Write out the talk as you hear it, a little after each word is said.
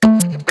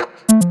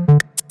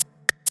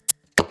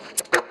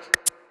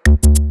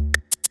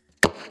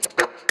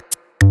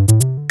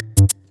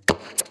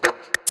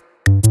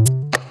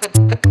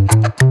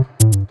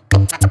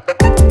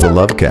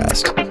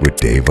Lovecast with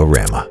Dave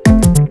Rama.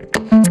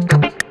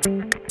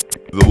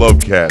 The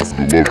Lovecast.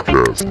 The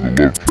Lovecast. The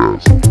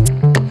Lovecast.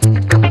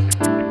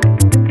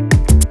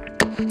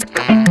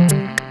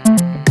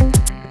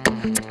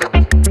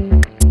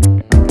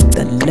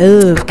 The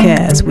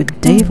Lovecast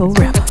with Dave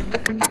Rama.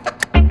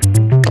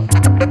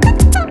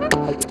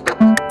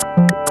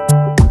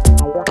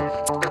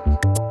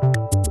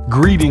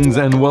 Greetings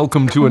and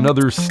welcome to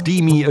another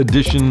steamy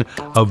edition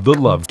of the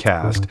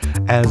Lovecast.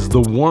 As the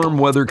warm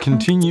weather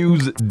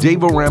continues,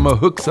 Dave Rama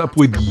hooks up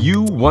with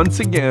you once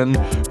again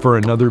for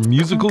another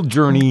musical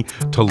journey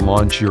to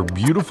launch your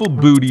beautiful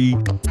booty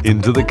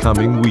into the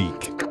coming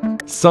week.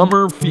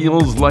 Summer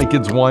feels like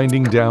it's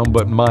winding down,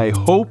 but my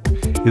hope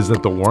is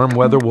that the warm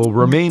weather will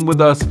remain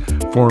with us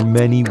for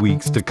many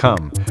weeks to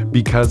come,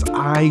 because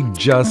I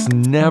just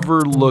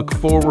never look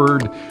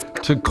forward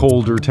to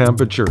colder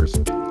temperatures.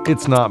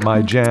 It's not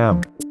my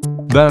jam.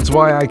 That's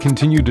why I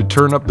continue to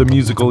turn up the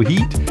musical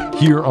heat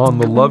here on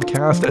the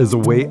Lovecast as a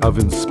way of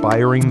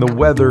inspiring the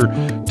weather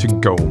to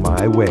go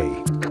my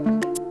way.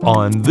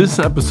 On this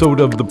episode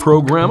of the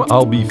program,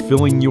 I'll be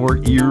filling your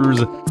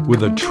ears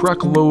with a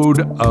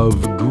truckload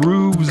of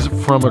grooves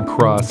from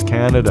across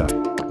Canada.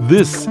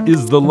 This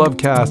is the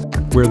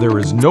Lovecast, where there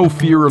is no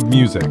fear of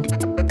music.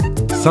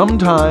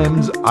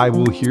 Sometimes I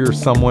will hear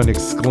someone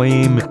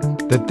exclaim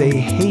that they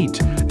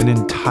hate an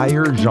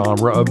entire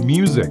genre of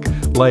music,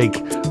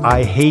 like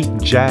I hate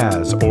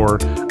jazz or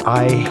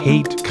I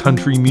hate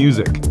country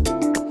music.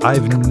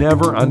 I've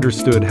never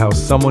understood how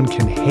someone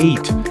can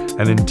hate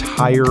an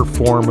entire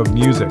form of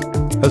music,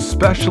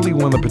 especially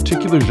when the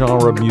particular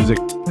genre of music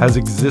has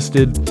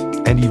existed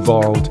and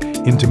evolved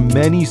into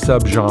many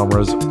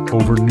subgenres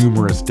over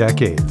numerous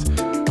decades.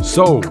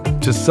 So,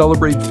 to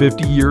celebrate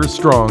 50 years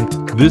strong,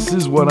 this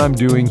is what I'm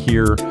doing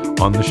here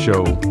on the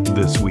show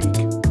this week.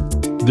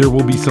 There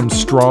will be some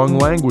strong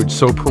language,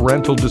 so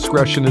parental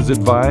discretion is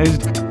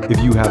advised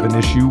if you have an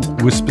issue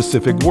with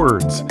specific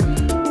words.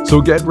 So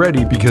get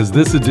ready, because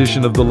this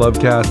edition of the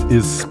Lovecast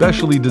is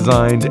specially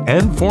designed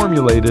and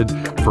formulated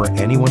for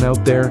anyone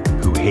out there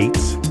who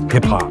hates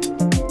hip-hop.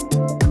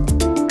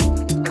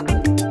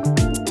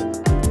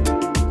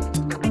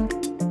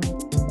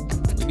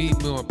 We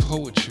need more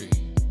poetry,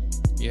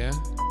 yeah?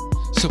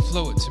 So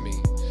flow it to me.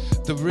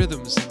 The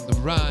rhythms, the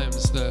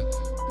rhymes, the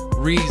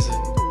reason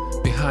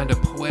behind a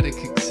poetic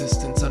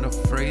existence,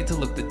 unafraid to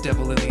look the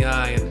devil in the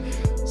eye and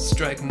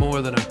strike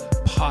more than a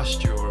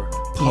posture or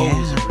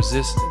pose of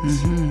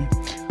resistance.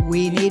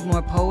 We need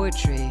more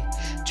poetry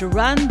to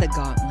run the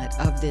gauntlet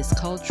of this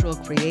cultural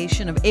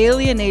creation of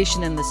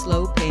alienation and the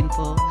slow,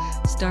 painful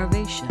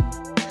starvation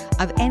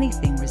of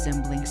anything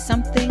resembling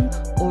something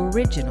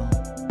original.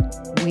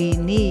 We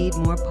need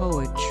more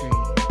poetry.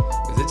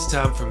 'Cause it's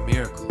time for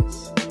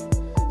miracles.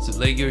 So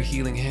lay your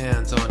healing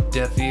hands on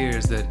deaf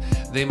ears that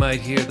they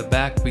might hear the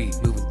backbeat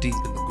moving deep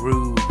in the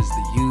groove as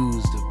the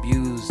used,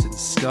 abused, and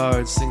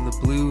scarred sing the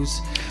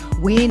blues.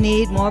 We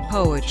need more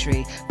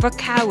poetry, for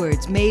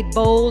cowards made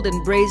bold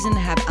and brazen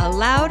have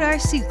allowed our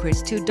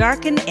secrets to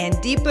darken and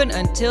deepen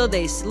until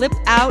they slip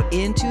out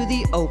into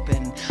the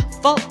open.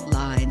 Fault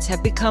lines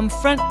have become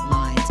front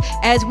lines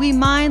as we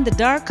mine the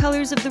dark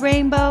colors of the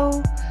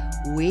rainbow.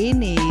 We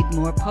need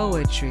more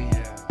poetry.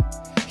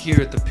 Here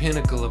at the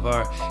pinnacle of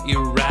our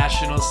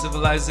irrational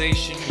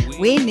civilization,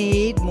 we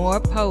need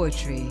more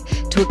poetry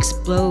to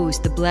expose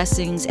the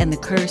blessings and the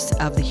curse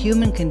of the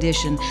human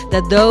condition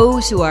that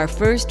those who are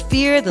first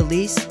fear the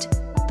least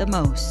the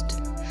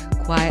most,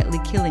 quietly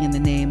killing in the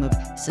name of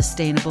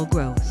sustainable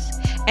growth.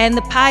 And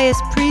the pious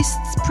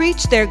priests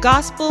preach their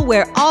gospel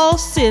where all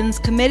sins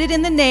committed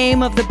in the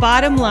name of the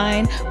bottom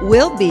line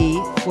will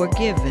be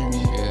forgiven.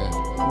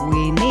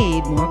 We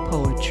need more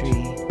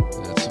poetry.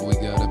 That's what we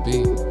gotta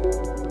be.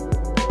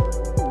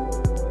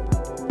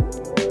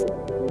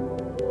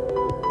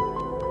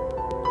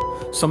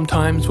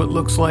 Sometimes what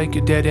looks like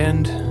a dead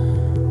end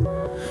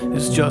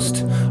is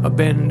just a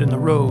bend in the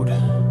road.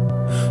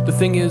 The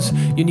thing is,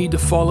 you need to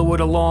follow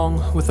it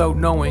along without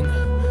knowing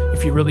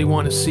if you really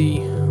want to see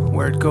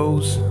where it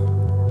goes.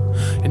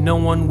 And no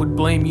one would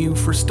blame you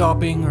for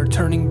stopping or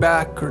turning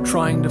back or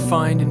trying to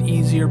find an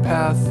easier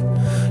path.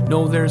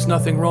 No, there's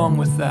nothing wrong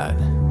with that.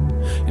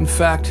 In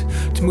fact,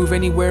 to move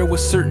anywhere with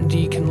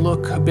certainty can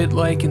look a bit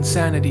like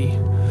insanity.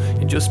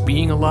 And just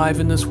being alive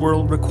in this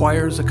world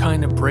requires a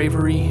kind of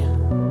bravery.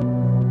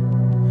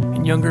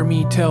 And younger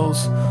me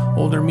tells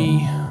older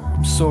me,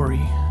 I'm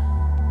sorry.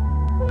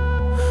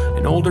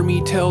 And older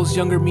me tells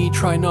younger me,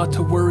 try not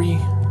to worry.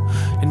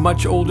 And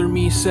much older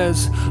me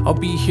says, I'll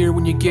be here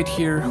when you get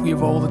here. We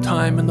have all the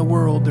time in the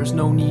world, there's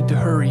no need to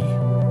hurry.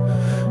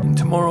 And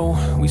tomorrow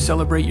we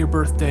celebrate your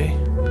birthday.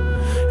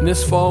 And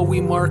this fall we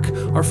mark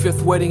our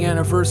 5th wedding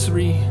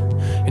anniversary.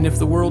 And if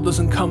the world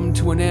doesn't come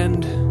to an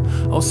end,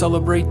 I'll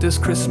celebrate this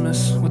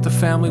Christmas with the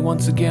family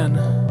once again.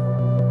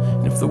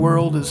 And if the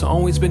world has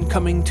always been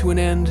coming to an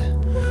end,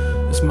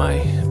 as my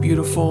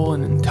beautiful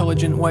and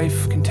intelligent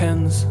wife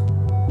contends,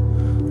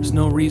 there's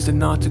no reason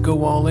not to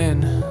go all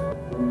in.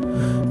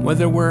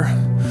 Whether we're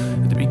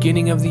at the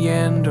beginning of the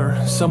end or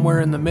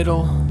somewhere in the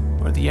middle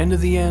or the end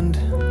of the end,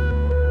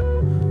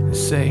 They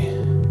say,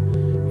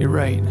 you're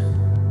right.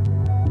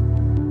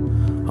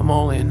 I'm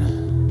all in.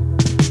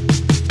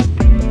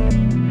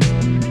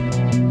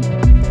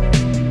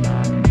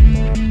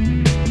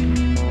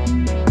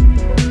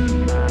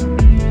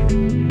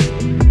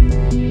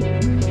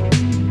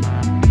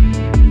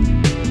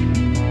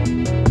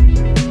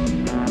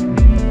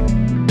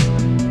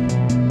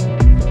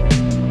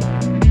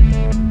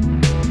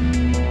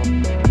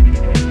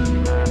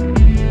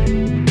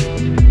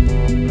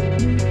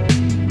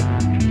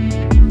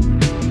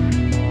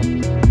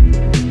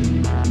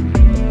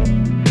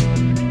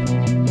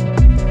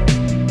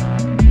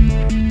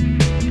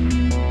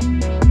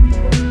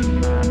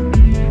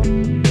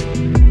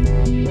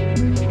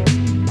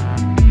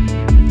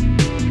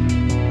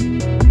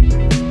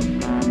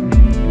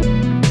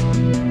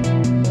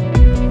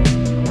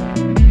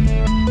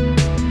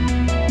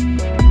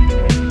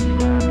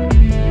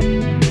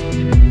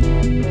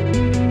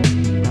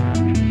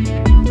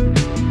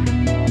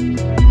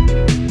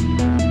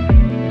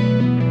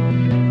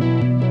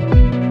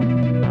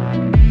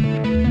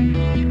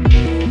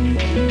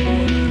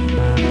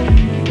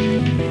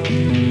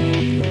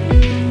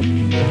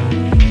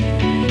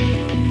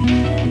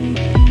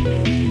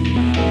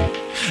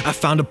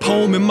 Found a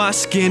poem in my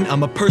skin.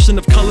 I'm a person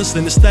of color,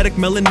 synesthetic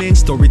melanin,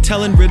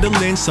 storytelling,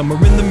 riddling, somewhere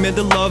in the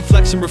middle of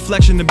flex and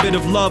reflection, a bit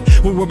of love,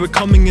 where we're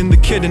becoming in the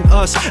kid and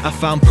us. I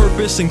found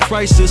purpose in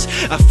crisis.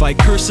 I fight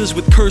curses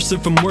with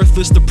cursive, from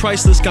worthless to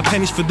priceless. Got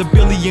pennies for the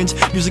billions.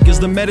 Music is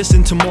the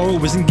medicine.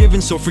 Tomorrow isn't given,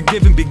 so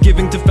forgiving, be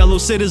giving to fellow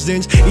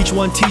citizens. Each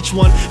one teach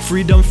one.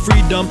 Freedom,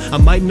 freedom. I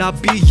might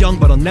not be young,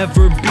 but I'll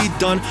never be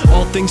done.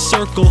 All things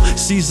circle,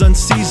 seasons,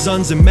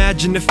 seasons.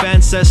 Imagine if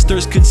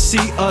ancestors could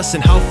see us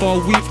and how far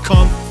we've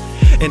come.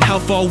 And how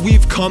far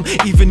we've come.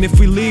 Even if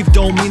we leave,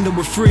 don't mean that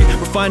we're free.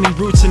 We're finding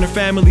roots in our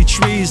family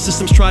trees.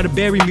 Systems try to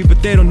bury me,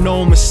 but they don't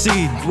know I'm a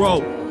seed.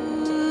 Grow.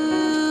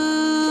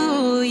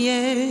 Ooh,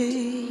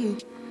 yeah.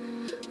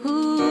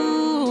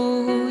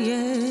 Ooh,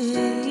 yeah.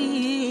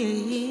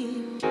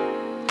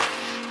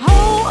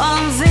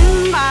 Poems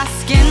in my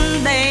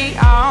skin, they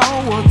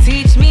all will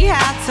teach me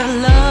how to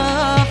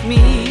love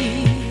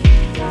me.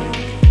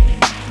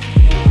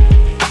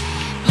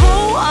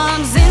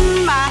 Poems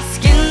in my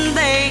skin,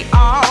 they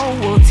all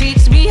will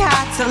teach me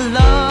how to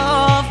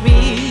love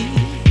me.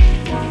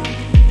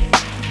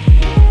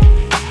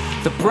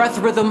 The breath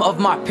rhythm of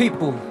my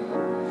people,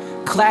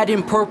 clad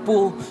in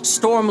purple,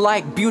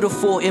 storm-like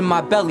beautiful in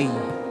my belly.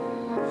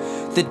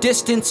 The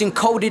distance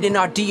encoded in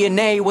our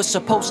DNA was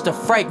supposed to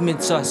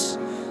fragment us,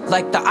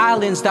 like the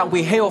islands that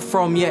we hail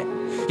from, yet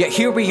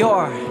here we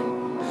are,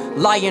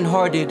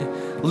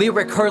 lion-hearted,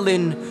 lyric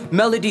hurling,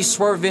 melody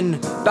swerving,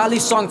 bally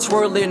song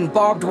twirling,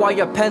 barbed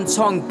wire pen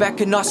tongue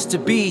beckon us to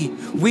be.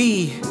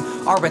 We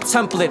are a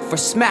template for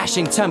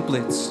smashing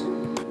templates.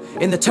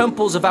 In the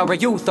temples of our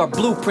youth are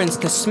blueprints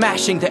to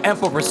smashing the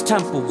emperor's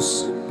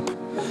temples.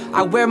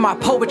 I wear my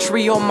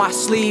poetry on my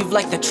sleeve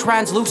like the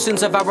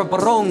translucence of our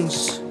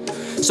barongs.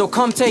 So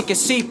come take a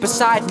seat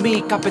beside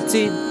me,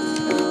 Capitid.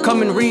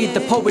 Come and read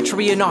the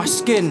poetry in our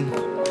skin.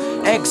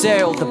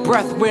 Exhale the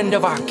breath wind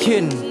of our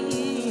kin.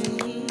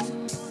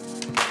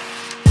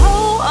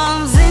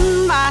 Poems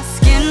in my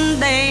skin,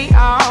 they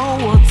all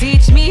will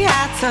teach me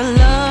how to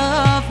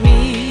love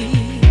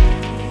me.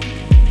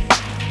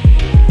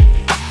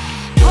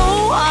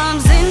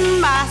 Poems in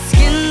my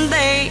skin,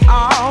 they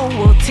all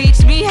will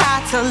teach me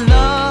how to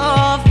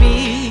love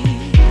me.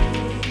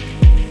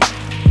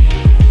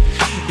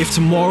 If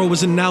tomorrow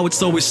isn't now,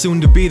 it's always soon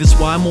to be. That's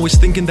why I'm always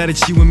thinking that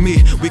it's you and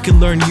me. We can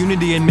learn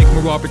unity and make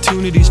more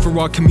opportunities for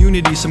our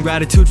community. Some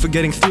gratitude for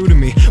getting through to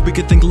me. We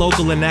could think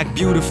local and act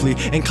beautifully,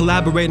 and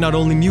collaborate not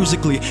only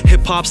musically.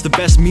 Hip-hop's the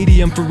best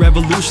medium for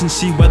revolution.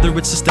 See whether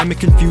it's systemic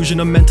confusion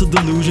or mental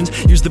delusions.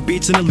 Use the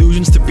beats and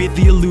illusions to beat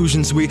the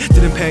illusions. We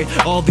didn't pay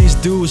all these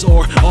dues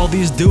or all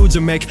these dudes,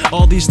 or make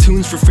all these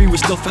tunes for free. We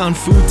still found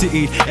food to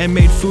eat and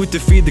made food to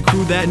feed the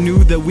crew that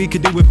knew that we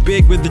could do it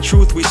big with the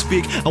truth we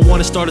speak. I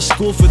want to start a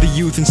school for the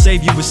youth and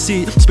save you a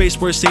seat. Space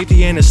where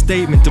safety and a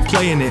statement to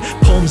play in it.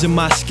 Poems in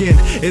my skin,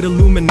 it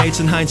illuminates,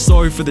 and I ain't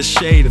sorry for the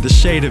shade of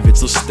it,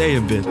 so stay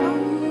a bit. They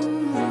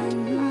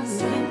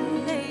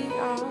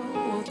all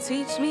will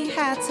teach me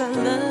how to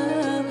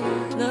love.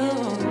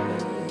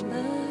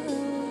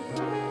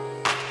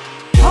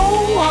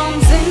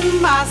 Poems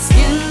in my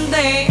skin,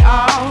 they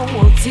all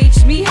will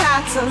teach me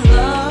how to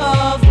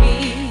love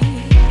me.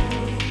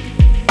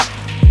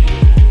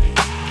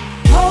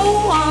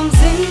 Poems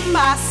in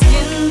my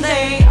skin,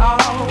 they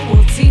all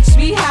will teach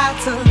me how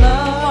to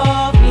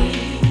love me.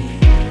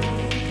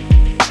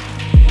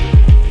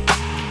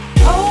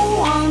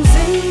 Poems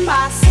in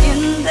my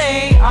skin,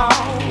 they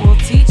all will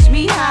teach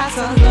me how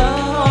to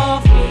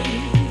love me.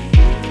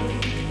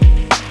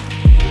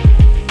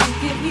 You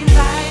give me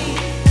life,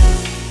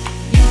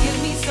 you give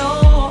me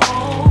soul.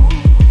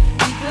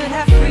 We could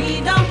have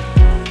freedom,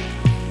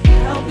 you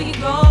help me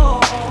grow.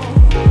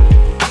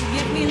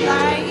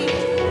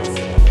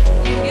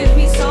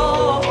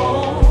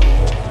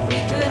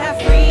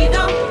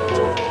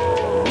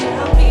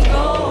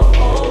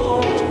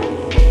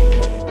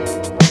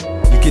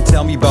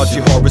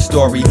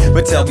 story,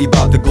 but tell me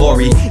about the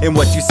glory and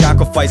what you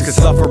sacrifice, cause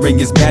suffering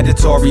is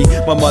mandatory.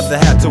 My mother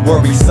had to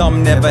worry,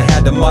 some never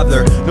had a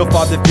mother. No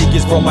father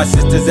figures for my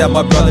sisters and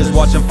my brothers.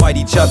 Watch them fight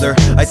each other,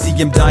 I see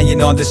them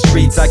dying on the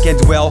streets. I can't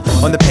dwell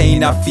on the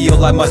pain I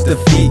feel I must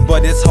defeat,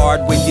 but it's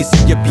hard when you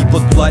see your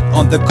people's blood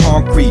on the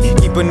concrete.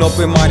 Keep an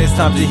open mind, it's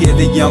time to hear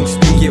the young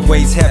speak. It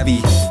weighs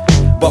heavy,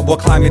 but we're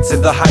climbing to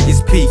the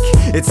highest peak.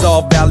 It's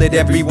all valid,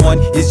 everyone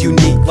is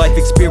unique. Life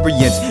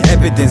experience,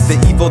 evidence, the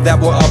evil that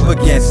we're up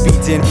against.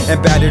 Beaten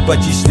and battered, but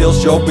you still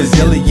show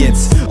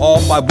resilience.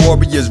 All my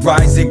warriors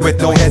rising with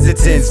no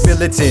hesitance.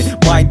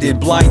 Militant, minded,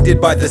 blinded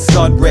by the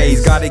sun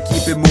rays. Gotta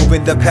keep it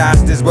moving, the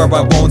past is where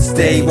I won't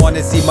stay.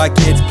 Wanna see my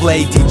kids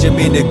play, teach them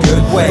in a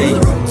good way.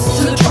 From the roots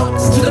to the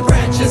trunks, to the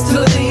branches, to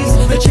the leaves,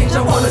 the change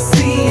I wanna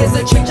see is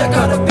the change I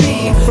gotta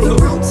be. From the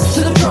roots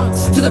to the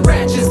trunks, to the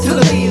branches, to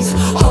the leaves,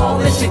 all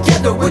in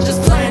together, we're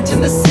just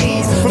planting the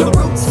seeds. From the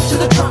roots to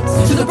the trunks,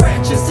 to the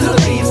branches, to the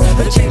leaves,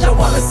 the change I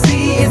wanna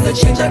see is the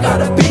change I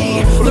gotta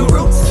be. From the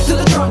roots to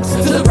the trunks,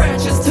 to the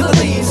branches, to the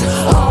leaves,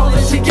 all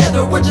in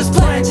together, we're just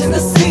planting the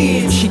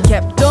seeds. She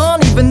kept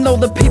on even though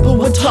the people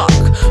would talk.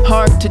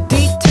 Hard to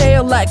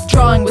detail like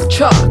drawing with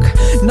chalk.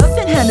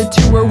 Nothing handed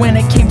to her when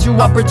it came to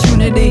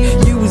opportunity.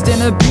 Used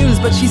and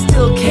abused, but she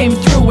still came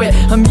through it.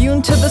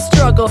 Immune to the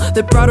struggle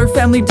that brought her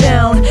family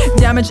down.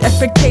 Damaged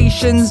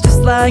expectations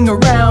just lying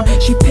around.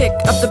 She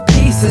picked up the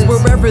pieces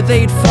wherever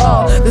they'd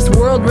fall. This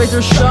world raised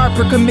her sharp,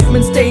 her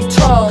commitment stayed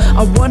tall.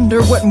 I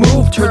wonder what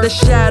moved her, the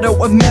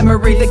shadow of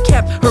memory that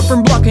kept her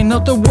from blocking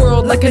out the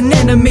world like an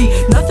enemy.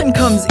 Nothing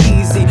comes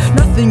easy,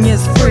 nothing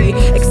is free,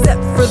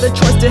 except for the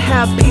choice to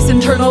have peace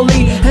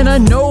internally. And I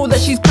know that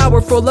she's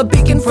powerful, a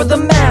beacon for the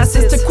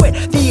masses. To quit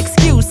the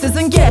excuses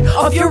and get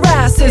off your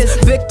asses.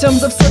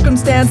 Victims of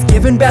circumstance,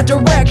 given bad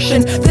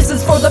direction. This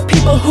is for the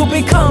people who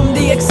become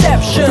the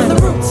exception. From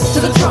the roots to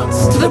the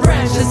trunks, to the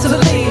branches, to the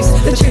leaves,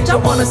 the change I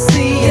wanna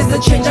see is the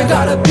change I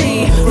gotta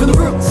be. From the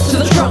roots to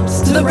the trunks,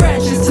 to the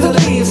branches, to the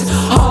leaves,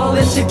 all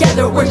in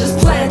together, we're just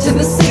planting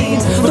the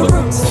seeds. From the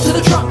roots to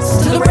the trunks,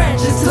 to the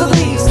branches, to the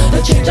leaves,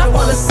 the change I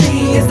wanna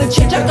see is the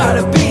change I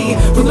gotta be.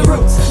 From the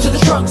roots to the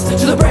trunks,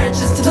 to the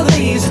branches, to the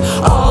leaves,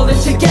 all in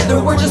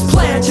together, we're just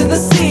planting the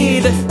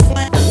seed.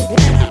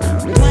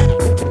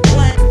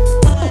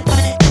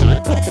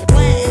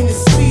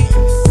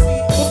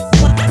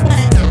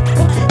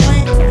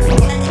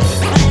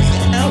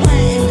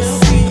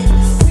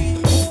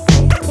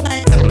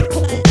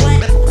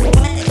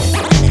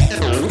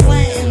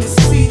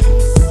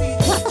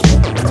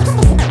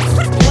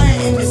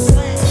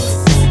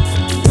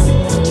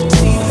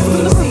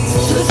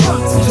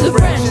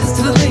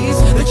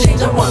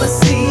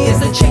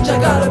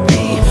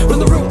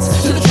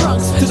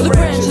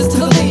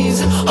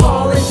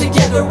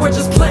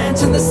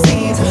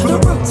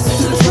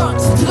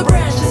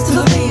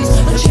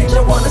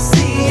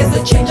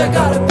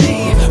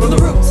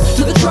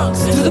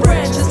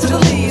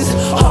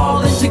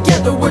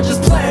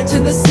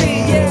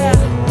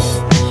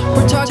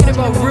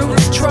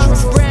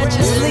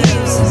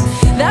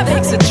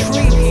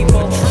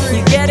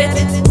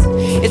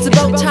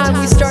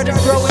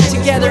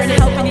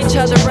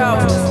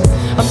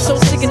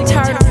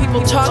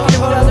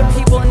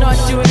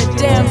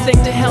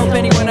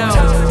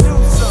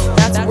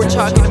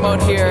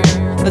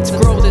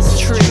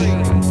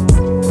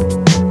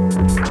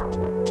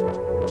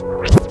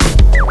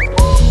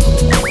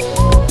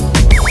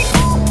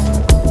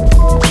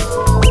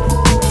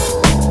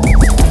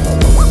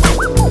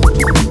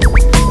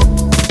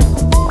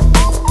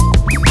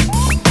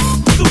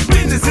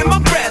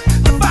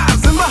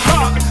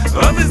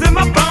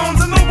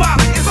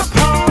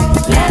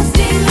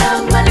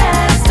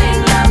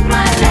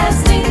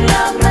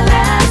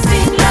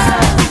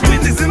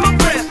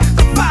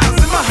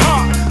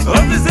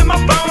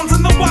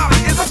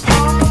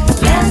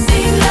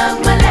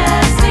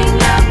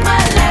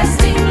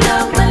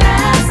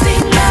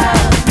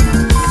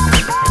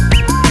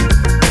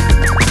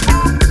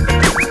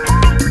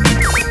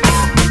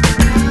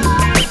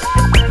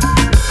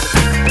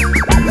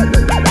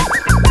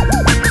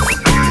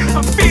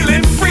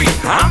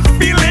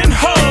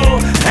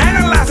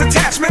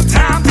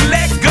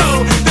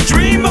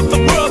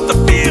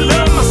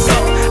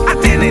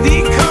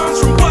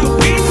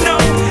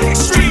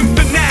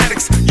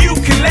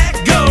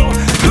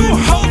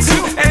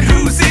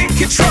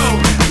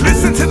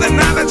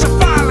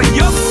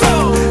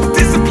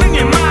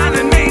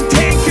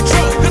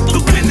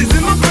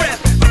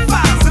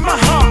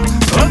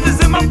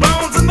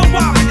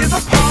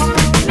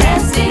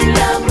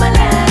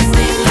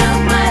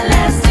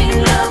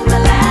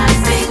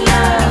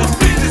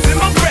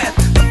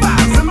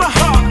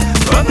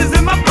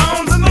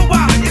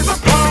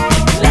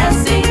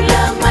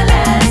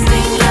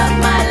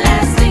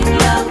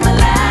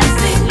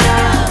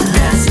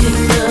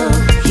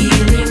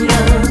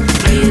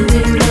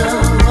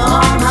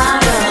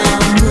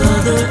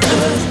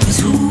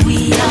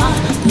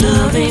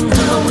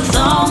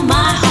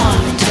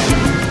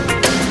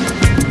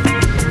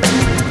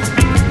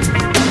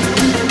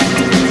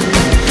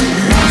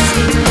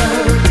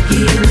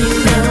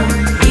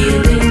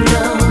 Healing love,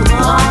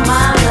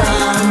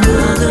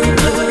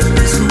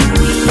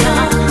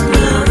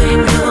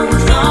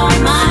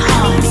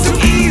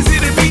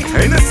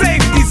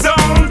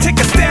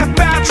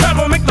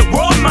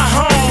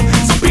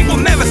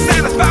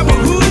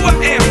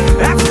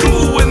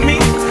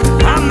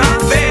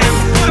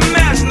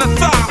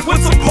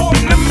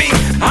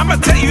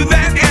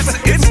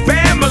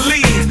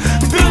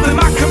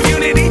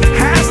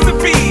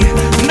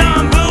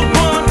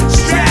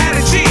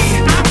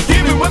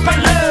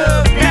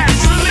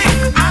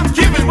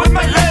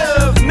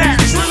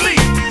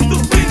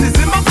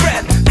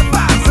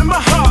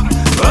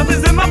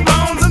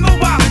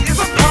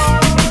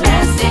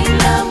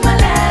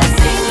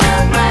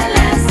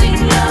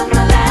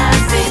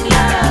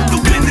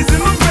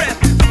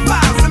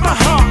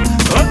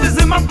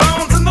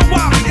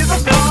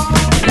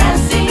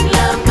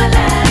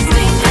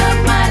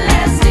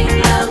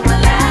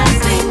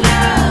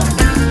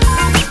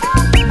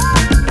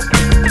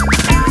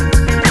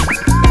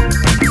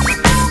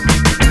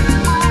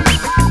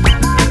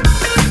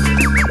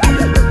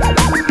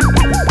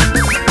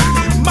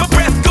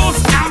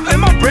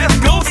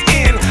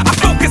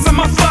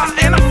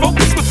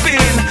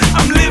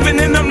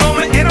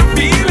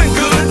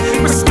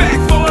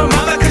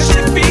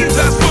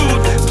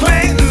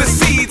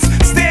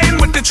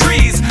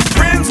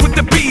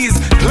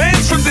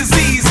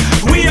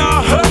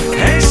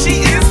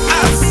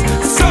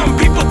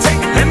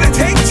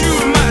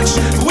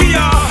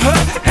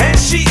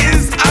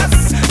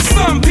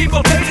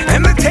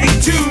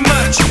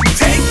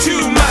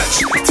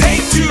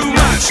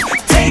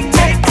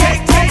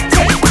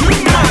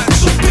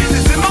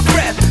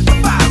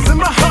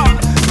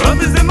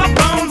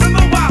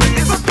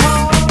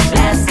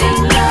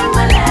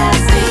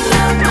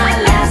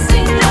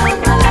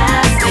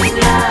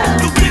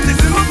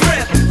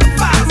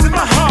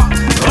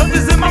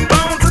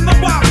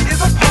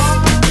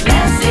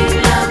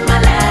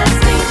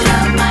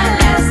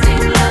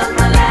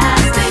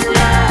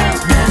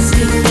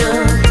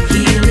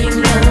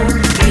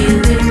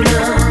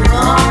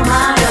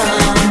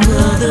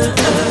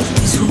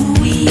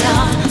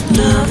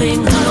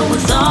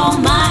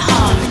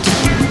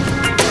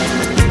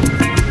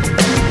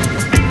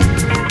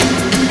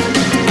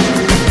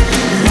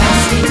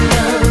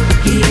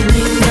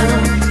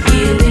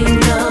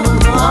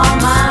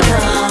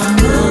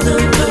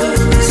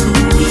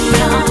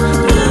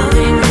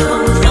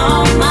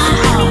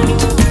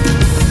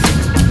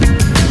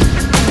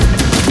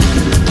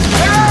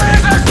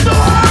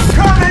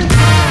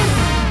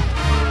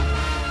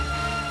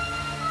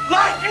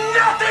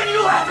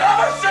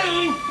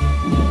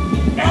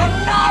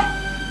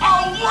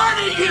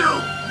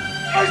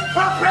 is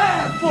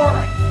prepared for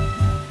it.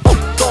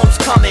 Storm's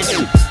coming,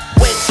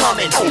 wind's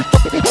humming. Storm's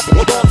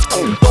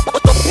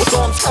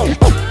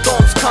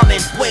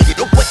coming,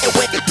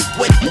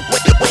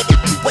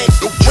 wind's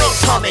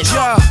humming.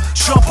 Yeah,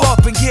 jump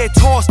up and get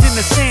tossed in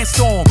the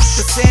sandstorm.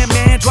 The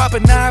Sandman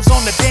dropping knives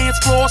on the dance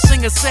floor.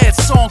 Sing a sad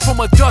song from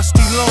a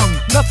dusty lung.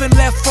 Nothing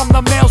left from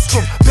the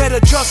maelstrom, better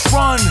just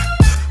run.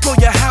 Blow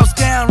your house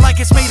down like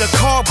it's made of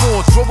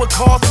cardboard. Throw a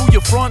car through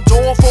your front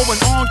door for an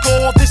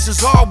encore. This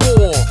is our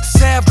war.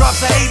 Sav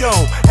drops a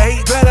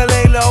 808. Better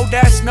lay low,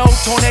 that's no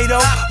tornado.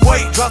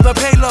 Wait, drop the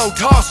payload.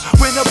 Toss,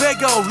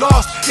 Winnebago.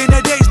 Lost in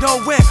the days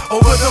nowhere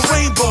over the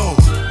rainbow.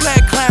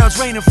 Black clouds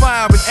raining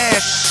fire and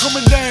ash. Come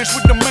and dance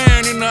with the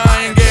man in the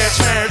iron gas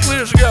mask.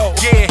 Let's go.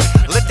 Yeah,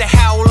 let the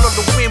howl of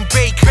the wind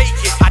bake it.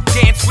 I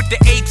dance with the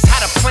apes,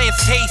 how the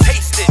plants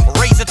taste it.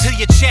 Razor to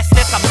your chest,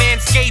 that's a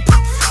manscape.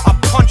 I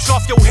punch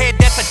off your head,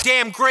 that's a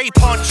damn great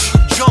punch.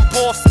 Jump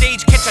off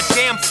stage, catch a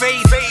damn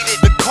fade.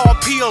 The car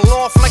peel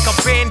off like a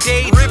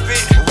band-aid. Rip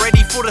it.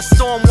 Ready for the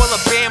storm while a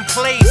band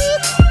plays.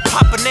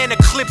 Pop banana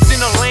clips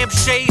in a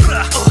lampshade.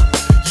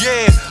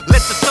 Yeah,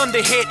 let the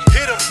thunder hit.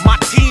 My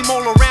team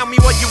all around me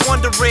while you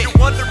wondering.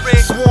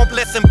 Swamp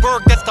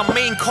Lessenberg, that's the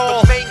main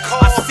call.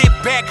 I sit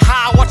back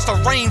high, watch the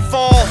rain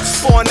fall.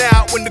 Spawn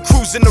out when the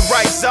crew's in the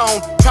right zone.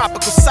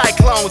 Tropical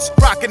cyclones,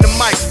 rocking the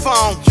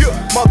microphone.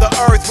 Mother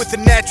Earth with a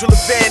natural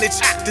advantage.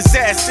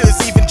 Disasters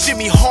even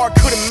Jimmy Hart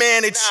couldn't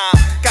manage.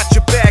 Got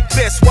your back,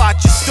 best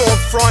watch your storm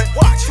front.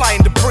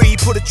 Flying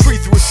debris, put a tree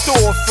through a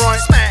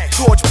storefront.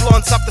 Torch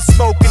blunts off the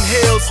smoking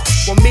hills,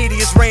 while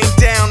meteors rain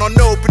down on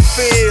open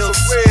fields.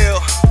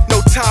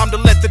 No time to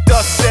let the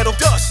dust settle.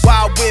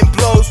 Wild wind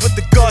blows with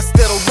the gust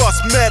that'll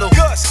rust metal.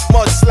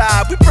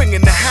 Mudslide, we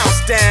bringing the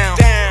house down.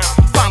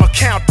 Final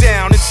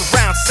countdown, it's a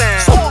round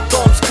sound.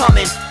 Storm's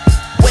coming,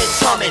 wind's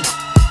humming.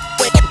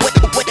 Wind's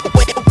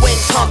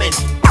humming.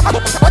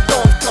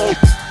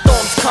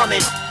 Storm's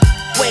coming,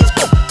 wind's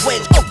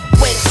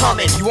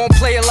humming. You won't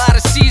play a lot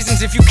of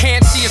seasons if you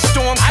can't see a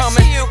storm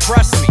coming.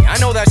 Trust me, I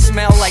know that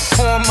smell like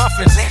corn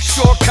muffins.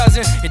 Sure,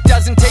 cousin, it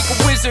doesn't take a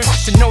wizard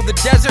to know the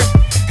desert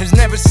has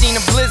never seen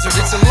a blizzard.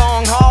 It's a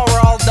long haul,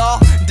 Raw doll.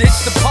 Ditch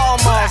the Pall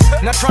Malls.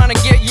 Not trying to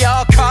get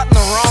y'all caught in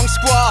the wrong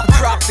squall.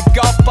 Drop the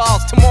golf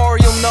balls, tomorrow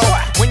you'll know.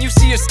 When you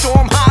see a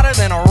storm hotter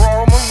than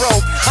Aurora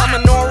Monroe. I'm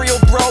an Oriole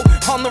bro,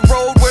 on the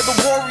road where the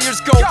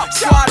warriors go.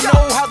 So I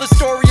know how the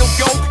story'll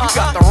go. You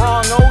got the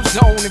wrong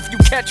ozone if you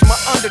catch my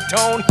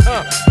undertone.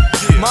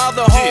 My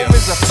other home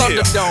is a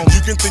Thunderdome.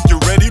 You can think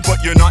you're ready,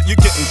 but you're not, you're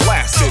getting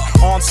blasted.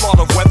 Onslaught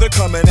of weather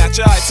coming at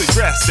ya, I'd say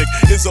drastic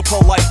is a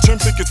polite term,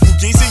 think it's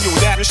fugazi, yo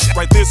that shit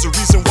right there's a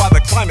reason why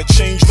the climate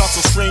changed. Not so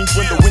strange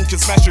when the wind can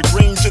smash your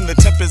grange and the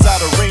temp is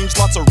out of range.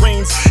 Lots of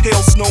rains, hail,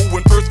 snow,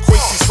 and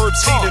earthquakes. These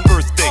herbs hate an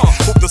Earth Day.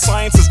 Hope the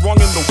science is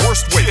wrong in the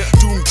worst way.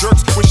 Doom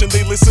jerks wishing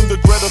they listen to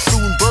Greta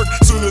Thunberg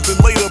sooner than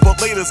later, but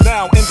later's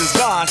now, end is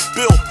nigh.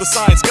 Bill, the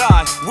science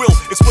guy, will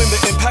explain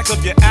the impact of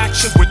your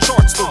actions with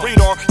charts. The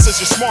radar says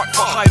you're smart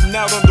for hiding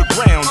out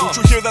underground. Don't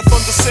you hear that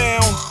thunder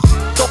sound?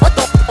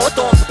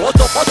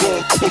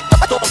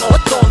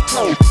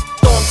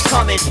 Storm's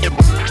coming. Storm's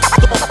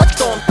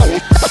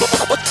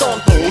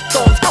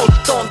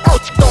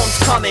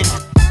coming.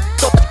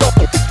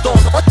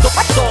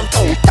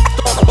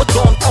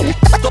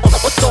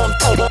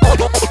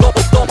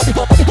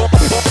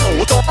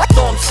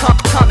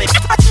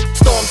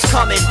 Storm's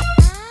coming.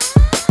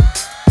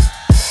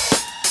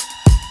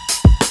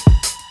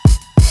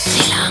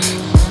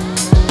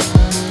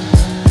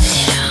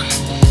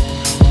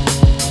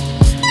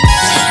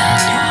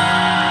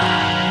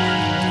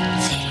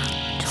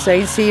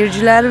 Sayın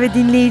seyirciler ve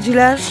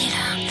dinleyiciler,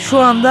 şu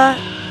anda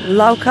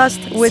Lovecast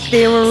with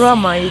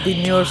Rama'yı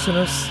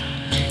dinliyorsunuz.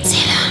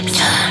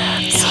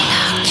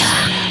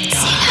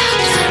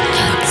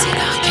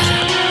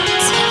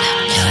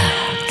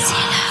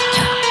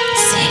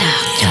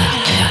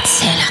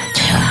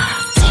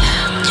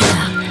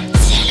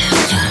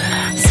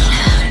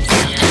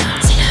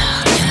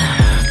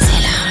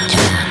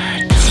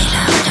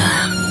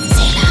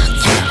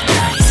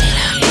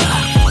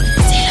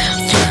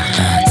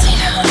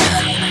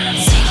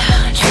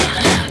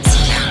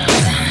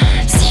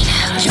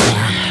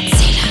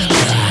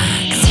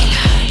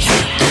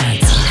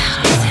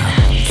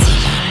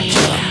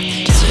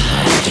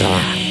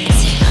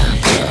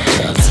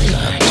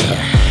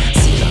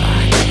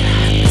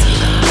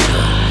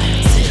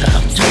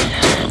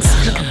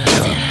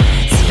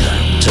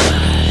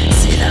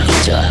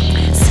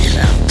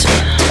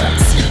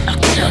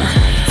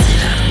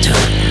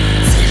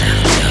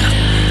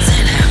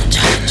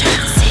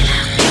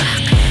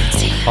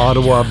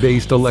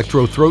 Ottawa-based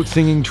electro throat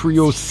singing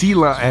trio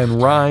Sila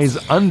and Rise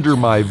under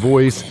my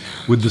voice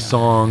with the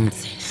song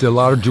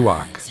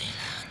Silarjuak.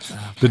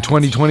 The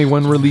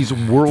 2021 release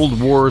World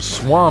War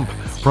Swamp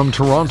from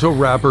Toronto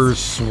rappers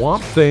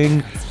Swamp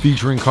Thing,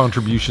 featuring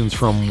contributions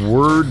from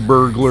Word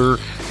Burglar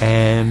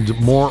and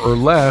More or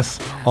Less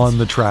on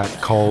the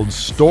track called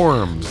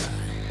Storms.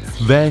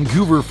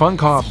 Vancouver funk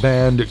hop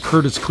band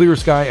Curtis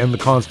Clearsky and the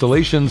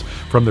Constellations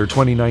from their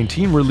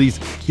 2019 release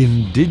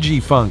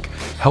Indigifunk,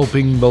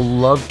 helping the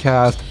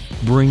Lovecast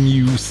bring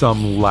you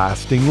some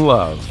lasting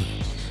love.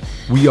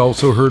 We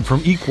also heard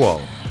from Equal,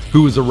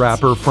 who is a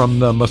rapper from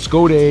the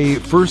Muskoday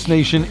First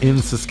Nation in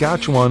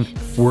Saskatchewan,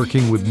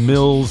 working with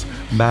Mills,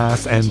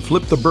 Mass, and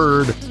Flip the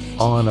Bird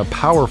on a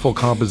powerful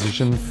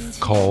composition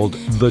called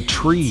The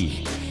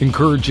Tree,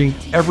 encouraging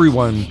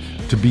everyone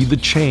to be the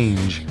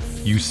change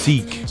you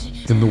seek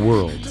in the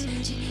world.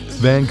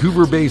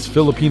 Vancouver-based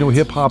Filipino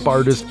hip-hop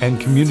artist and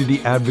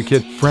community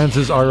advocate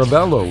Francis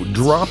Aravello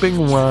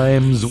dropping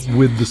rhymes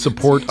with the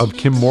support of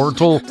Kim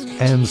Mortal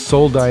and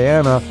Soul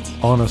Diana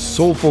on a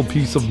soulful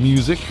piece of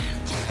music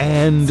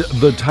and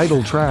the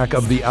title track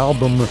of the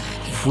album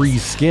Free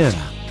Skin.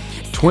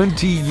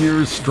 20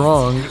 years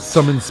strong,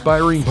 some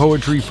inspiring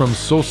poetry from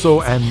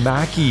Soso and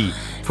Maki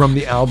from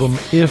the album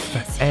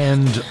If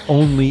and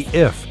Only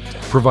If,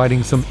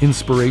 providing some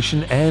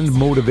inspiration and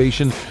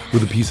motivation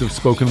with a piece of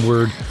spoken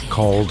word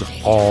called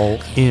All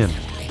In.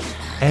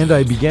 And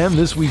I began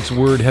this week's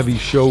Word Heavy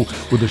show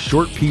with a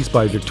short piece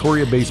by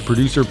Victoria-based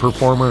producer,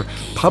 performer,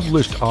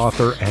 published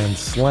author, and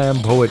slam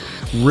poet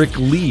Rick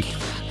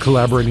Leaf,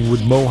 collaborating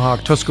with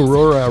Mohawk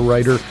Tuscarora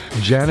writer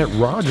Janet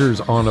Rogers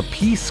on a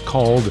piece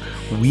called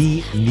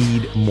We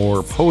Need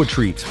More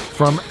Poetry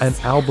from an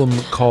album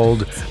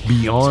called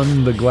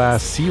Beyond the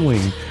Glass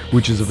Ceiling,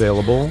 which is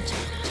available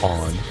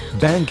on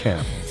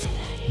Bandcamp.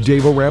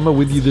 Dave Rama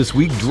with you this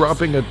week,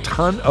 dropping a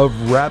ton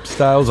of rap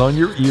styles on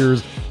your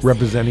ears,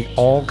 representing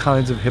all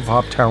kinds of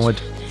hip-hop talent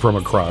from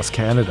across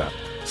Canada.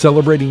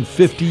 Celebrating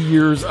 50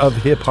 years of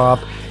hip-hop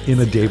in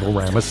a Dave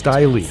Rama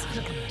style.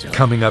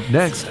 Coming up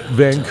next,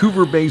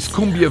 Vancouver-based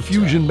cumbia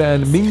fusion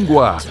band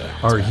Mingua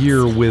are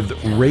here with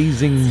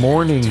Raising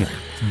Morning,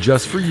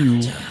 just for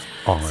you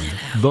on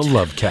the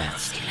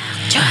Lovecast.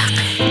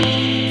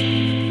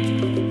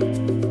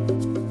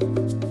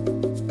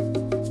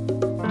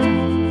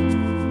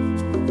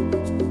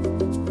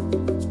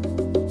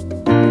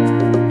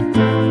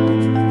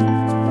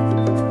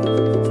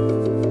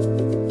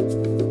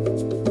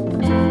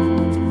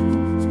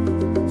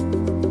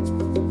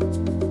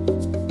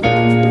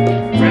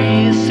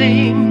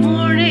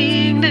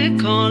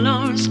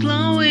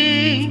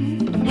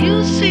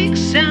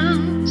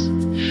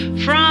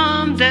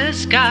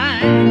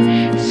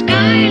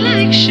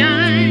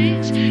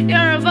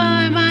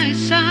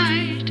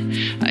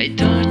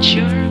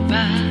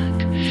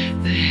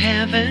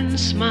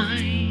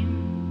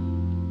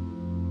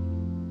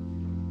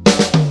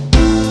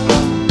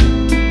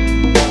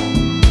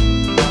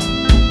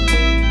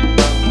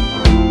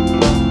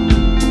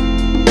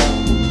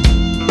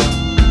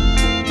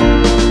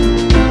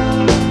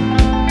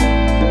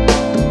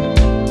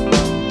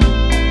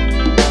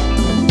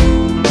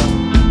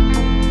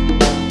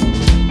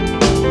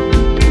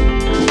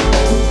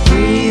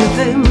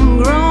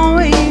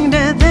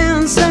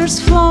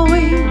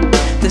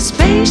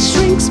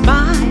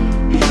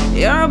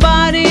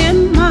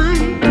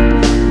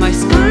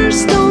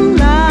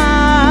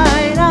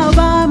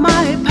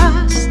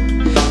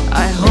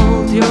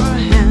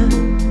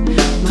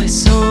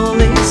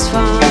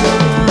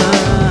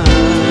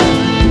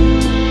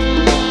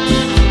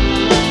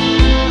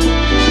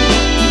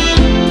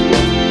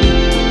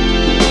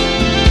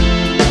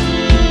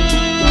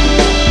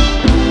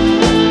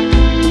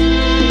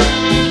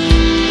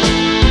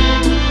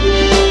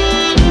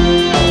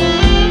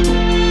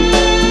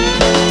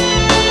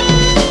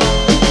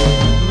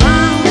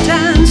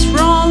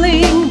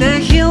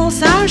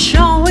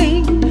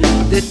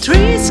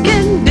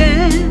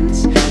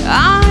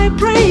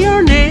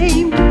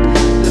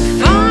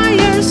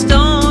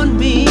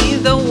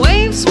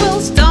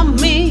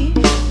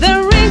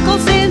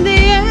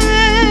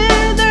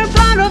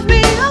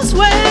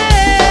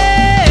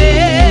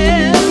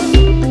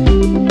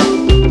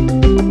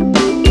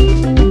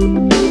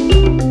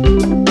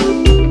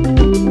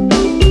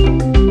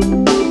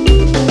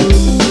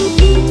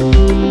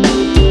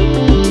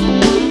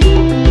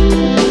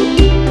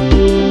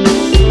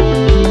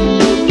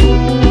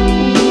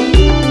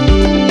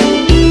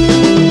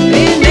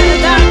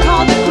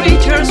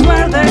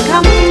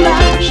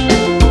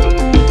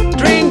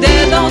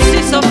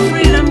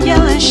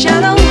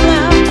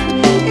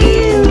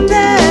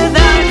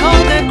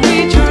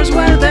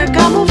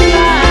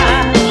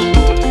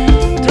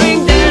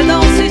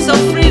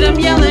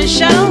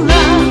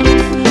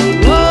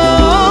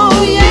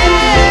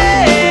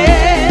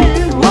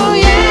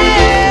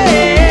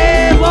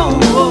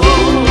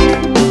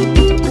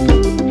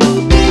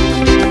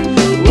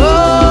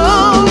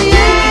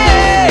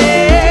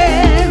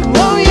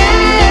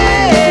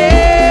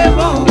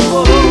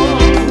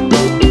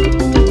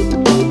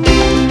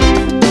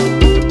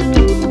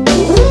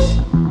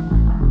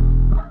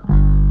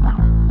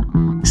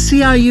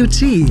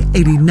 CIUT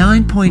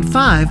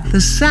 89.5,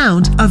 the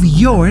sound of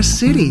your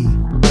city.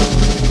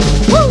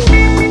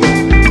 Woo!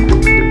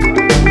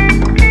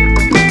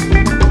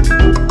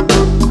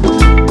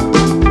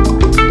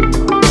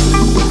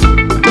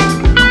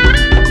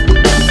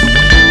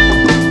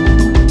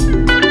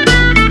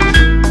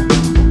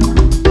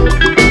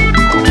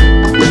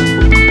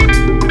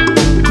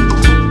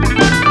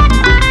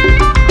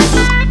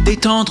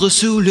 tendre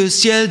sous le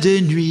ciel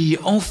de nuit,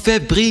 on fait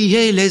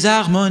briller les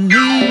harmonies.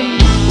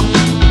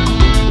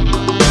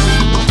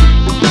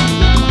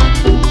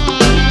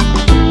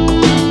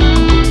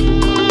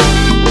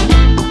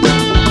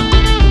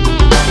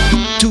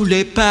 Tous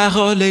les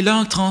paroles et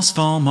langues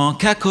transforment en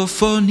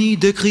cacophonie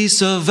de cris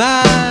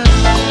sauvages.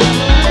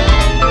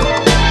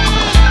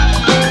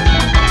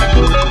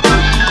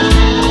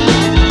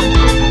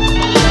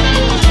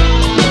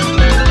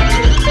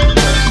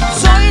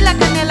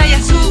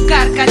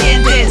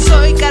 Caliente,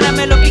 soy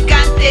caramelo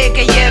picante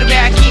que hierve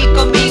aquí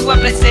conmigo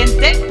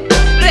presente,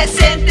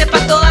 presente pa'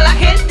 toda la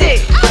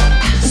gente.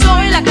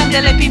 Soy la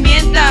candela y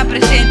pimienta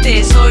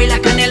presente, soy la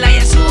canela y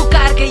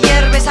azúcar que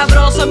hierve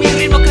sabroso mi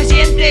ritmo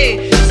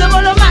creciente.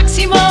 Somos lo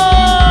máximo.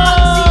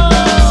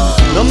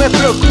 No me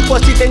preocupo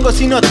si tengo,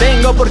 si no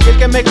tengo, porque el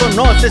que me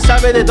conoce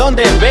sabe de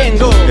dónde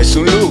vengo. Es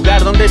un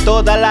lugar donde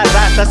toda la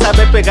raza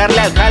sabe pegarle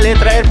al jale,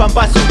 traer pan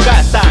pa' su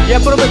casa. Y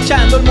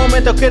aprovechando el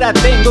momento que ahora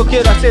tengo,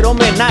 quiero hacer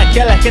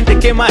homenaje a la gente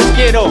que más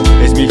quiero.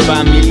 Es mi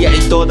familia y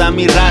toda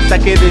mi raza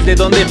que desde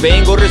donde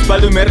vengo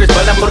respaldo y me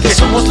respaldan porque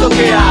somos lo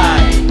que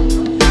hay.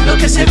 Lo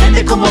que se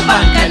vende como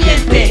pan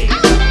caliente,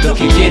 lo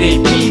que quiere y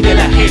pide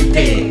la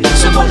gente.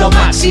 Somos lo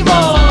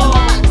máximo.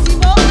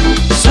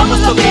 Somos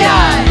lo que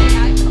hay.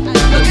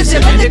 Lo que se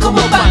vende como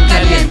pan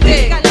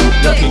caliente,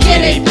 lo que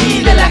quiere y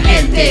pide la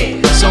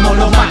gente. Somos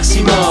lo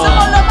máximo.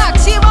 Somos lo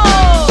máximo.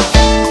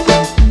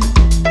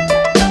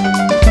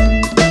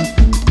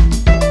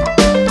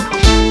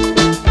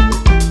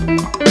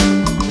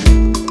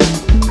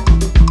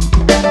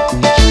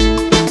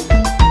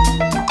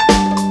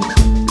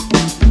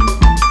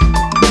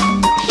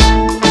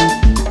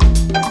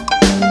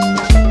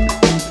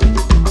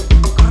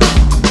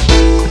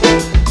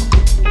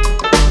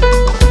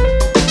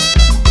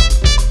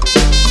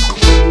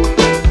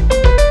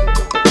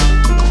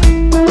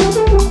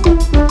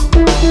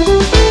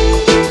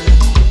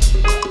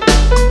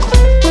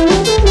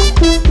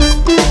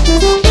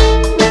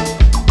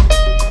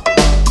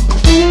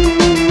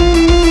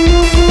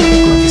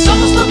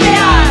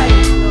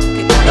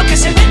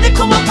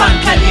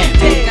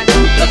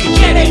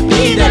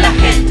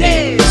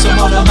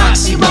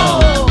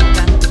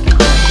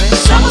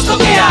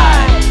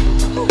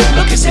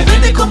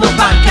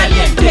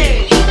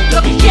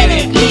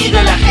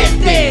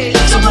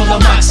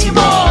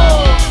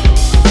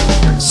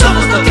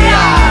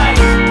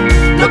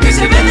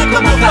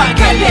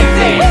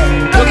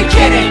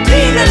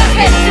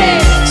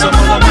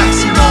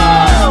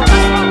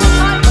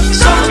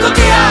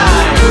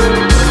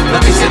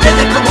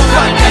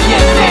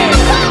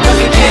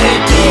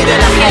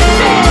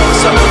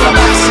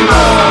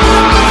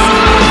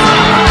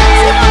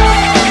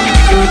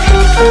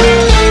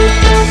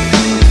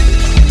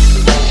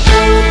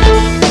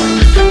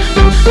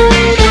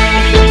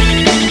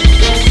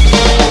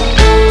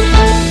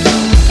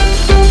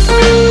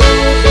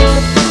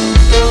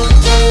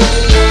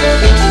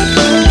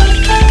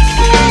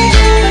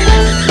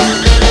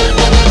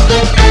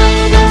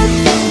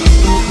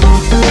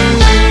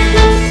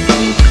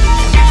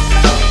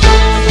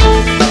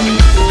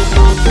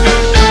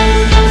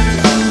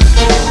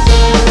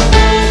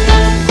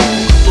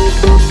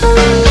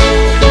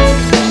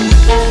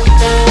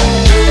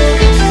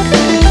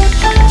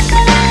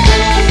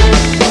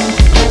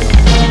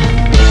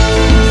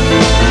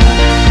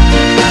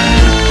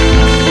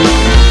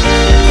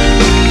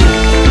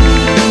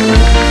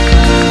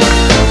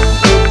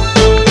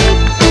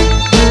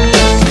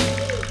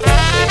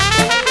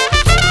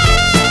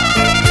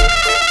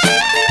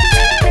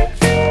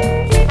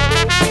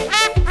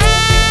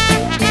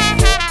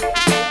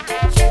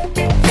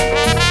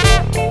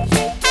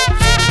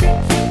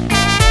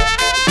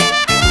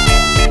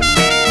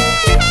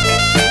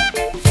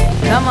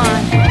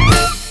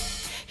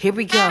 Here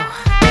we go.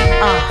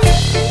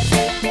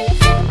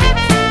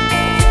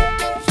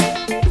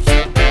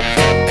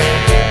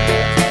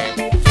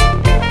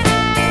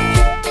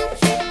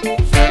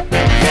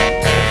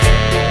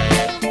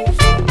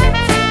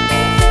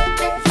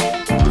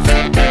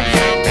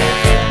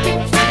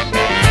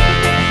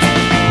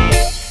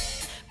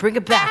 Bring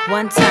it back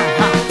one time,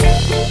 huh?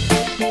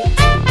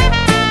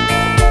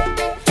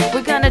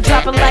 We're gonna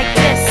drop it like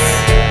this.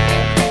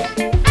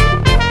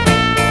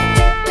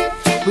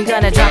 We're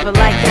gonna drop it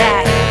like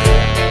that.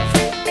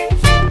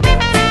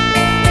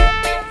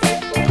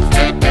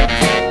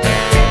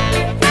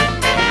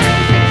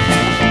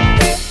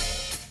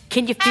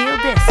 Can you feel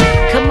this?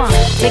 Come on,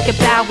 take a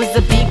bow as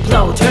the beat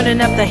blow.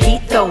 Turning up the heat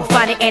though,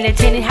 finding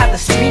entertaining how the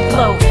street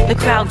glow. The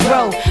crowd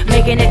grow,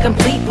 making a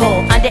complete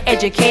poll.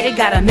 Undereducated,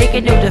 gotta make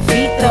it no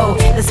defeat though.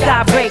 The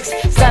sky breaks,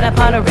 sun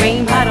upon a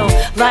rain puddle.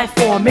 Life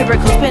form,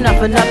 miracles, spin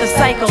up another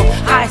cycle.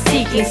 High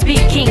seeking,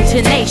 speaking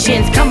to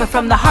nations. Coming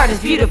from the heart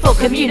is beautiful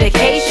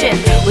communication.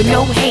 With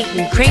no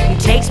hating, creating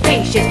takes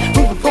patience.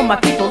 Moving for my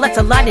people, let's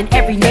align in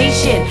every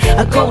nation.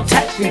 A gold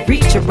touch, we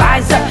reach and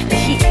rise up. The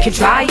heat can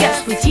dry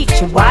us, we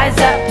teach and wise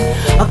up.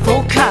 A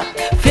full cup,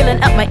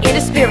 filling up my inner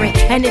spirit.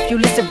 And if you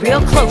listen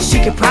real close, you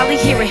can probably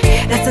hear it.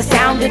 That's the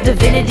sound of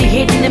divinity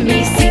hidden in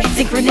me. See,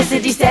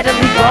 synchronicity,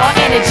 steadily raw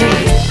energy.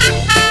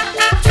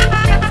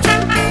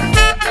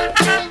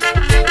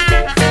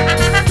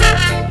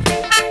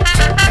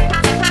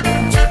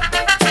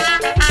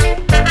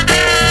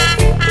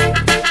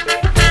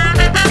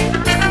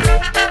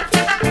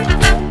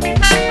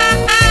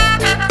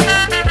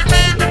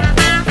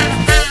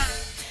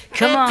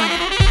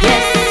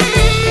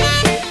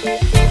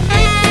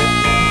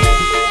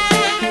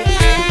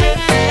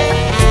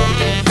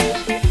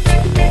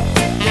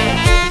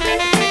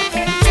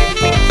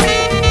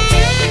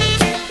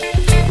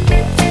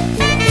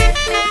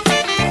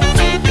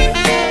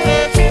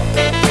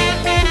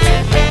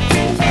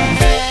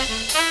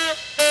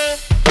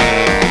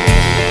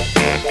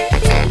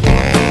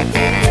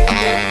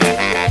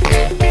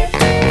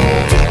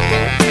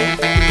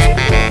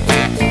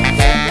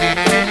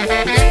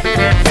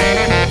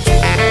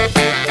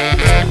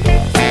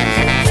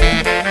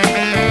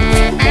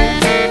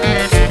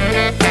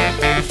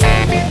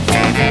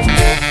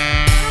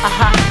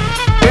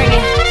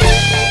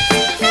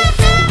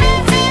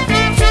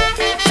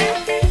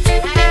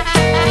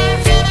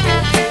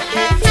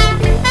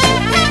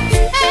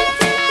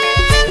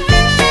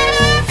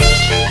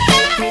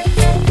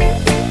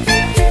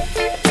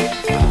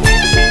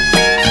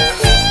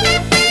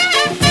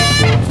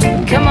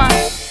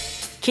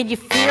 Can you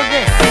feel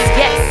this?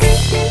 Yes.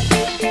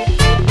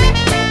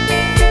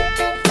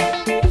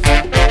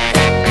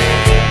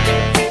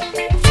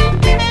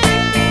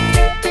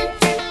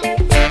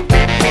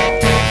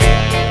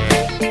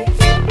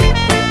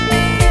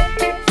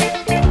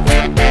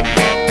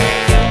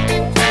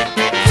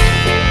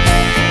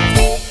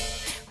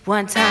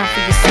 One time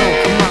for your soul,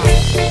 come on.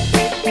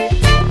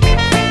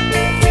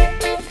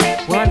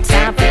 One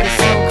time for your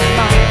soul, come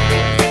on.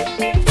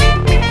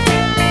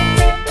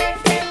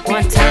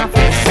 One time for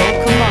your soul,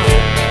 come on.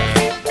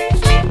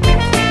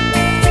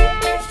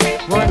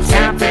 One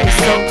time for your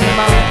soul, come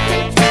on.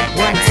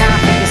 One time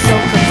for your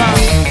soul, come on.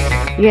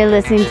 You're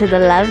listening to the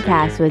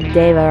Lovecast with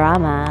Deva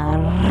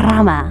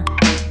Rama.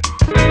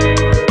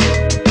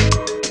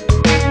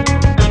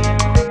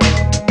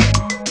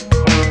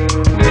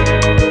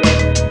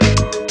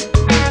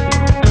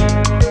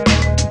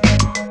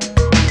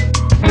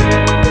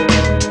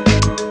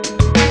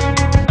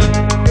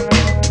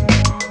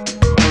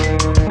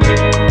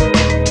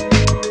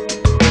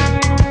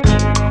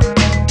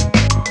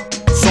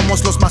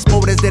 Somos los más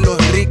pobres de los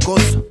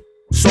ricos,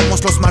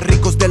 somos los más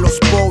ricos de los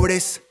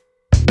pobres.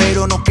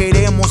 Pero no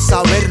queremos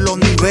saberlo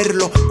ni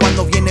verlo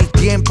cuando viene el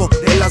tiempo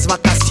de las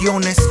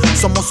vacaciones.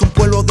 Somos un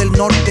pueblo del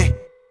norte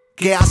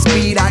que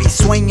aspira y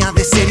sueña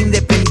de ser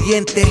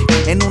independiente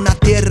en una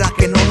tierra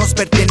que no nos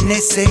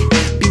pertenece.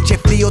 Pinche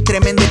frío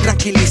tremendo y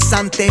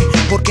tranquilizante,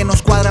 porque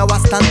nos cuadra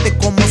bastante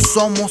como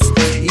somos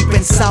y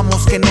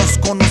pensamos que nos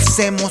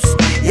conocemos.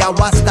 Ya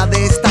basta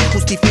de estar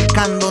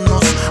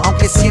justificándonos,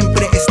 aunque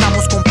siempre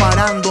estamos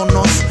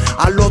comparándonos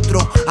al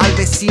otro, al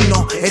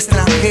vecino,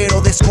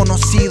 extranjero,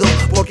 desconocido,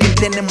 por quien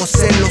tenemos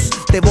celos.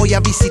 Te voy a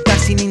visitar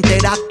sin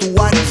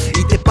interactuar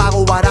y te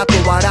pago barato,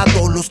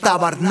 barato los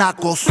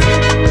tabernacos.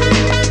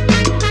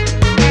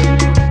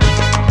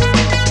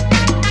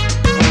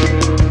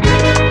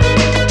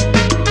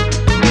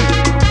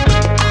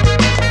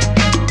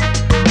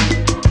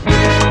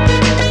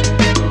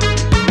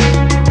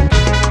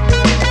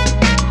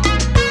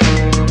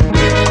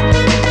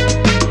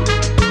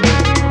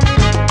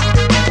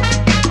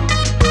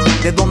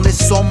 De dónde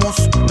somos,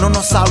 no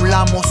nos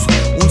hablamos.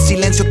 Un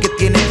silencio que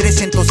tiene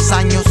 300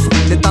 años.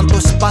 De tanto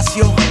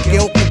espacio que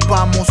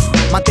ocupamos,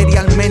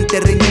 materialmente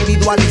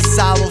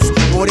reindividualizados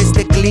por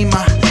este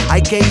clima.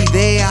 Ay, qué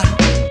idea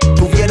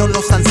tuvieron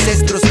los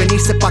ancestros,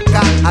 venirse pa'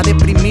 acá a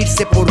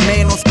deprimirse por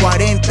menos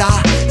 40.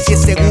 Si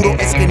es seguro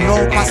es que no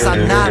pasa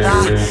nada.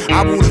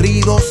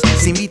 Aburridos,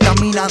 sin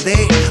vitamina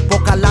D,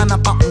 poca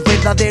lana pa' un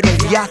verdadero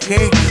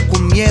viaje.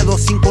 Con miedo,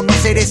 sin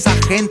conocer esa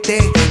gente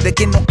de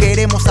que no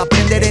queremos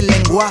aprender el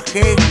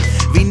lenguaje.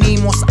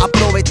 Vinimos a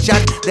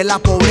aprovechar de la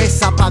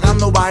pobreza,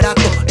 pagando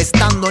barato,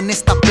 estando en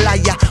esta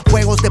playa.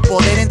 Juegos de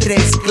poder entre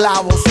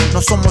esclavos.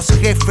 No somos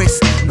jefes,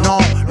 no,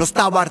 los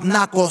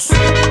tabernacos.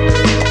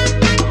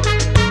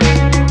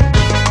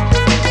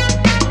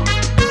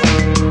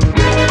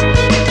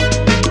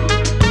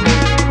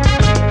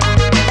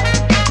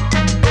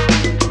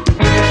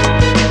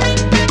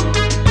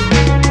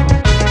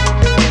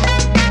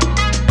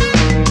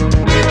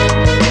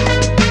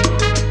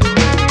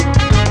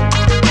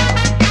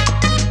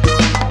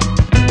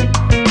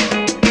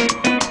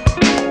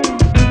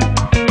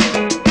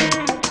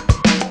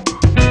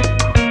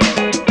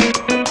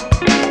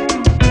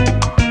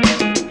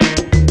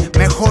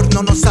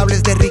 No nos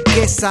hables de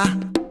riqueza,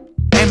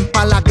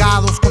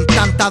 empalagados con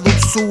tanta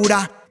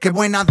dulzura. Qué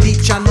buena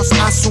dicha nos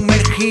ha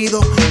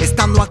sumergido,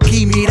 estando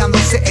aquí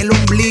mirándose el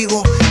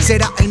ombligo.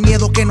 ¿Será el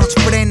miedo que nos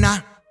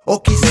frena?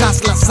 O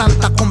quizás la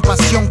santa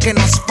compasión que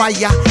nos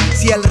falla.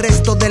 Si el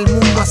resto del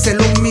mundo hace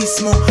lo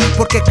mismo,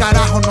 ¿por qué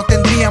carajo no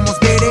tendríamos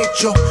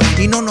derecho?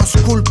 Y no nos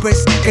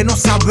culpes que no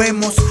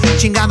sabemos.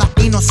 Chingada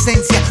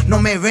inocencia, no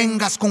me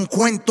vengas con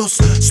cuentos.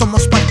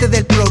 Somos parte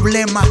del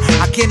problema,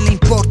 ¿a quién le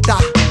importa?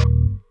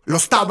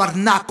 Los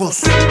tabernacos.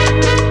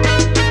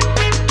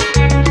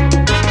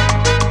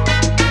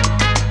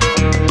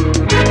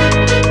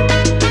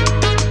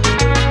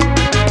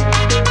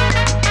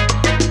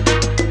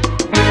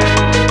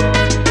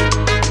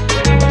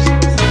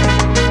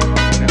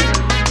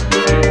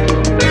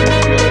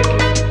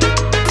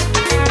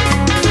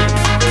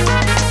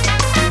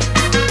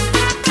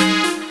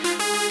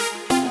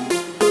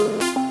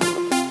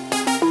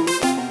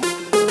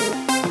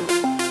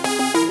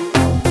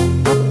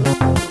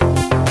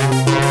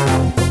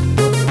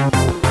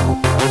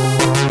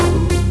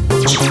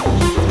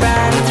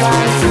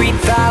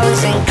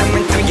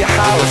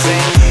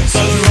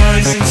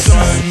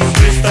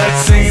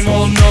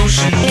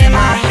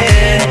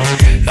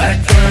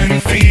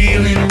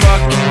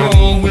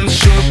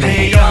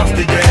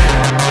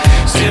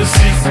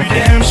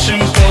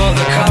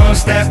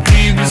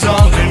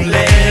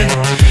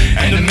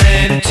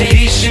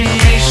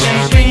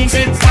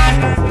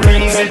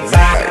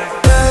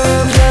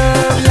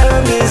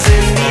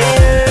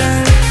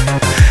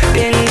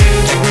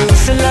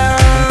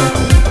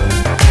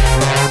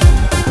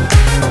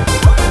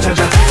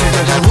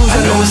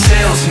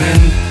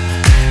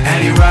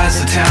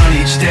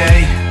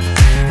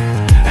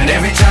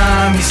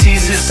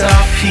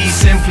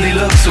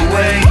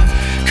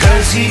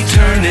 Does he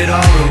turn it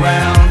all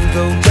around?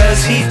 Though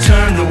does he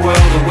turn the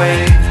world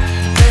away?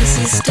 Does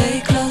he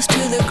stay close to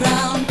the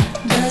ground?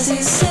 Does he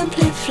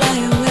simply fly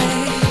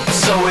away?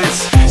 So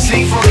it's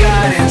seek for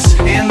guidance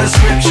in the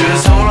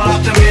scriptures, hold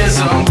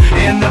optimism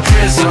in the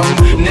prism.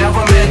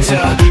 Never meant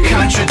to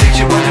contradict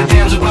you, but the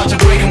dam's about to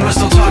break and we're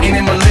still talking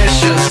in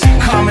malicious.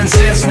 Common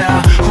sense now,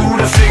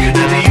 who'd have figured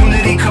that the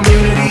unity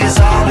community is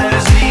all that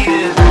is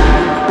needed?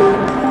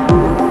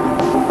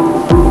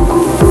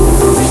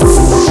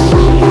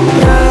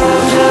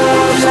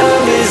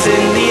 Love is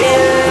in the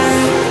air,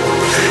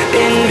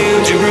 in New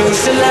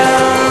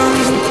Jerusalem.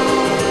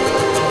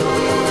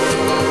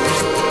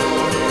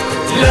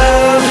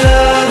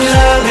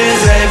 Love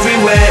is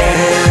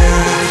everywhere,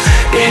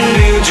 in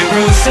New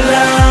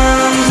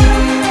Jerusalem.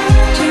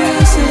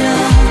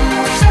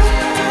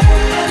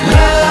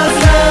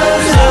 Love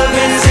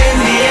is in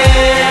the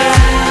air,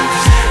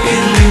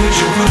 in New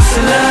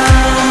Jerusalem.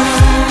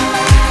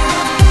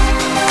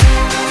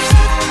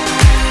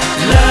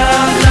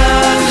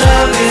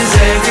 Love is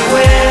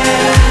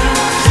everywhere,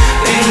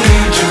 in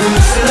New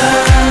Jerusalem.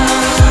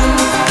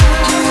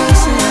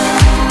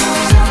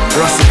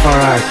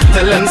 Rastafari.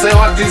 Tell them say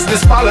what is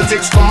this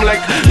politics? Come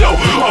like, yo, a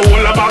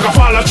whole a bag of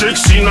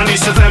politics. See now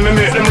this time me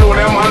make them know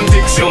them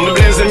antics. Yo, me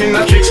blaze them in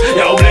the kicks.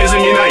 Yo, blaze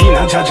them in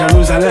a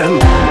Jerusalem.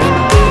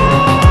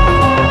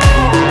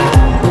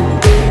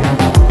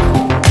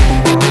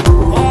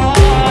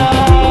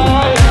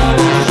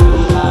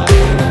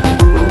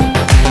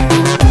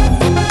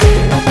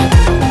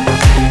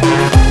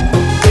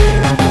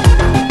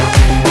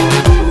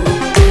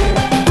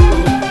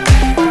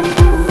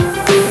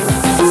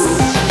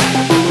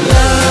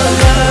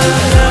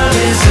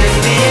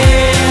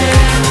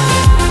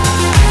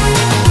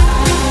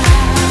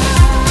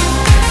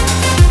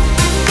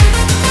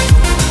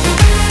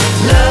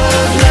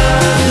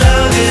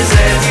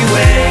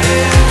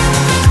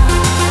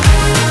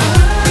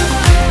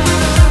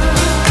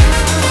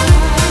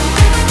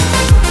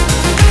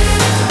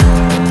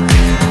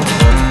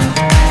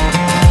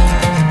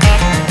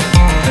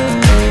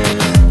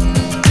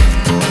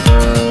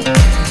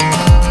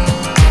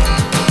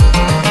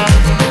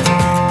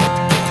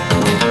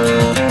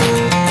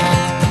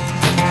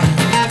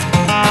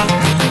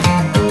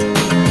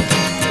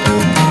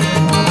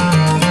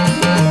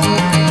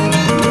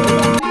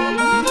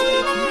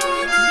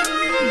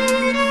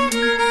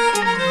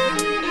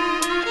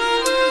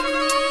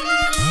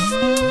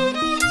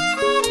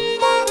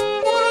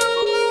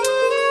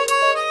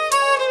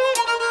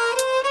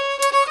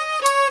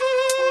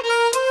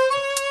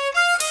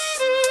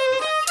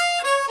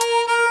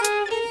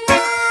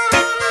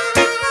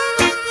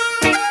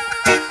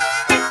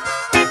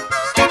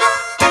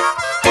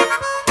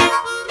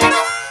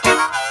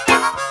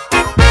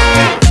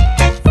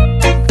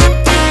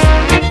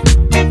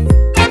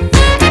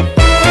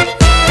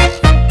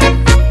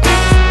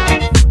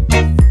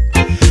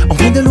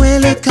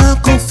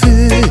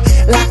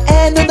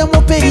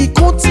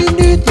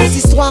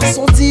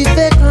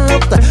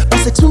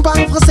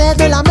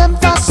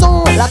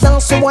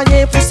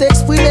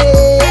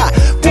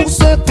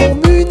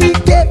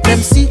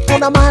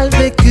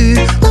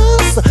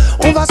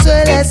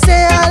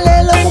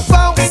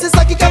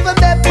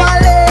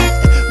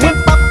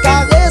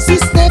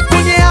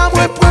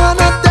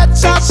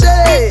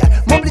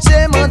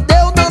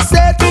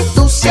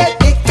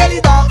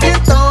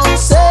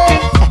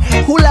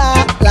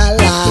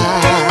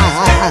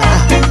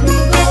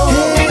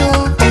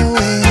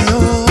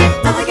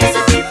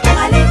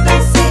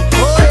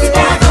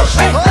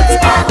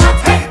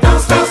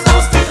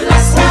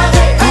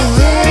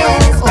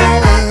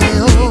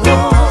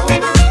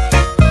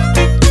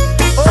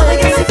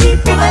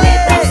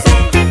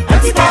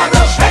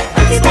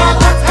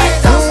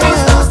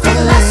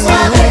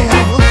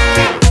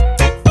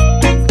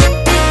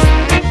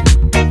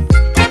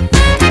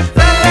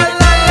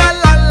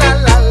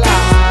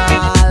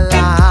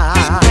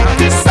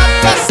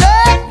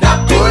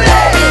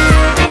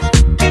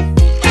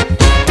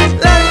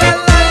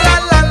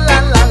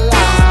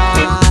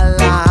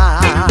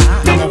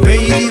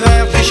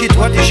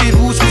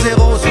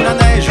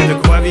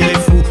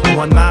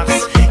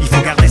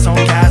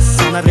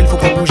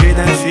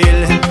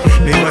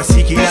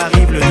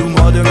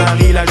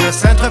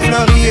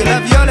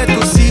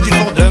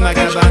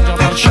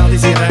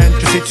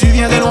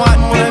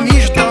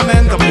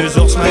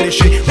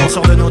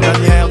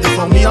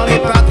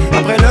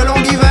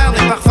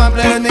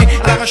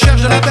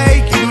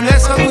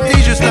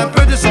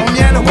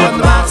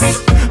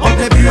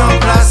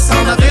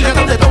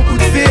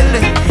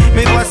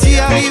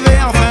 arrivé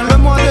enfin le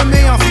mois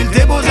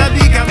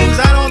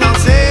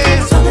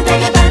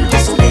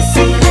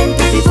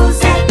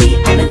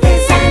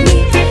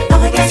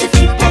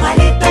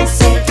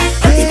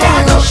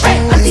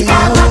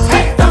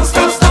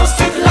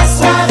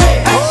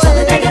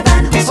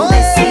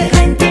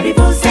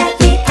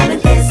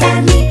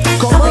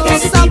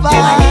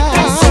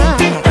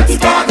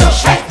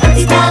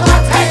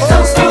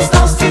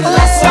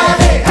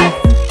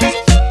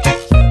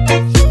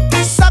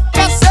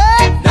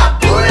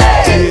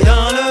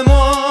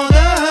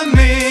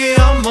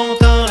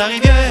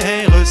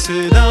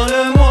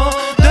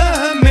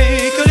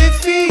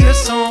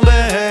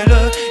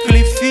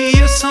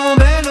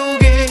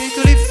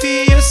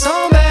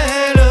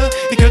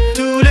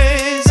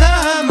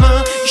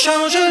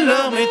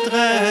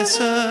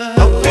ça.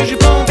 Oh, j'ai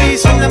pas envie,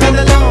 swing la main de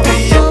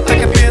l'envie. Oh, ta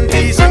capine,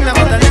 puis swing la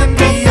main de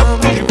l'envie. Oh,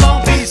 j'ai pas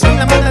envie, swing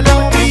la main de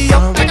l'envie.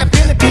 Oh, ta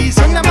capine, puis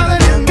swing la main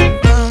de l'envie.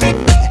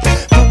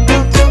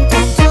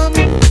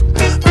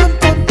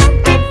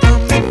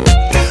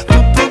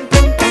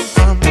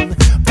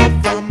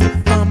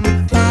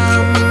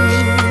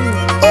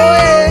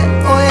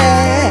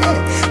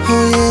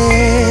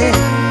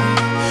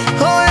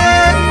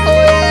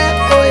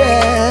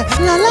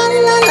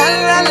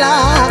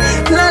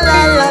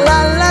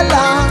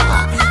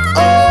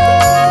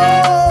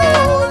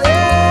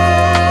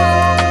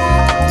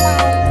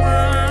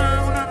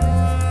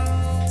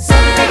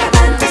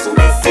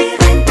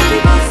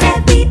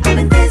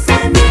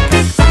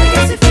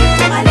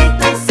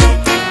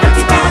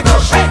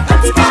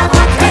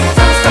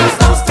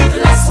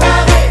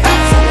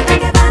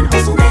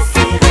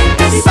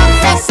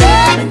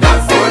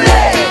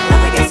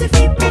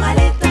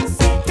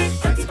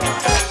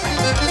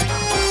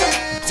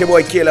 It's your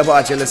boy Caleb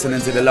Hart, you're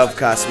listening to the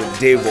Lovecast with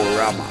Dave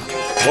Rama.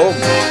 Boom.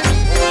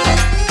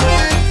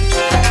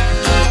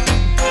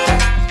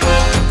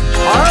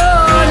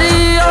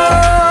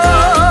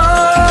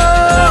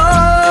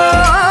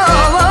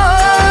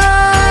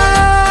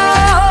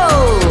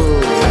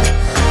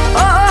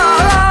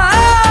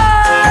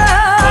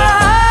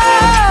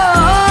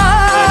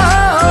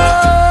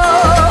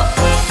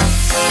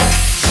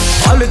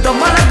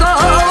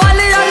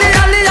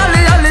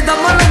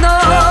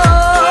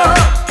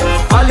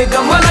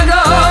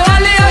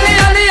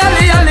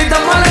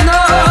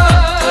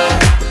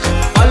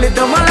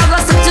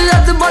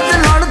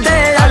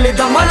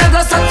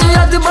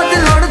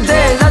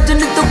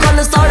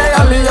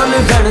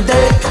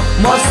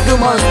 मस्त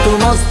मस्त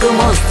मस्त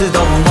मस्त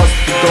दम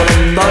मस्त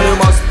कलंदर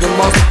मस्त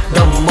मस्त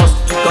दम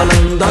मस्त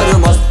कलंदर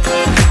मस्त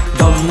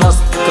दम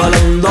मस्त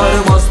कलंदर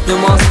मस्त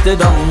मस्त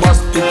दम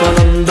मस्त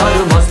कलंदर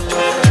मस्त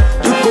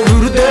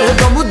कोविरदे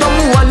दम दम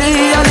वाली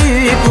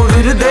अली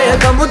कोविरदे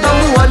दम दम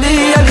वाली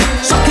अली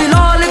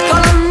सखीलाल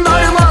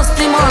कलंदर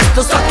मस्त मस्त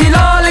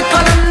सखीलाल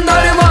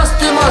कलंदर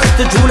मस्त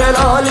मस्त झूले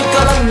लाल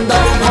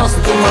कलंदर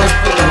मस्त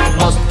मस्त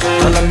मस्त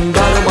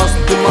कलंदर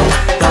मस्त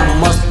मस्त दम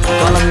मस्त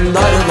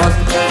कलंदर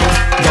मस्त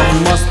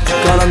मस्त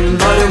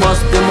कलंदर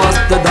मस्त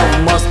मस्त दम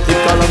मस्त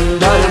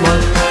कलंदर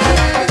मस्त.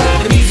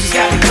 The music's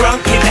got me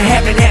drunk in the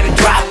heaven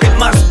drop. It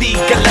must be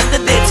Kalanda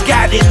that's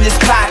got in this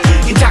pot.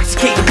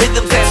 Intoxicated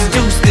rhythms that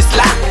seduce this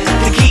lot.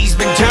 The key's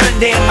been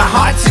turned and my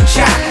heart's in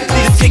shock.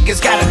 This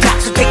ticker's got a clock,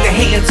 so take the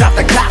hands off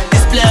the clock.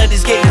 This blood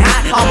is getting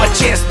hot on my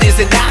chest. There's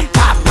a knot,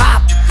 pop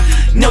pop.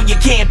 No, you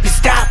can't be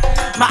stopped.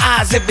 My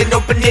eyes have been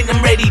opened and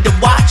I'm ready to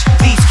watch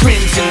these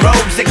crimson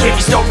robes that carry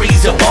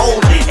stories of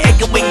old,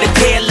 echoing the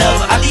tale of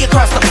Ali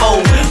across the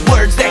fold.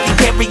 Words that can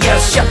carry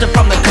us shelter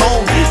from the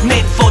cold,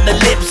 meant for the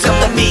lips of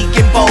the meek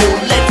and bold.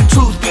 Let the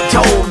truth be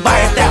told by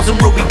 1,000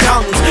 ruby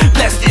tongues.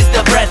 Blessed is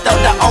the breath of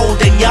the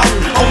old and young.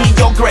 Only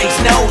your grace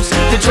knows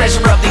the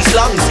treasure of these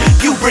lungs.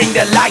 You bring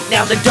the light,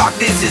 now the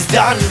darkness is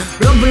done.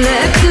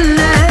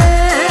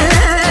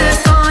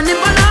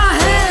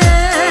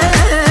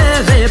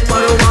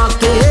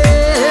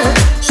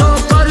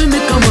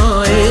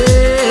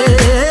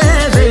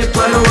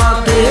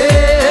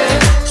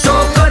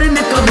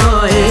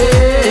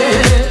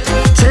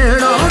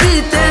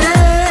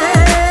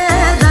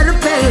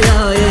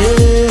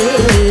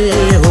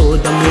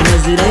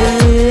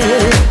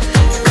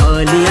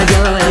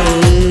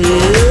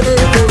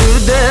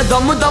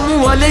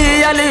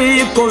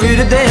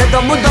 कोविरदे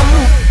दम दम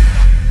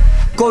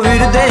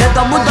कोविरदे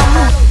दम दम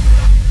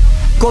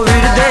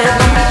कोविरदे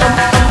दम दम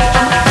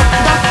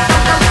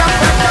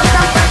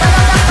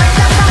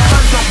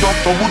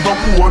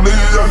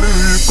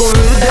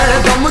कोविरदे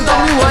दम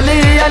दम वाली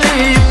अली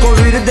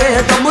कोविरदे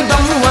दम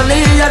दम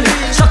वाली अली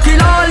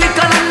सखीलाल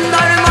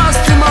कलंदर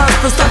मस्त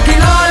मस्त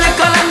सखीलाल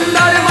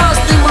कलंदर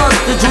मस्त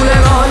मस्त झूले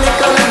लाल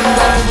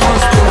कलंदर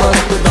मस्त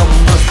मस्त दम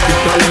मस्त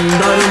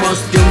कलंदर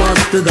मस्त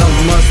मस्त दम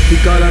मस्त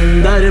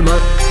कलंदर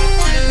मस्त.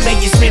 May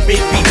your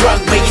spirit be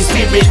drunk, may your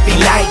spirit be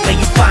light. May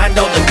you find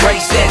all the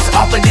grace that's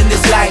offered in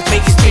this life.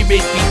 May your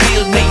spirit be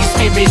filled, may your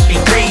spirit be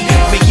free.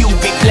 May you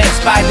be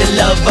blessed by the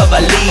love of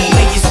Ali.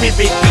 May your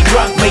spirit be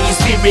drunk, may your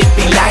spirit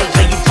be light.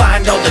 May you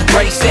find all the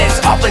grace that's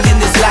offered in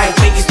this life.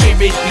 May your spirit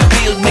be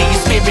filled, may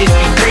your spirit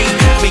be free.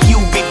 May you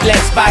be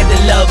blessed by the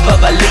love of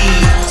Ali.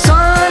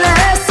 Sole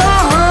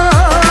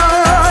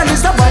sohan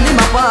nisabani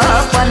mapa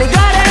pani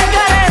gare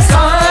gare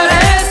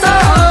sole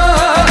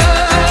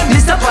sohan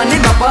nisabani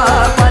mapa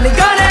pani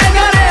gare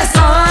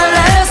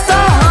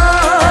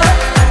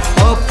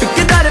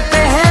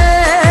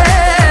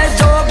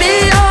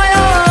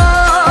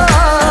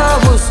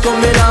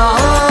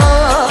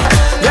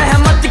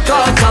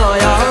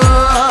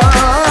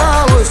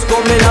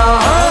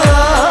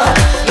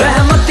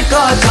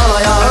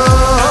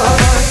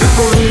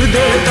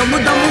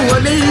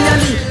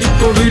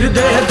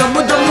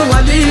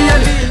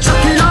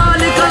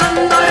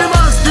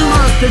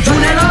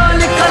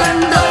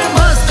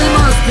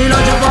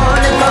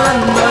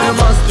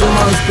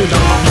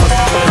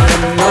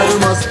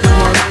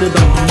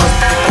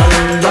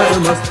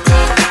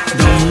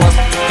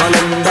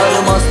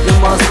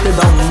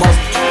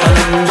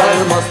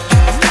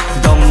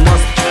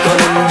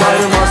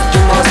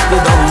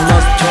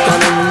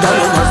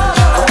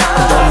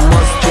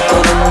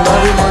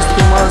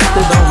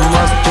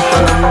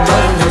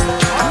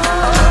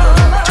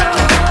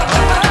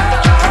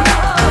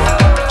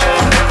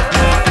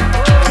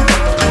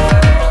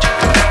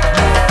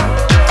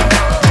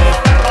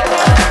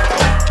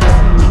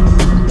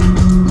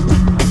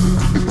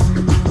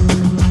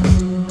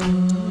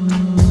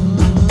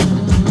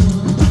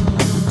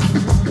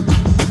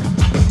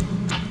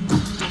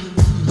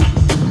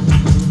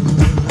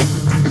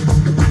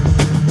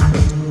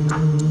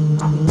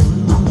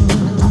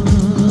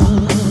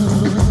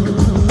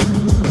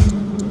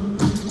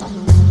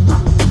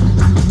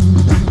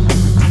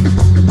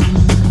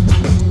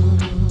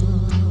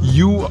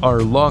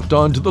are locked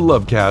on to the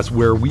Lovecast,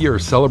 where we are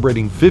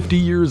celebrating 50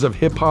 years of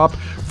hip-hop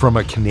from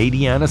a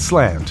Canadiana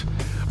slant.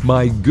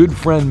 My good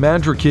friend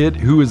Mandrakid,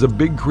 who is a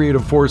big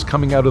creative force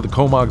coming out of the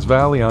Comox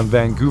Valley on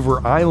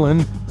Vancouver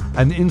Island,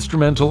 an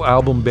instrumental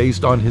album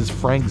based on his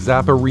Frank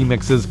Zappa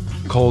remixes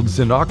called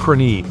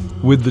Xenochrony,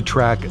 with the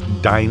track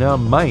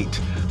Dynamite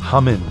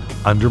hummin'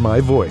 under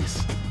my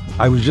voice.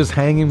 I was just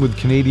hanging with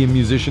Canadian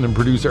musician and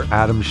producer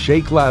Adam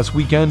Shake last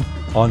weekend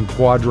on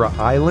Quadra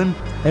Island,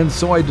 and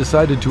so I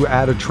decided to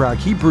add a track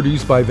he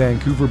produced by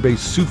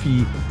Vancouver-based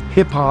Sufi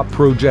hip-hop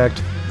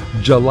project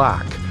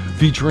Jalak,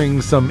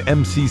 featuring some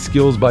MC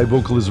skills by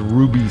vocalist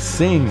Ruby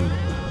Singh.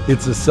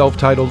 It's a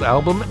self-titled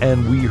album,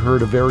 and we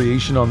heard a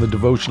variation on the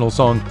devotional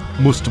song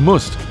Must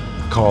Must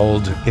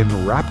called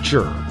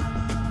Enrapture.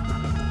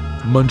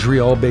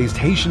 Montreal-based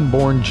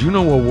Haitian-born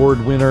Juno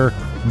Award winner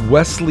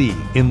Wesley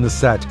in the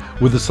set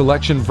with a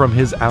selection from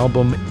his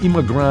album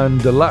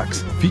Immigrant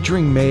Deluxe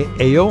featuring May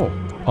Ayo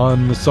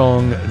on the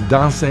song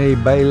Danse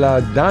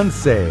Baila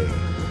Danse.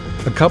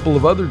 A couple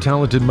of other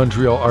talented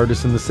Montreal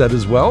artists in the set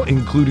as well,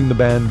 including the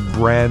band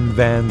Brand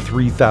Van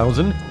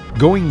 3000,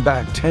 going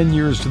back 10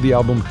 years to the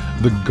album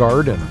The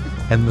Garden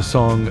and the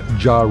song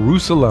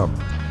Jerusalem.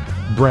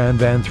 Brand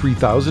Van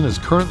 3000 is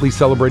currently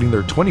celebrating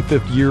their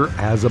 25th year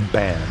as a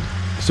band.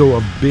 So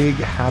a big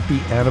happy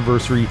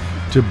anniversary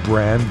to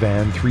Brand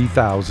Van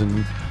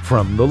 3000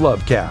 from the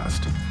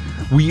Lovecast.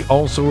 We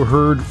also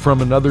heard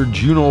from another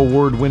Juno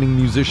Award-winning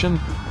musician,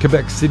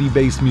 Quebec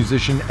City-based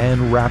musician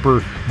and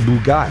rapper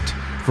Bugat,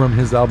 from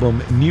his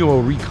album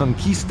Neo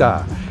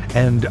Reconquista,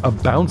 and a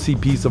bouncy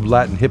piece of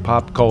Latin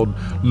hip-hop called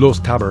Los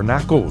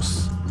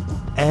Tabernacos.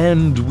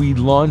 And we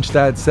launched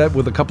that set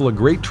with a couple of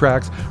great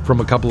tracks from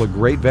a couple of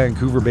great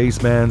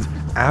Vancouver-based bands,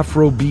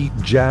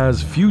 Afrobeat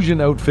jazz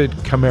fusion outfit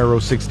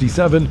Camaro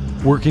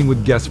 67, working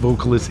with guest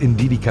vocalist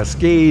Ndidi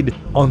Cascade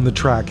on the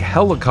track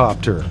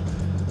Helicopter.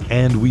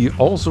 And we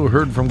also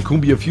heard from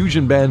cumbia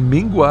fusion band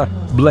Mingua,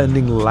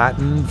 blending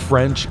Latin,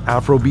 French,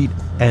 Afrobeat,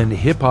 and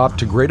hip-hop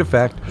to great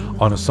effect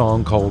on a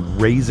song called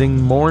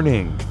Raising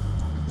Morning.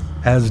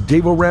 As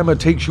Devorama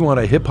takes you on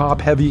a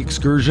hip-hop heavy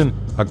excursion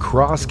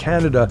across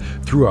Canada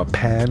through a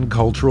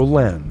pan-cultural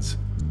lens.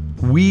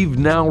 We've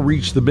now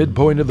reached the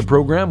midpoint of the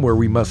program, where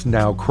we must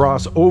now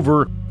cross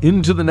over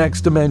into the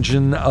next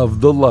dimension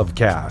of the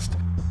Lovecast.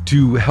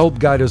 To help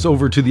guide us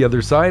over to the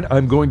other side,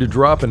 I'm going to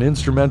drop an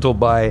instrumental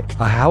by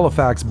a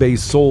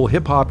Halifax-based soul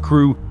hip-hop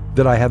crew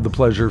that I had the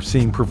pleasure of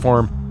seeing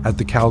perform at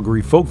the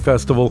Calgary Folk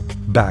Festival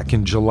back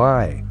in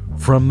July.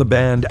 From the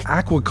band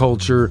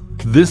Aquaculture,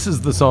 this is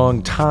the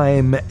song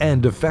Time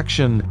and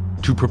Affection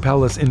to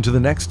propel us into the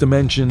next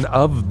dimension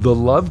of the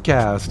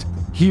Lovecast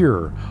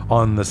here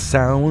on The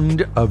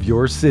Sound of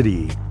Your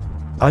City.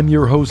 I'm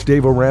your host,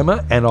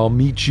 Devorama, and I'll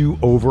meet you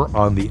over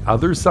on the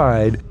other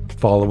side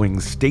following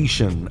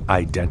station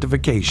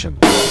identification.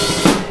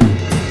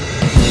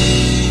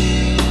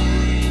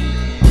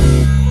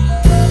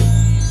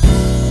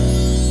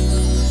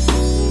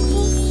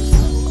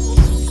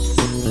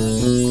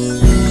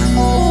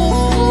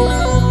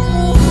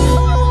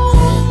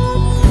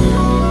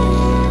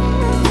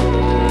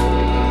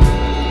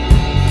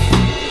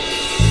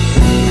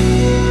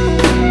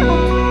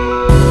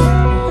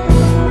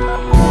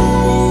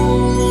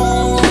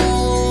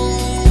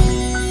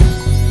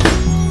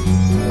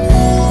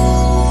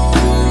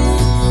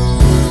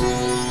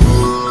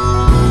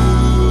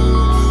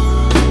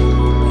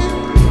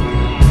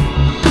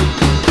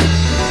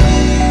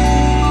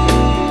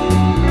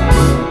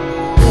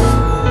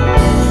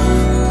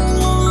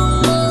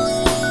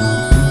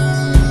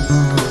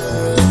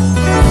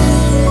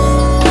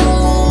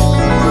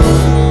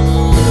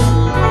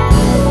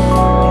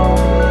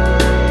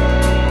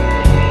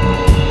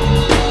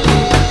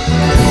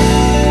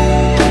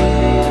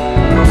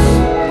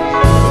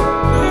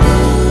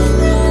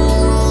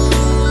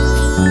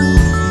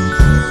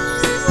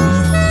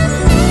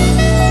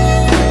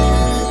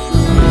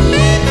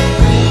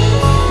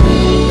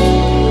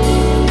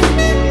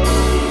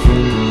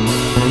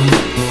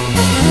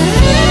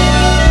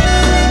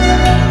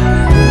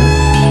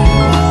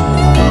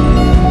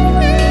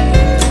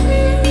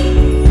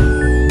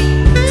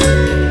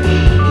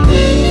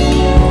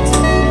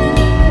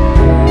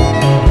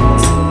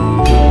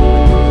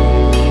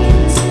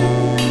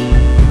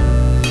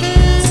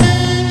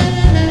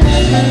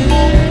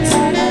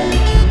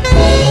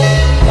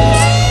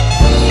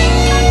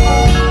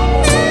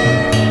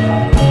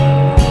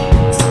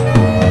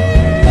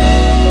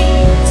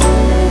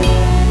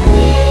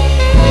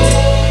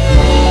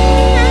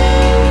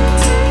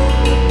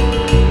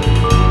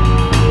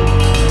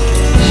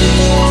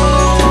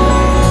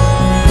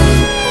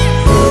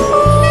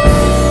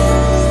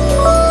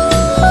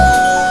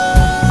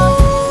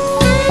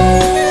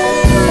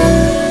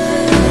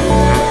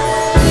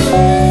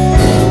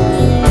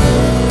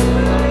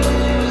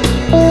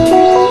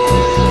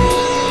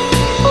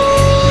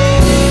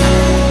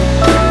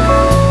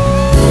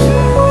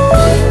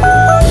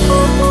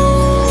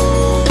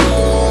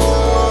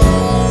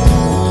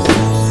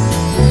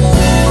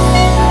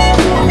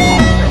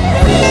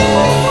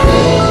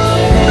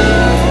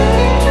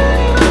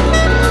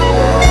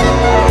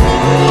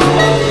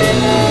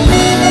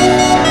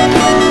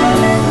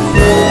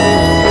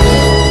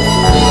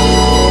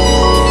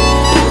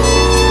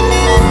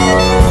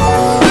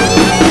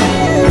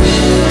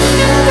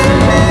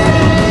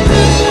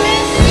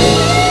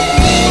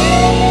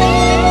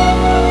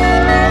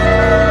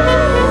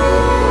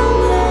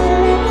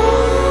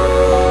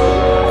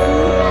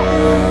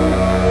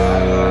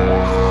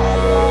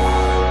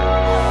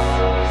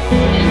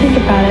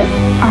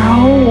 that our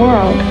whole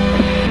world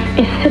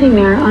is sitting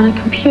there on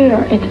a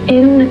computer. It's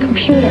in the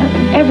computer.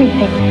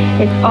 Everything.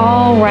 It's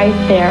all right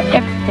there.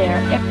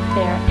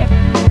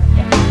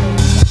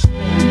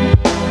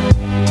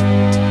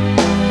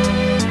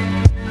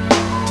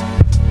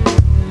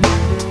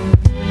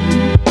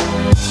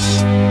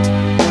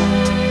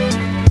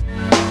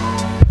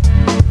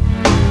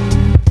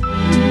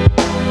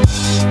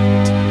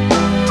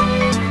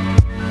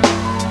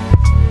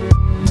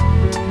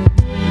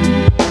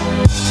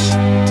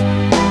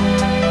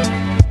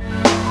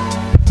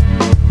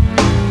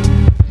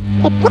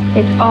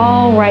 It's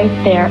all right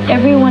there.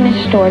 Everyone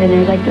is stored, and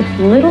there's like this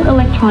little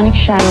electronic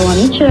shadow on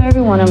each and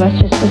every one of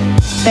us,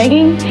 just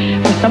begging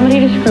for somebody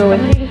to screw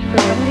with.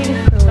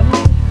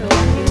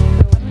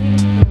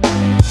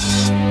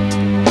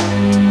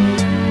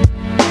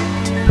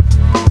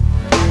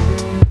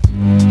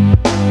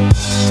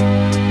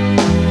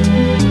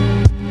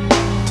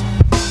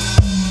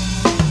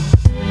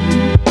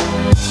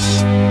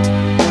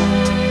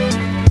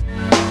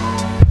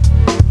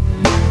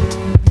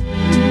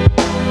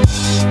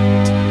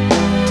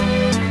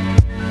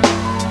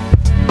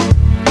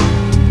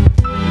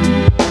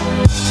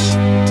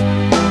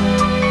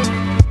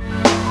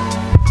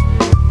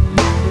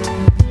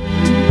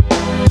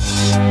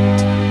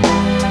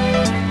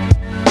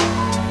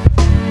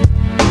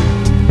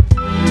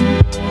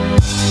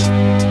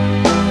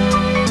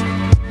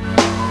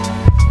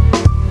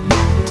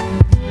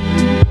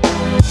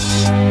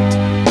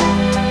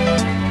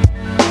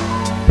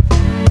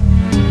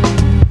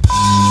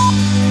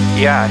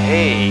 Yeah,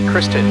 hey,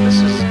 Kristen,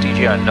 this is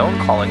DJ Unknown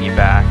calling you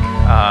back.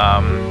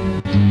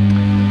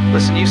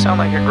 Listen, you sound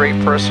like a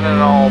great person and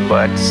all,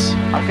 but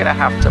I'm gonna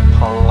have to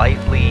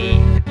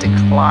politely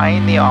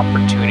decline the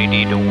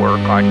opportunity to work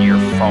on your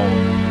phone.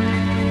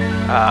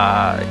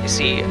 You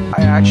see,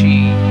 I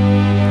actually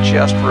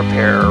just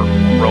repair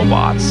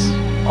robots.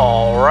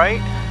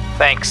 Alright,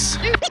 thanks.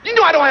 You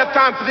know I don't have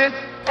time for this.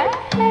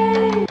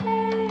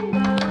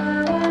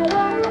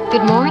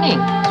 Good morning.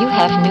 You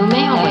have new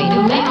mail.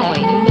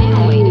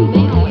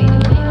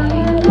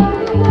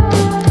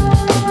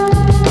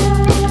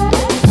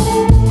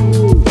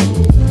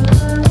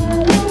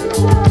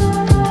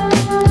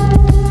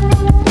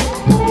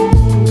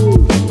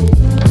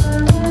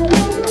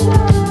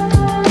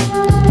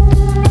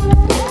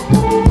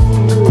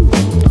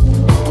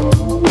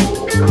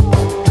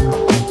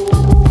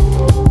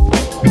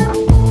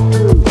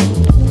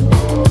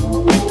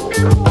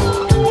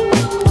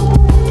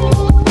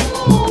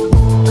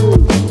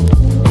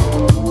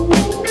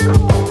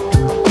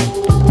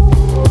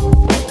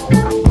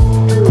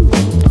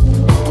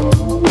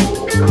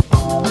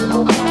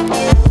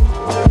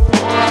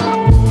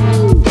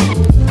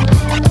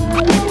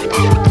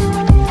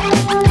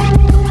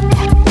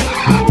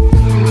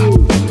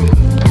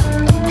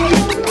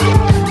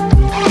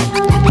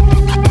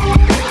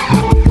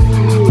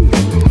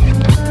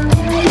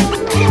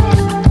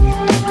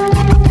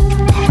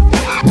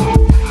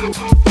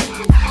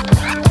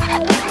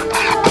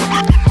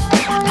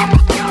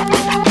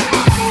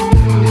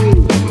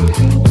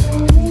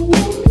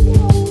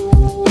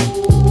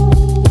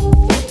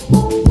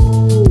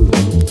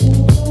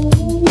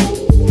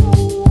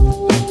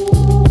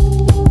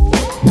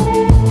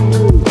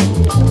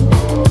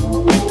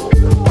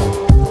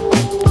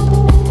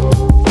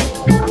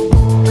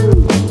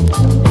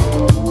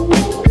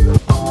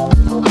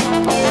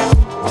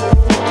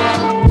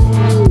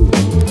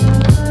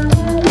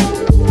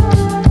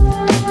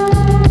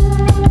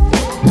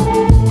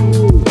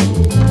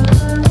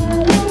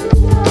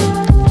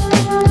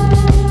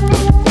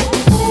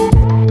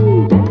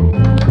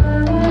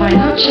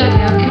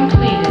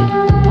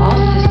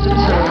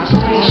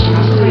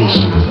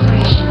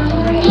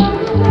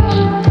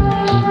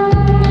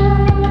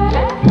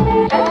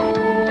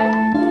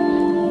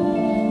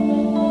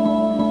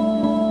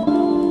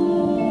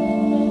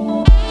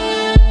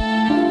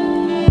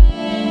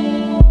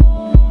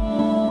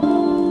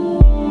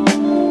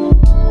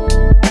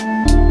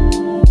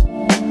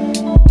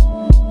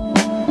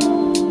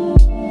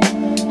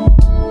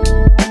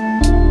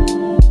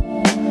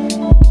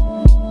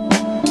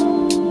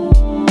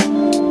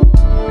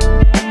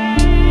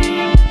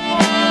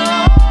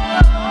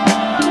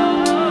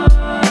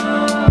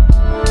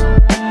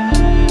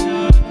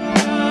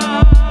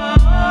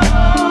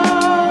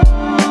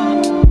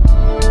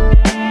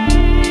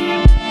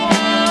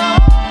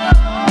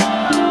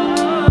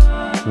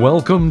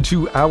 Welcome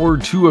to Hour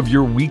 2 of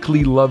your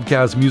weekly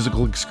Lovecast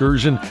musical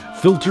excursion,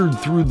 filtered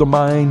through the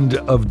mind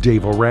of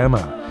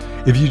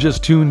Rama. If you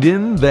just tuned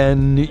in,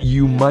 then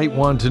you might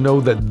want to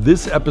know that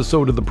this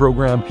episode of the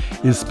program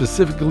is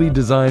specifically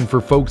designed for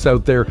folks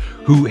out there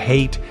who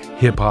hate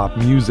hip-hop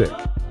music.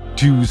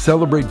 To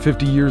celebrate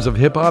 50 years of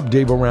hip-hop,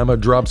 Rama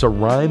drops a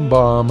rhyme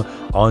bomb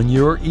on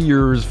your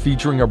ears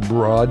featuring a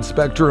broad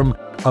spectrum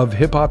of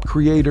hip-hop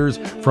creators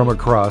from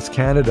across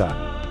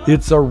Canada.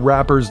 It's a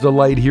rapper's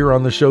delight here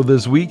on the show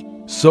this week,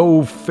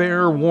 so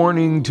fair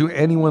warning to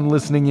anyone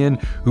listening in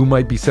who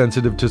might be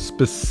sensitive to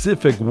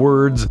specific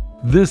words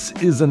This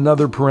is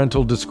another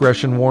parental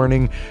discretion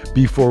warning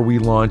before we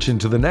launch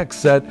into the next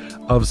set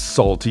of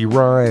salty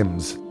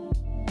rhymes.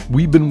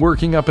 We've been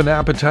working up an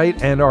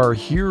appetite and our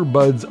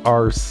earbuds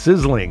are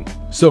sizzling.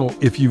 So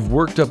if you've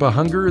worked up a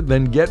hunger,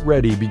 then get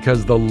ready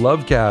because the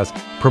Lovecast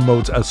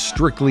promotes a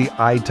strictly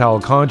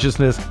ITAL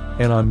consciousness,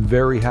 and I'm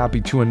very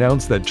happy to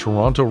announce that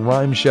Toronto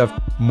rhyme chef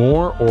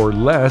More or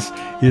Less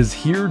is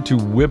here to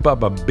whip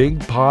up a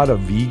big pot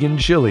of vegan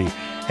chili,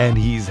 and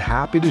he's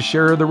happy to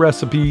share the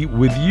recipe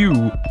with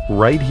you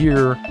right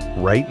here,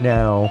 right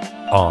now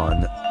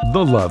on the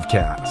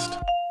Lovecast.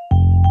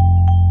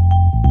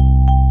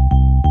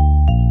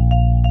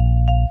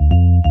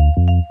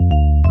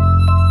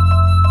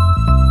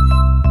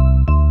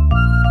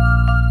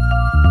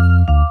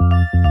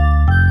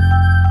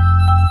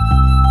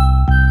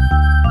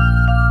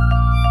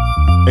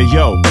 Hey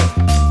yo,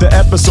 the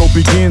episode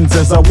begins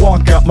as I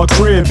walk out my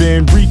crib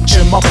and reach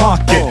in my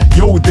pocket.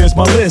 Yo, there's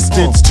my list.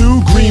 It's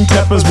 2 green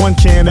peppers, 1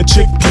 can of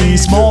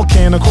chickpeas, small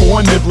can of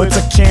corn niblets,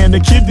 a can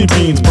of kidney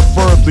beans,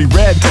 preferably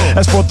red.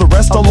 As for the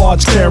rest, a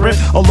large carrot,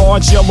 a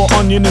large yellow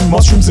onion, and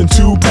mushrooms in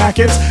 2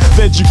 packets.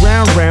 Veggie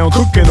ground round,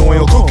 cooking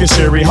oil, cooking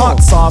sherry, hot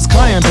sauce,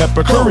 cayenne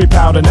pepper, curry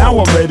powder. Now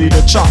I'm ready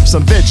to chop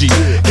some veggie.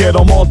 Get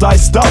them all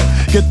diced up.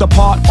 Get the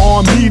pot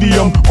on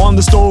medium on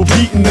the stove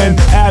heating, then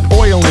add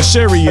oil and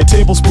sherry, a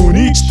tablespoon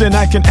each. Then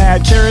I can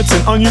add carrots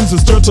and onions and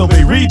stir till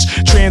they reach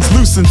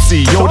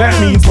translucency. Yo, that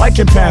means light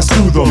can pass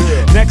through them.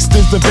 Next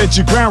is the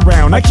veggie ground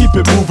round. I keep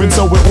it moving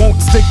so it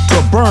won't stick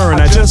or burn.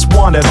 I just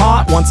want it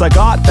hot. Once I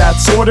got that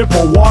sorted,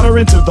 pour water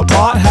into the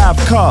pot, half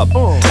cup.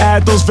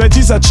 Add those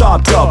veggies I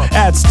chopped up.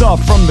 Add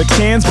stuff from the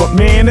cans, but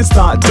man, it's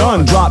not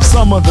done. Drop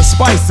some of the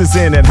spices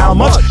in it. How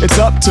much? It's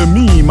up to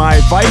me. My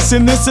advice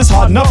in this is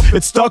hot enough.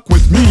 It stuck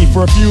with me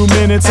for a few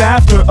minutes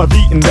after I've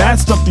eaten that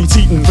stuff. Needs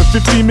eaten for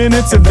 50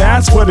 minutes, and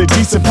that's what a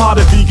decent pot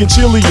of vegan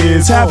chili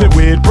is. Have it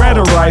with bread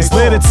or rice,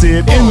 let it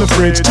sit in the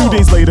fridge. 2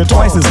 days later,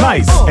 twice as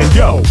nice. And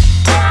yo,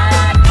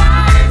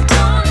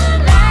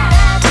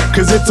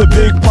 cause it's a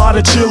big pot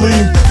of chili.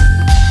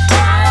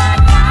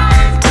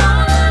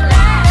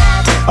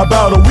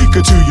 About a week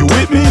or 2, you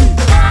with me?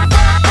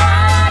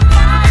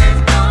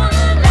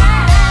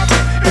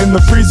 In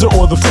the freezer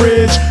or the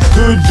fridge.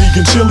 Good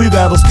vegan chili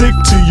that'll stick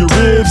to your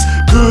ribs.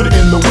 Good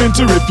in the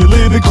winter if you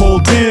live in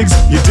cold digs.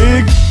 You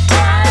dig?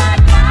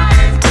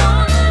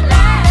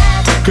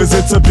 Cause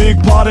it's a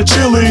big pot of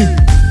chili.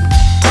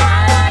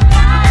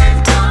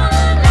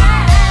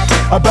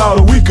 About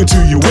a week or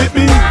 2, you with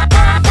me?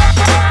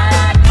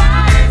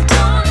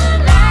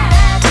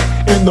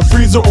 In the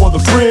freezer or the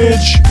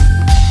fridge.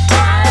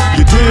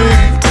 You dig?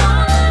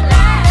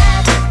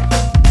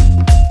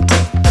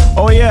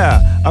 Oh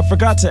yeah, I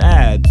forgot to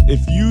add,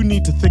 if you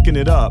need to thicken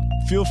it up,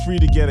 feel free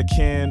to get a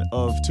can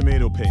of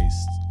tomato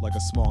paste, like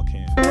a small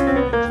can.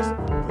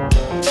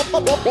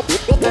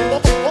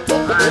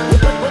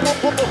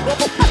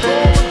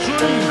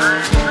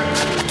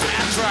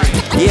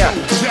 Yeah,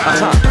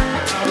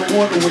 I don't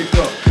want to wake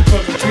up.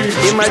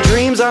 In my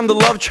dreams, I'm the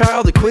love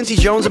child of Quincy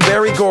Jones and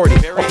Barry Gordy.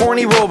 A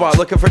horny robot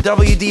looking for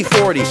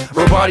WD-40.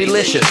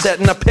 Robotilicious,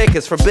 setting up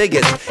pickets for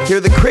bigots. Hear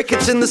the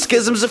crickets in the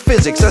schisms of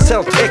physics. I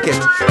sell tickets.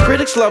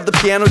 Critics love the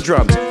piano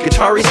drums,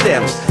 guitar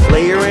stems,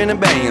 layering and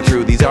banging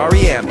through these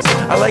REMs.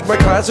 I like my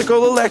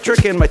classical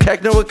electric and my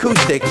techno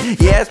acoustic.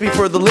 You ask me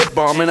for the lip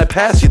balm and I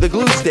pass you the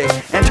glue stick.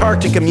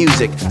 Antarctica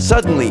music,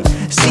 suddenly,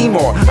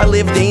 Seymour. I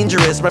live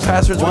dangerous. My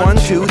password's 1,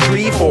 2,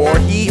 3, 4.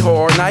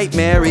 Hee-haw,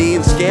 nightmare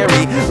and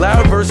scary.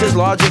 Loud versus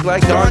logic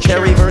like Don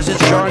Cherry versus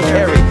John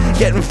Kerry.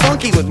 Getting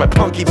funky with my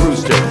punky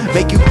Brewster.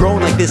 Make you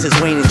groan like this is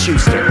Wayne and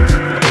Schuster.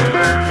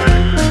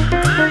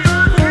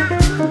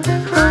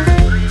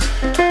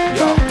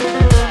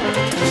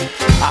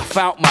 I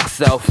found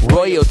myself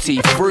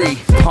royalty free,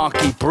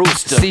 Punky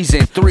Brewster.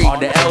 Season 3 on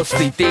the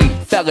LCD.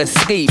 Fell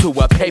asleep to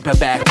a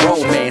paperback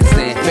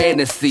romancing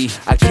fantasy.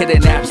 I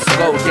kidnapped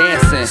slow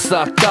dancing,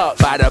 sucked up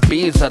by the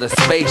beams of the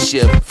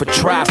spaceship. For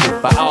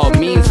travel, by all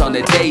means on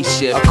the day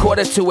shift. A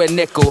quarter to a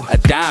nickel, a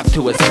dime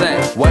to a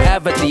cent.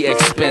 Whatever the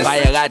expense,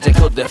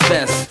 biological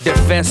defense,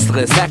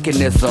 defenseless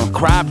mechanism,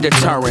 crime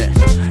deterrent.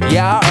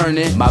 Yeah, I earn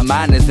it. My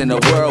mind is in a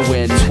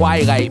whirlwind,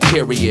 twilight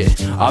period.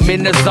 I'm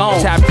in the zone.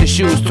 Tap the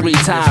shoes 3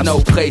 times. No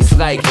place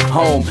like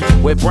home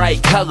with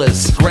bright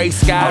colors. Gray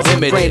skies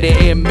limited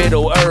in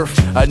Middle Earth.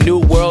 A new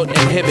world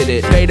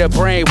inhibited. Beta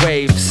brain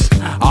waves.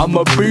 I'm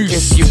a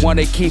beast. If you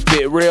wanna keep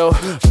it real,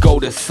 go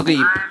to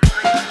sleep.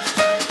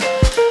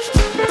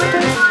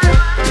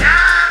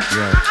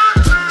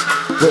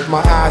 With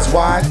my eyes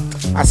wide,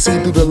 I see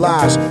through the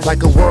lies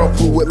like a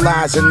whirlpool with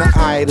lies in the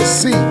eye of the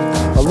sea.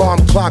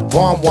 Alarm clock,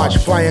 bomb watch,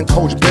 flying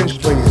coach, bench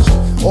players,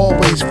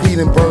 always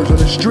feeding birds on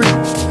the street.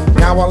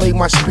 Now I lay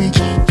my speech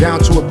down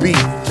to a beat.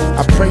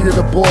 I pray to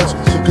the boards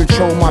to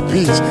control my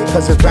beats.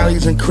 Cause in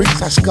valleys and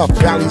creeks, I scuff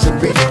valleys and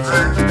beats.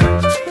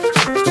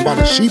 While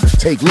the sheep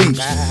take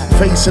leaps,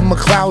 facing my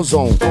cloud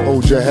zone,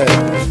 hold your head.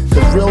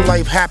 Cause real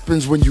life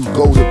happens when you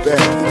go to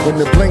bed. When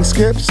the blink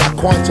skips, I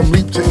quantum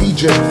leap to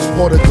Egypt.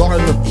 Or the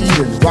Garden of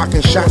Eden,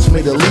 rocking shots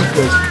made of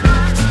leapers.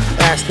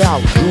 Assed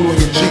out, drooling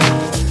your Jeep.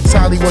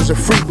 Sally was a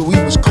freak, but we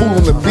was cool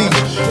on the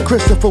beach.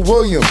 Christopher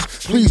Williams,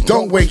 please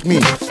don't wake me.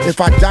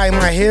 If I dye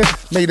my hair,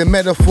 may the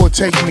metaphor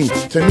take me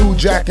to New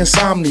Jack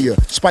Insomnia,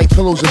 spike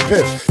pillows and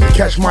piff. To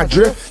catch my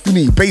drift, you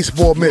need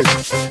baseball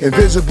mitts,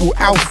 invisible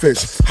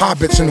outfits,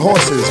 hobbits and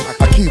horses.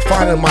 I keep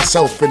finding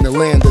myself in the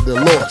land of the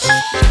lost.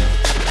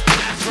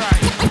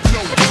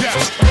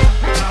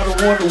 I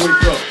don't want to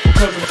wake up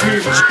because I'm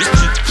dreaming.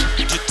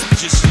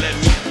 Just let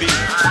me be.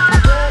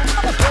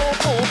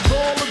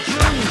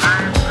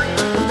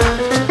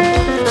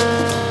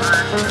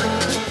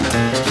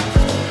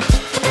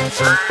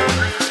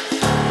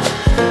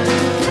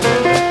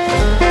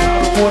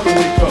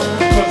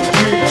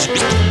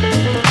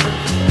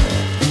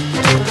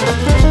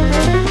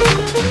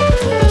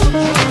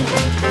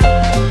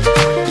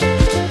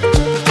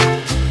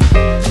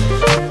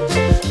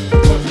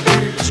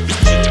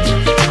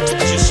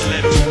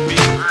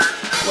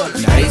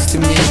 Nice to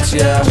meet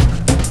ya.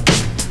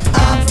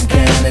 I'm from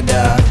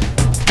Canada.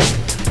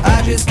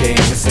 I just came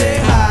to say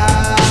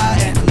hi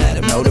and to let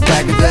him know the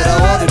package that I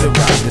ordered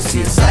arrived. To see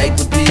a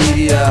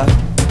encyclopedia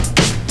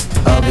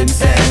of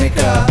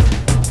Insanika.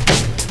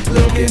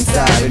 Look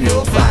inside and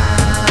you'll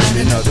find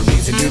another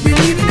reason you'll be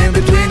reading in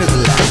between the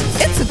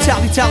lines. It's a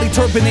tally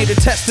turbinator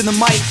testing the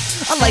mic.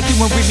 I like it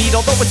when we meet,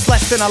 although it's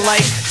less than I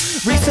like.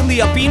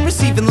 Recently I've been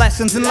receiving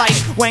lessons in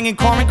life. Wang and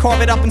Carmen,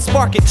 carve it up and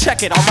spark it,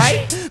 check it,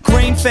 alright?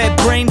 Grain fed,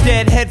 brain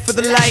dead, head for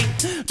the light.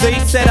 They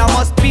said I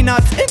must be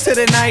nuts into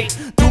the night.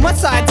 Do my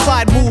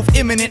side move,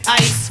 imminent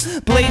ice.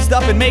 Blazed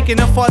up and making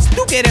a fuss,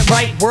 do get it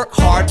right. Work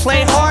hard,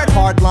 play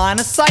hard line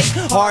of sight.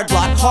 Hard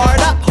lock,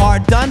 hard up,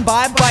 hard done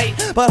by bite.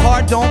 But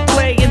hard don't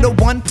play in the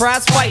one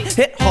prize fight.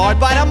 Hit hard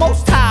by the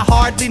most high,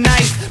 hardly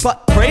nice.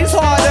 But praise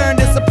hard earned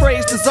is a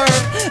praise deserved.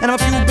 And I'm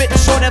a few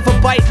bits short of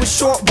a bite with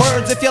short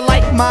words. If you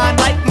like mine,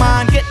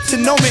 get to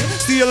know me.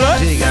 See you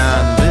later. Dig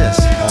on this,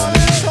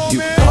 homie.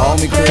 You call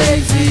me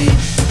crazy,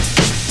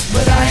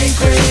 but I ain't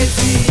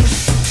crazy.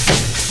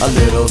 A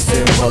little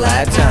simple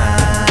at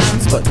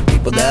times, but the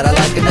people that I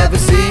like can never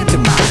seem to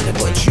mind. And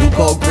what you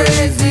call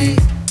crazy,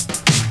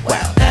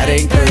 well, that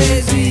ain't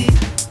crazy.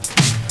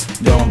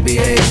 Don't be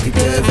hasty,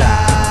 cause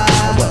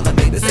I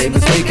made the same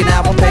mistake and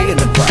now I'm paying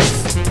the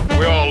price.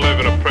 We all live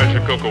in a pressure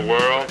cooker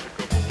world.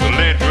 The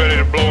lid's ready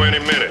to blow any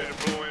minute.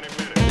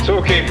 It's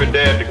okay for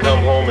Dad to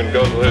come home and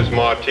guzzle his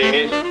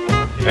martinis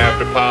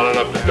after piling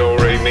up the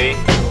do-re-mi,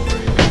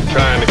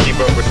 trying to keep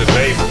up with the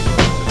neighbors.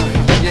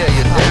 Yeah,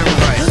 you're damn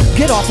right.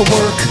 Get off of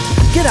work,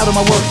 get out of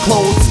my work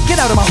clothes, get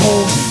out of my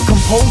home,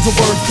 compose a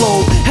word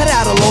flow. Head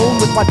out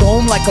alone with my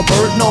dome like a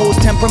bird nose.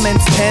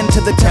 Temperaments tend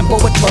to the tempo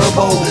with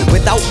turbo.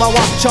 Without my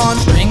watch on,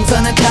 strings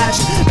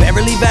unattached.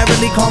 Verily,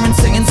 Carmen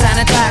singing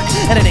Santa attack.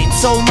 And it ain't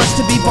so much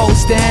to be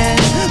boasting,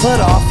 but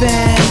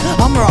often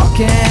I'm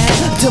rocking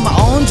to my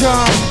own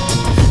drum.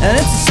 And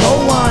it's a slow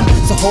one,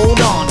 so hold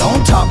on,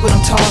 don't talk when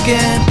I'm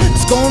talking.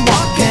 Just go and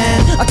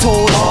walking. I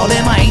told all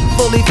them I ain't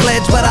fully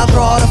fledged, but I'll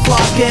draw the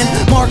flock in.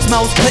 Marks,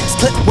 mouths, clicks,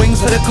 clip wings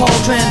for the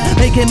cauldron.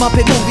 Making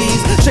Muppet movies,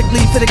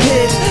 strictly for the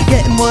kids.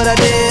 Getting what I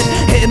did,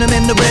 hitting them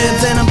in the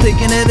ribs. And I'm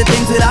thinking of the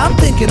things that I'm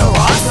thinking are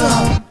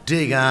awesome.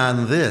 Dig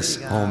on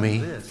this, homie.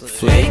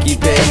 Flaky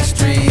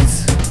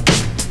pastries,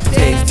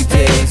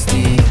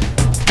 tasty.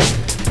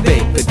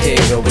 Baked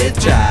potato with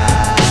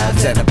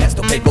chives. And a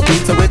pesto maple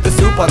pizza with the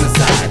soup on the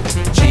side.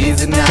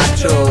 Cheese and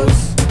nachos,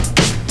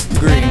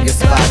 green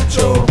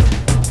gazpacho,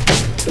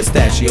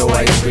 pistachio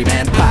ice cream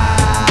and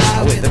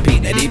pie with a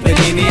peanutty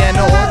panini and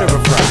an order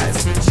of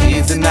fries.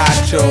 Cheese and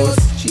nachos,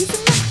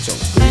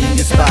 green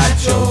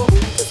gazpacho,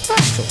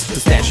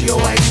 pistachio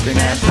ice cream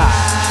and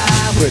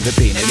pie with a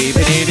peanutty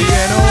panini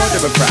and an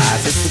order of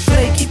fries. It's the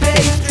flaky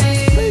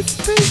pastry,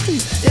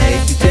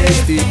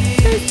 tasty,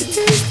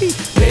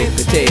 baked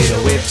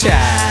potato with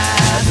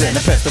chives and a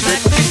pesto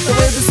maple pizza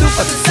with the soup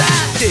on the side.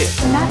 You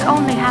not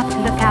only have to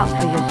look out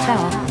for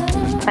yourself,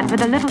 but for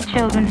the little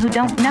children who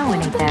don't know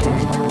any better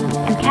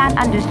and can't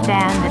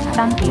understand that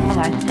some people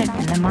are sick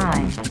in the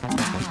mind.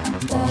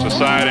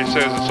 Society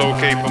says it's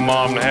okay for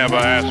mom to have her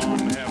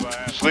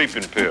aspirin,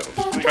 sleeping pills,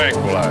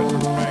 tranquilizer,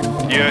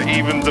 yeah,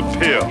 even the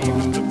pill.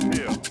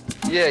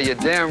 Yeah, you're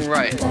damn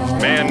right.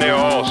 Man, they're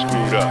all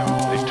screwed up.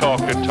 They talk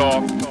the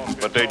talk,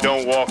 but they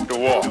don't walk the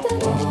walk.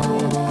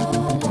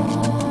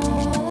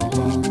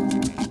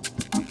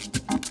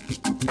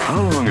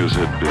 How long has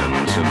it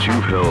been since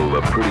you've held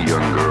a pretty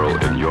young girl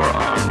in your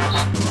arms?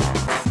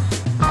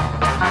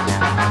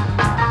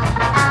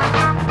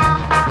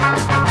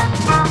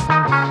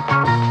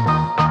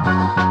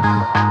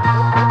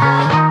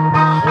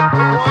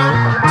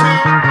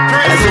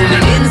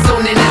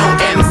 Zoning out,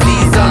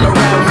 MCs all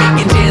around,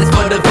 making jams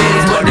for the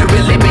fans, what it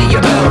really be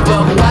about.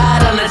 But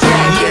wide on the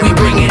track, yeah, we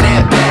bringing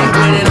that back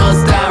with an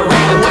all-star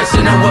rap. What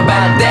you know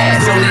about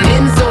that?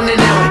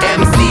 Zoning out,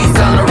 MCs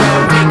all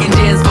around, making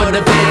jams for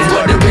the fans,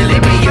 what it really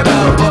be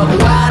about. But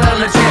wide on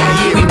the track,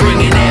 yeah, we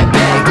bringing that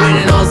back with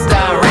an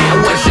all-star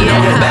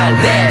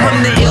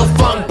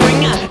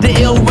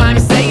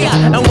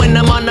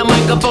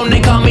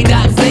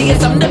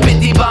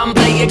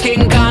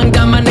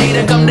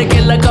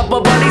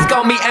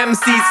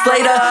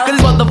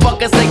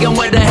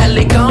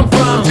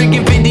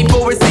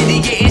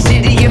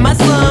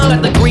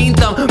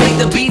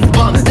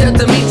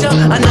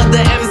Another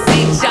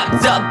MC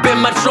chopped up in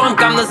my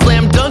trunk. I'm the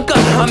slam dunker.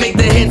 I make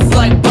the hits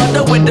like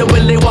butter with the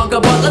Willy Wonka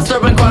butler.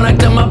 Serving chronic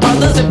to my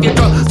brothers. If you're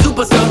drunk,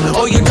 superstar,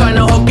 or you trying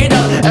to hook it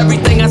up.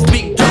 Everything I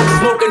speak, jokes,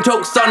 smoking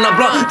tokes on the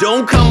blunt.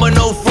 Don't come with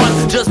no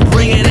front, just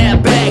bringing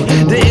that back.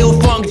 The ill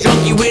funk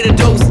junkie with a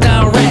dope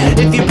style rap.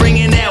 If you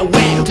bringing that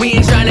whack, we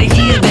ain't trying to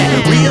hear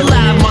that. Real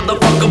live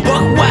motherfucker,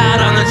 buck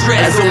wild on the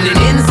track. Zoning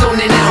in,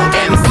 zoning out,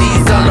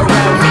 MCs all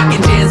around,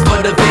 making jams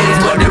for the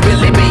fans. What it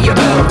really be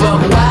about? Buck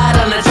wild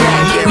on the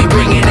track, yeah, we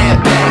bringing that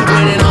back.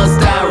 With an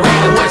all-star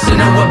rap, what you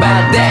know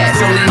about that?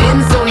 Zoning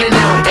in, zoning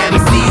out,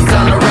 MCs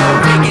all around,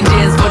 making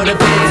jams for the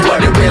fans.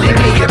 What it really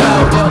be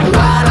about? Buck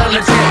wild on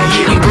the track,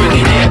 yeah, we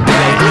bringing that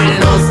back. With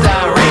an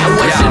all-star rap,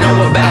 what you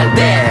know about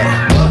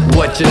that?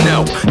 What you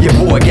know, your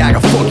boy got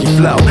a funky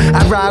flow.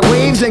 I ride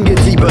waves and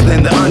get deeper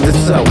than the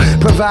undertow.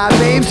 Provide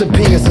babes, a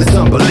penis is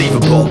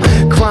unbelievable.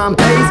 Crime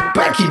pays,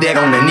 but keep that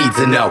on the need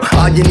to know.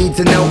 All you need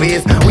to know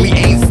is we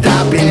ain't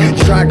stopping.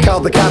 Try to call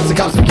the cops are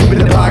keeping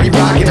the party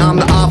rocking. I'm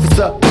the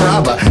officer,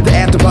 Rama, the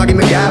after party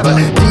MacGyver.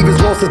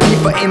 Divas roll so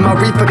deeper in my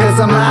reefer cause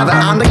I'm lava.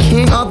 I'm the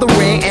king of the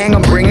ring and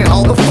I'm bringing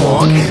all the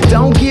funk.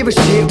 Don't give a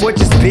shit what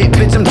you spit,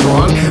 bitch, I'm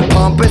drunk.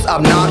 Pompous,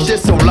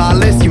 obnoxious, so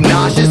lawless, you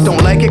nauseous.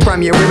 Don't like it,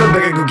 crime your river,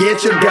 better go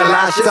get your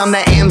galoshes. I'm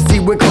the MC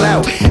with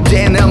clout,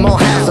 Dan them all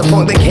has a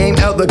punk that came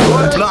out the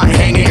good. Blunt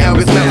hanging out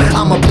his mouth.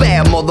 I'm a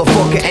bad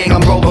motherfucker and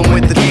I'm rolling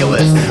with the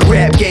dealers.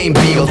 Rap game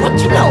Beagles, what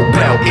you know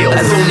about ills?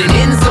 Zoning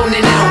in,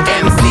 zoning out,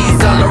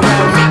 MCs all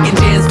around, making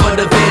jams for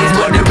the fans.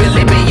 What it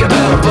really be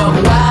about? Buck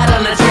wild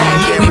on the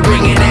track, yeah, we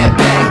bringing that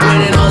back.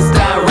 With an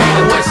all-star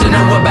rap, what you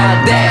know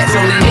about that?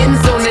 Zoning in,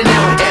 zoning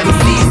out,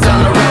 MCs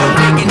all around,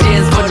 making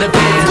jams for the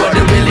fans. What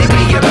it really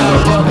be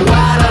about? Buck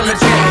wild on the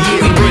track,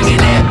 yeah, we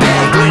bringing that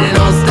back. With an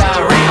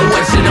all-star rap,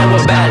 what you know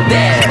about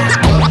that?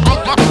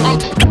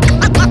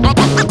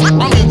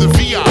 I'm in the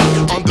VI,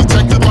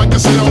 undetected like a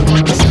cell.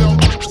 And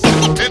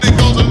it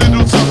goes a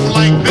little something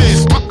like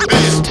this.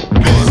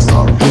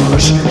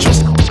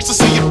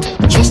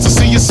 Just to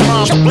see you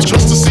smile,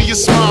 just to see you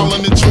smile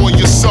and enjoy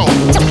your soul.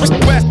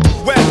 West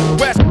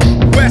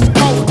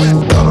Coast.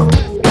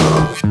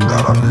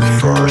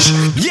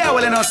 Yeah,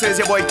 well, you know, says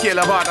your boy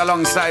Killer Bart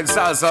alongside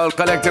Salsa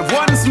Collective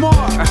once more.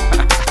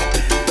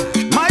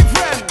 My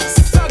friends,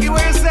 Soggy,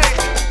 what you say?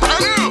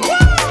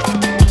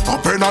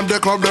 Up in the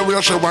club, the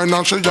way she wine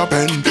and she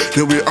jumping.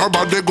 The way her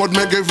body good,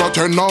 me give her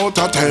 10 out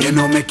of 10. You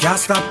know me can't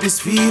stop this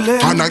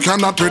feeling, and I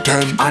cannot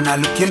pretend. And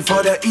I'm looking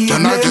for the evening. The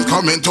night is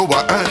coming to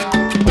an end.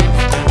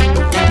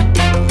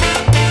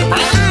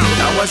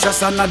 That was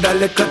just another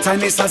little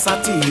tiny salsa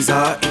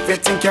teaser. If you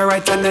think you're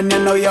right and then you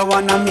know you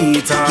wanna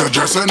meet her. You're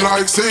dressing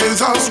like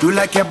Caesar, you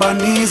like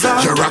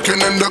Ebenezer. You're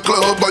rocking in the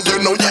club, but you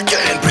know you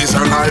can't please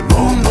her like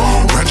boom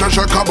boom. When she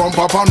shake a bump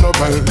up on the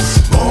bass,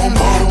 boom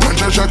boom. When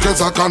she shake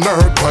it's like an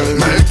earthquake,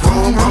 make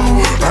boom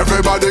boom.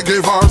 Everybody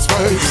give her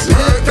space.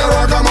 Make the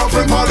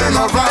ragamuffin fall in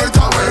her right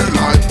away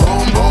like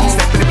boom boom.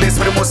 Step in the place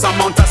with the most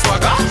amount of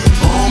swagger.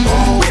 Boom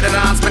boom. With the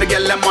dance, me the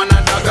girl them wanna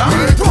dagger.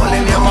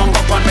 Rolling your bump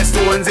up on my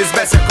stones is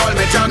best you call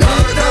me jugger.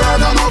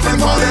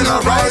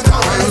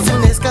 Es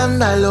un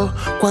escándalo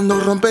cuando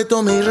rompe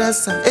toda mi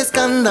raza.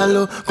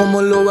 Escándalo,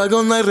 como lo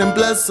hago no hay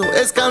reemplazo.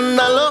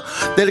 Escándalo,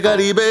 del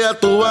Caribe a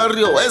tu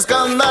barrio.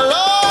 Escándalo,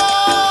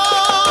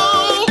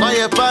 no hay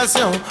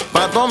espacio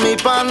pa' todo mi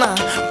pana.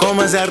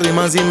 Como se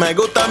arrima si me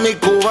gusta mi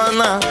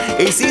cubana.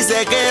 Y si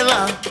se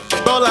queda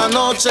toda la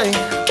noche,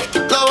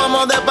 lo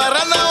vamos de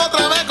parranda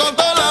otra vez con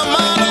todas las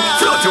manos.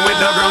 Floating with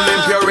the ground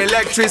in pure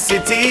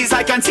electricities.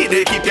 I can see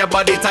they keep your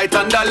body tight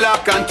under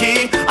lock and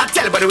key. I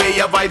tell by the way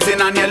your vibes in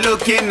and you're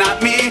looking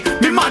at me.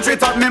 Me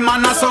Madrid up me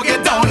man, so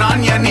get down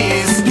on your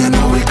knees. You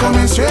know we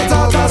coming straight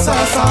out of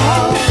Salsa.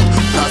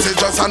 That is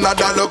just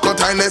another local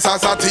tiny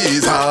salsa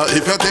teaser.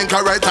 If you think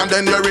you're right and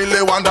then you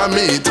really want to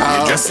meet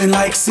her. You're dressing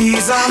like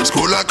Caesar,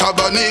 school like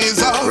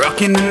Ebenezer.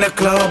 Rocking in the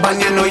club and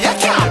you know you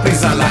can't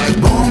please her like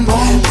boom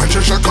boom. When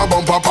she shake a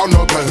bump up on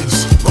the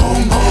bass,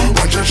 boom boom.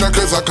 When she shake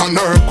it's like an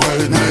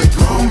earthquake, make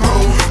boom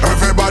boom.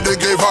 Everybody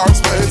give her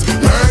space.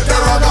 Make the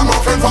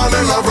ragamuffin fall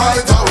in love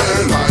right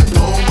away like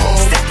boom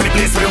boom. Step in the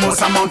place with the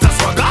most amount of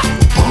swagger.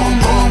 Boom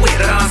boom. With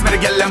the dance, me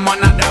the girl them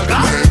wanna dagger.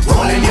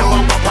 Rolling your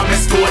bump up on my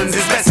stones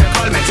is best you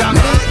call me jugger.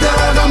 Make the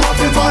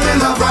ragamuffin fall in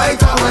love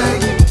right away.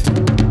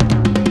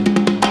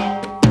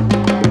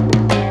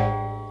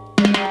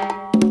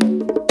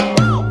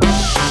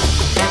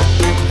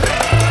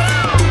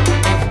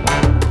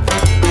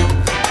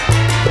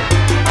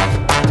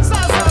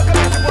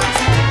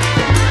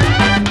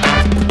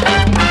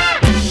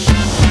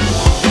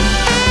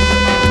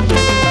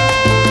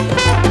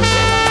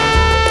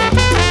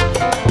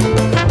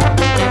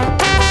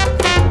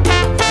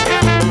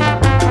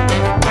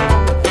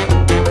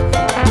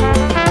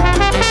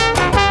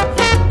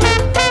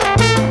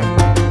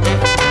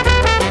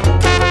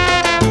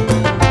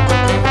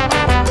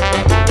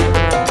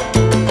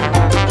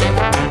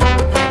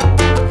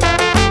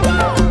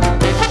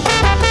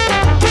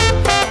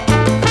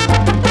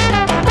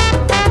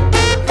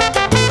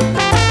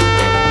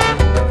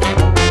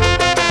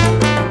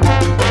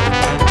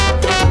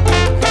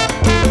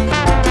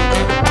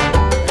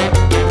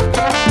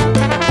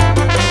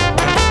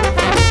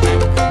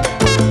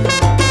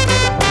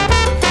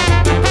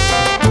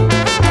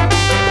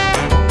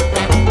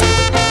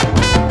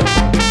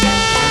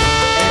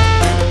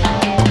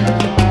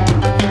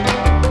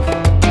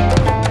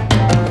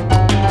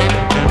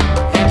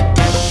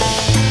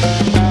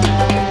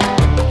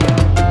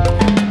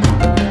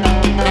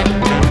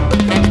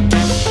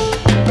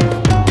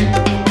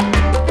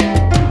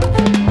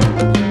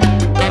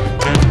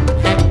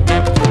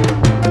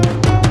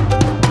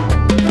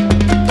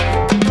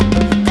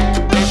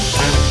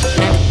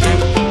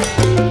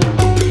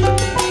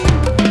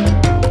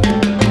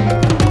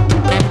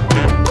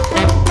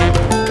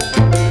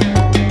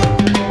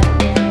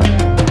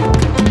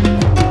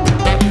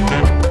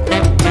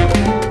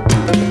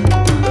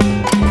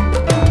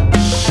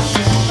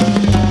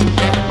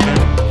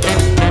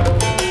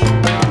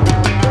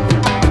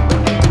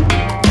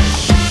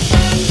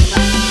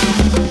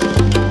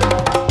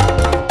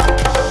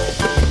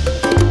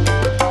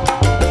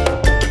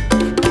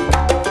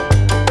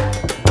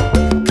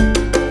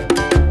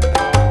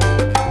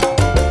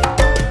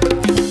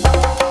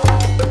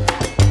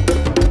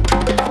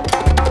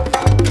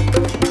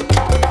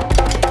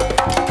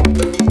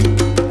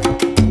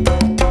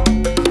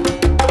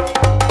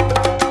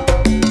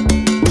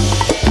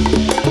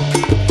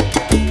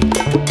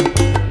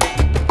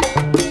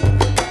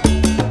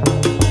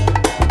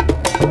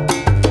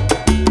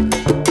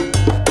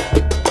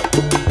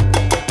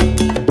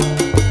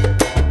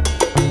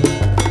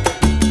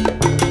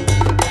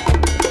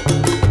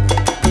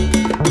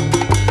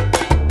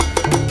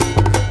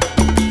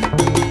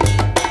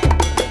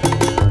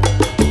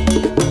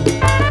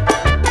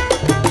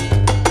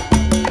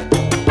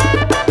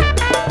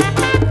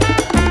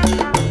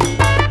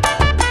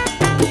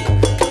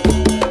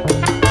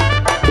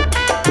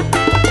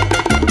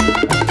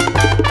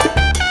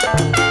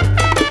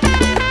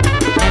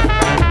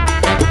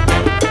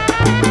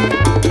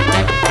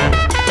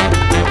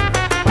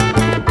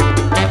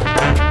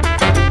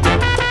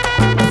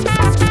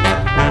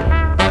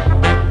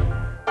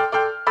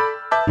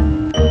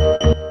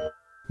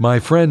 My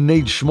friend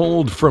Nate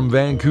Schmold from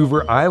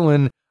Vancouver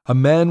Island, a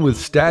man with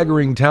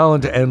staggering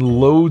talent and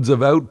loads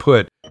of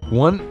output.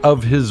 One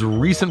of his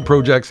recent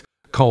projects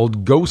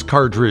called Ghost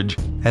Cartridge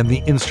and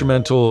the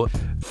instrumental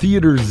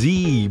Theater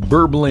Z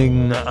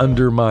burbling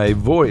under my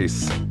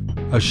voice.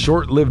 A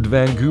short-lived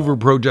Vancouver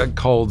project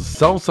called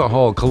Salsa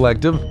Hall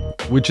Collective,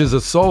 which is a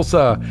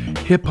salsa,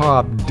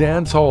 hip-hop,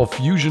 dancehall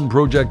fusion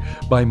project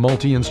by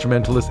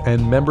multi-instrumentalist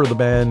and member of the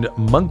band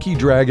Monkey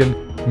Dragon,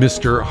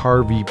 Mr.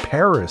 Harvey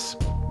Paris.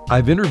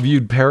 I've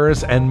interviewed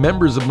Paris and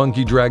members of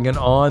Monkey Dragon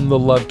on the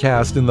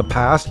Lovecast in the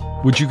past,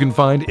 which you can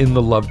find in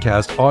the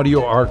Lovecast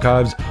audio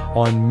archives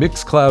on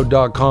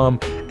Mixcloud.com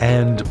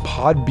and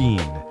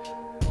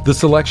Podbean. The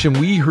selection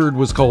we heard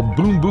was called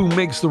Boom Boom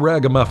Makes the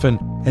Ragamuffin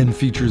and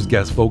features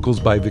guest vocals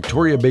by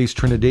Victoria-based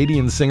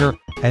Trinidadian singer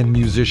and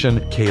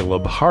musician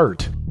Caleb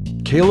Hart.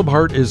 Caleb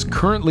Hart is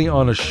currently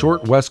on a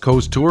short West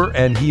Coast tour,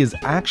 and he is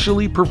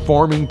actually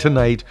performing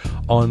tonight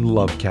on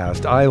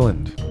Lovecast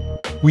Island.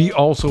 We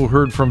also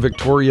heard from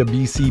Victoria,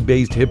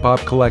 BC-based hip-hop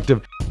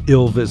collective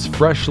Ilvis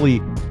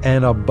Freshly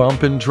and a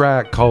bumpin'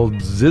 track called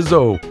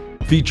Zizzo,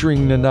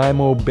 featuring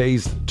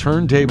Nanaimo-based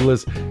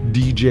turntablist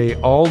DJ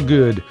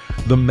Allgood,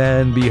 the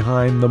man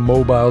behind the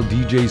mobile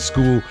DJ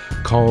school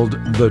called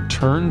The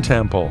Turn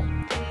Temple.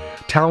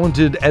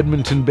 Talented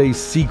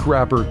Edmonton-based Sikh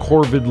rapper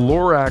Corvid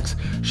Lorax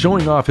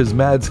showing off his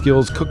mad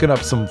skills cooking up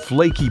some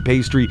flaky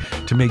pastry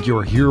to make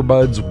your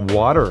earbuds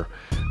water.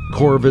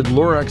 Corvid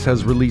Lorax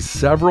has released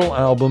several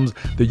albums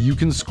that you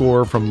can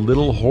score from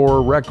Little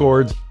Horror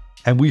Records,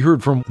 and we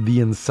heard from the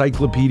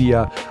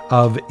Encyclopedia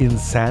of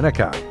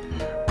Insanika.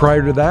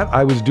 Prior to that,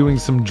 I was doing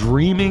some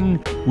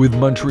dreaming with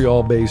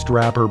Montreal-based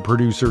rapper,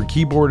 producer,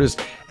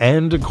 keyboardist,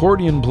 and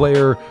accordion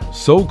player,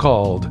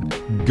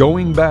 So-Called,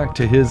 going back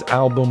to his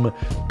album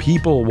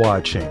People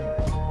Watching.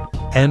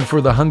 And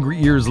for the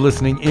hungry ears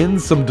listening in,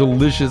 some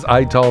delicious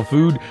Ital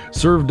food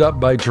served up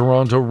by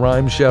Toronto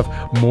rhyme chef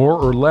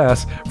More or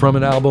Less from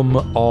an album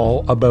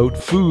all about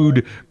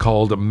food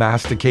called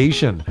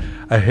Mastication,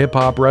 a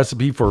hip-hop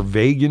recipe for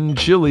vegan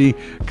chili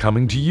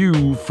coming to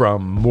you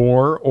from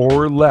More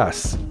or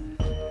Less.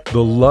 The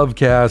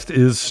Lovecast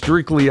is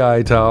strictly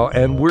Ital,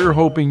 and we're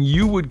hoping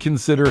you would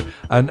consider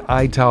an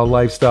Ital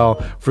lifestyle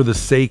for the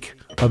sake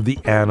of the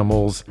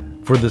animals,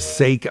 for the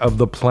sake of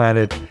the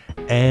planet,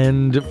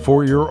 and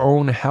for your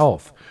own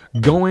health.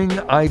 Going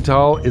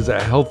Ital is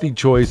a healthy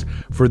choice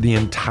for the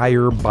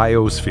entire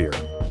biosphere.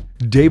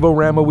 Davo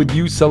Rama with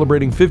you,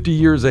 celebrating 50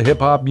 years of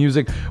hip-hop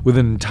music with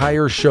an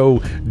entire show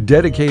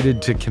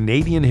dedicated to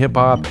Canadian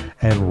hip-hop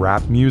and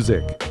rap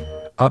music.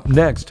 Up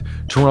next,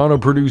 Toronto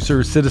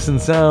producer Citizen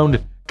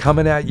Sound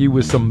coming at you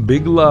with some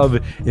big love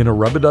in a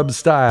rub-a-dub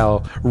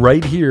style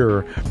right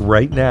here,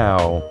 right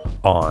now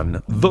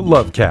on The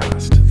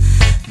Lovecast.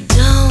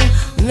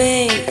 Don't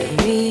make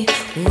me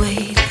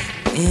wait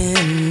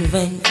in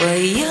vain for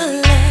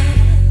your love.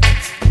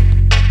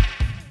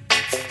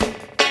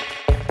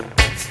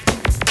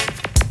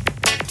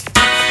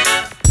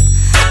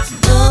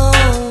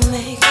 Don't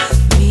make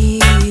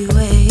me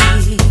wait.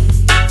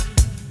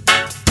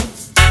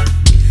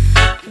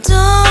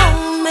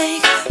 Don't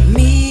make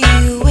me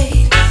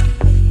wait.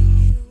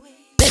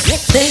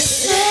 They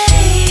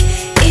say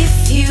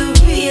if you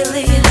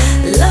really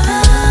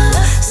love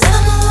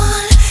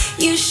someone,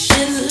 you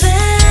should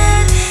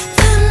let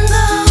them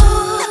go.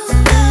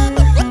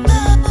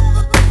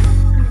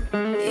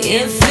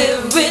 If it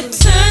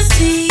returns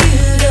to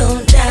you,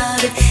 don't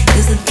doubt it,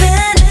 'cause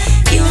then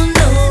you'll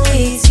know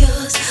he's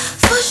yours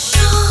for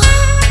sure.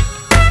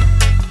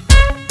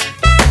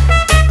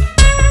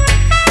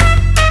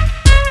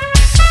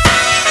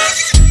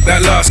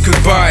 That last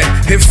goodbye,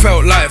 it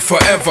felt like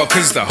forever,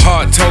 'cause the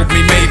heart told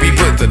me maybe,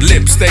 but the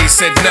lips, they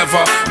said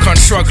never. Can't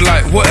shrug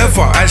like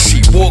whatever as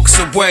she walks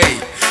away,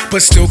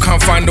 but still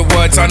can't find the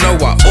words I know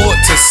I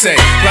ought to say.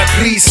 Like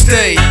please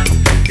stay,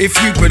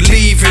 if you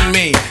believe in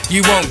me,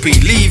 you won't be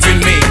leaving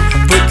me.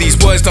 But these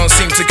words don't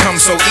seem to come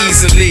so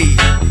easily.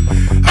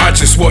 I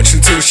just watch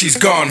until she's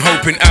gone,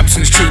 hoping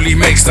absence truly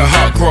makes the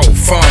heart grow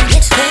fond. They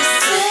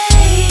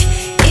say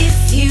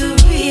if you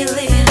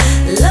really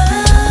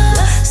love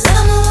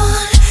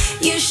someone,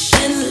 you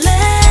should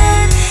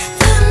let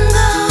them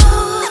go.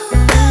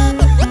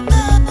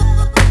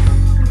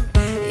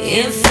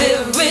 If it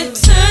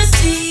returns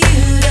to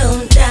you,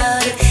 don't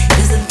doubt it,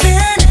 'cause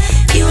then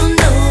you'll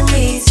know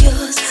he's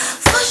yours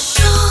for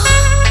sure.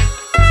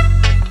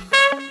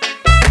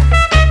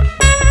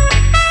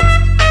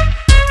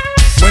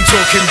 When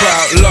talking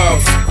about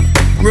love,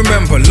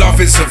 remember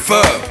love is a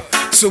verb.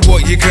 So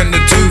what you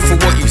gonna do for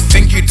what you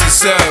think you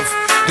deserve?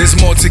 There's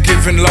more to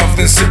giving love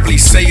than simply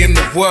saying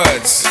the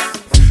words.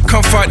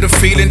 Can't fight the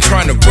feeling,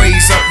 trying to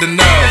raise up the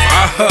nerve.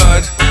 I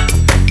heard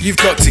you've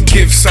got to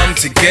give some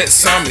to get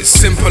some, it's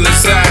simple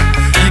as that.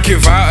 You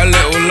give out a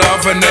little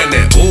love and then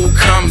it all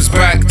comes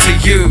back to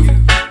you.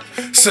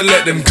 So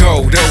let them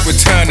go, they'll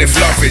return if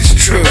love is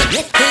true.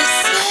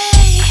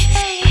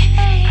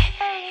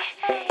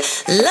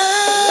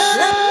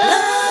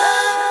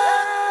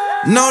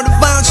 No, the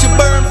bond should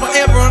burn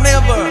forever and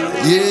ever.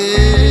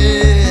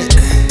 Yeah.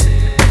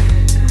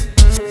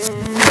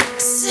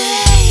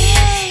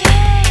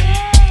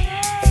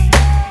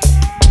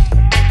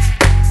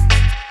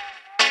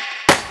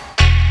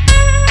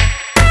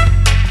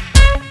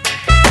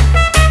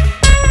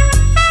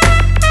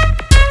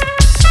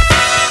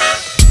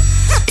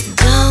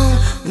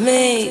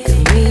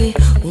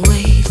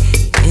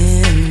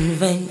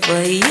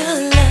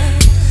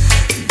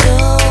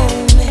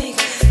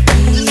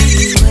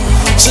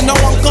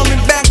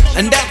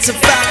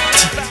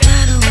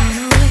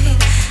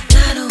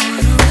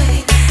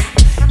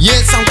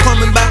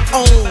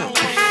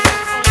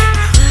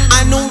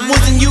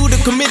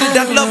 committed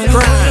that love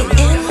crime.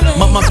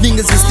 My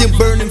fingers are still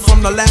burning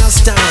from the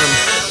last time.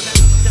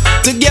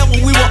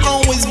 Together we will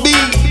always be,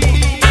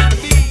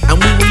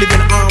 and we will live in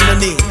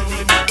harmony.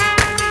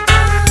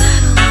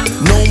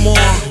 No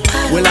more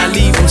will I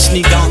leave and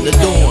sneak out the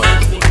door.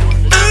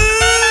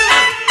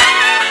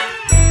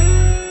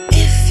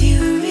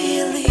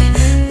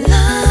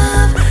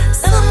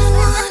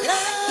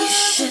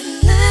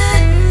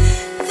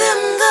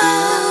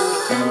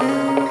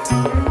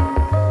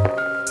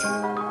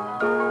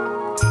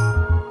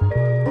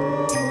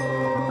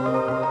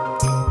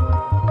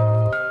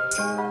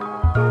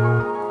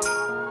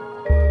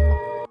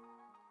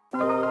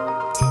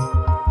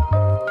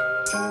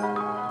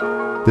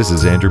 This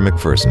is Andrew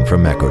McPherson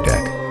from Echo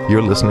Deck.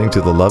 You're listening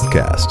to the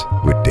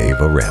Lovecast with Dave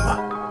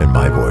Rama, and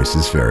my voice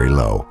is very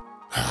low.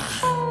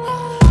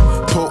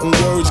 Potent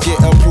words get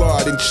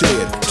applauded and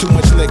cheered. Too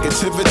much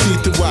negativity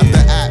throughout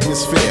the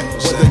atmosphere.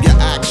 Whether your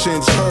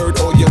actions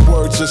heard or your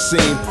words are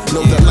seen,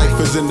 know that life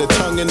is in the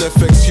tongue and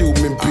affects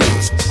human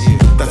beings.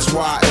 That's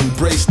why I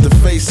embrace the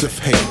face of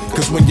hate.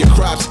 Cause when your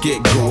crops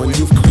get going,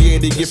 you've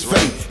created your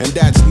fate. And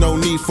that's no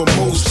need for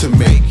moves to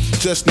make.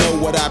 Just know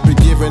what I've been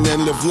given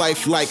and live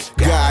life like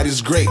God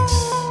is great.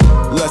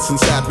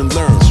 Lessons have been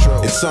learned,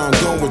 it's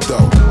ongoing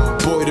though.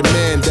 Boy the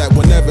man that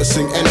will never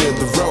sing any of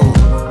the road.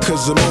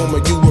 Cause the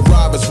moment you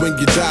arrive is when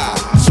you die.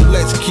 So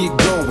let's keep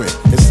going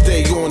and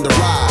stay on the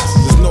rise.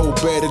 There's no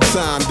better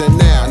time than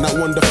now, not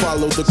one to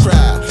follow the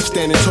crowd.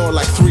 Standing tall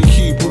like 3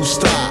 Hebrew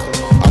style.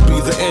 I'll be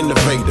the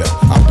innovator,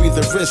 I'll be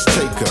the risk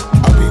taker.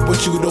 I'll be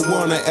what you don't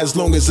wanna as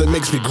long as it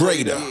makes me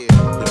greater.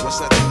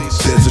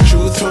 There's a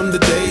truth from the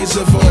days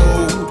of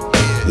old,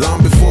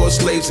 long before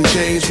slaves and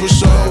chains were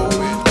sold,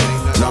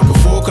 long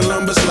before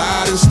Columbus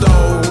lied and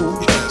stole.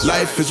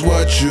 Life is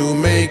what you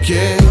make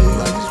it.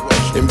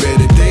 In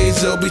better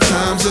days there'll be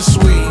times that's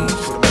sweet.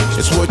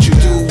 It's what you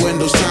do when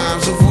those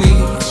times are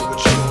weak.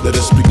 Let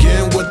us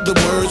begin with the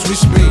words we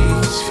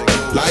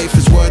speak. Life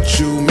is what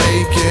you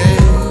make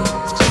it.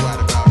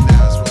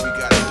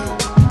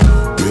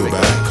 We'll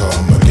back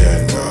home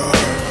again,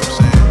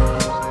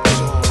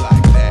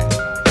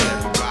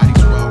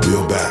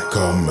 we'll back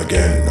home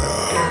again.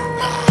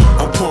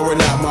 I'm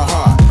pouring out my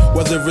heart,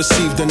 whether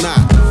received or not.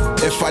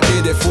 If I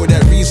did it for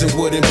that reason,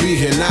 wouldn't be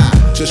here now.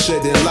 Just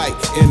shedding light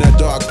in a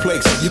dark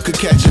place. You could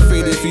catch a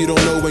fate if you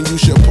don't know when you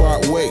should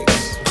part ways.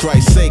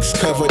 Christ's sakes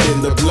covered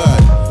in the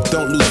blood,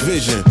 don't lose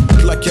vision.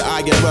 Pluck your eye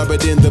and rub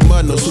it in the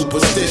mud, no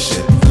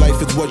superstition. Life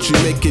is what you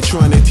make it,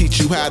 trying to teach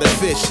you how to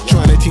fish.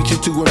 Trying to teach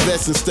you to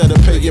invest instead of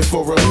paying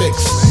for a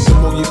mix. The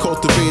more you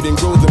cultivate and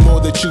grow, the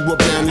more that you are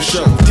bound to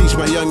show. Teach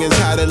my youngins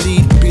how to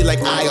lead, be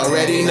like I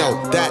already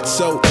know. That's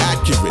so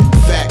accurate,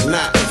 fact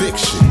not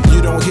fiction.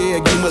 You don't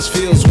hear, you must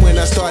feel when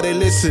I started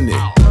listening.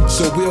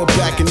 So we'll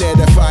back and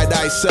edify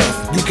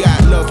thyself. You got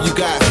love, you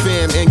got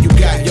fam, and you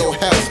got your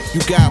health.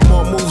 You got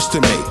more moves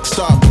to make,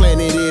 start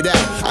planning it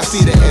out. I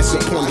see the answer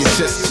upon your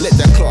chest, let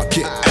that clock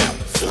get out.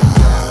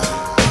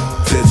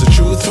 There's a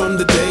truth from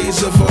the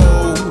days of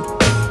old,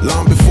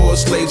 long before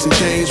slaves and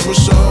chains were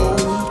sold,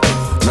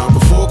 long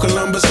before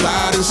Columbus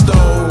lied and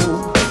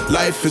stole.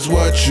 Life is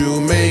what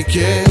you make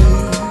it.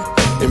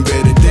 In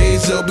better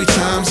days there'll be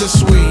times that's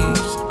sweet.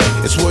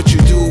 It's what you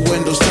do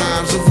when those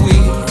times are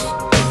weak.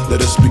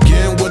 Let us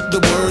begin with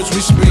the words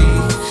we speak.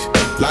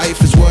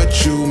 Life is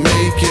what you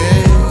make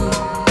it.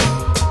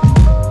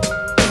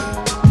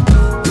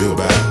 We'll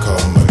back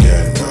home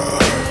again.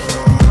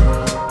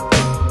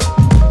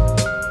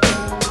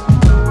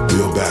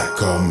 We'll back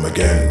home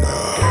again.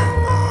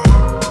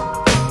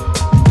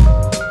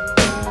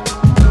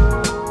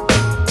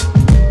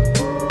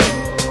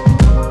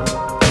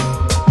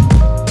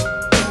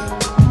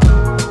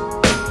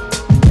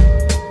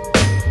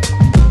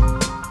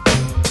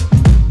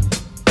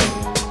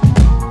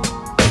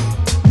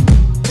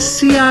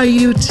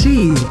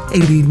 CIUT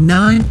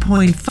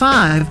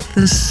 89.5,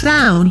 the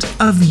sound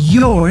of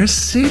your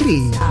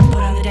city. Put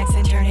on the decks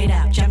and turn it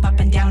up. Jump up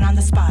and down on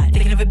the spot.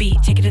 Thinking of a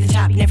beat, take it to the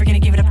top. Never gonna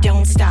give it up,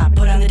 don't stop.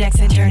 Put on the decks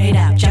and turn it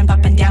up. Jump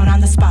up and down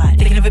on the spot.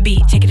 Thinking of a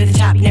beat, take it to the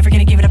top. Never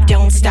gonna give it up,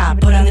 don't stop.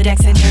 Put on the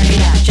decks and turn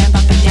it up. Jump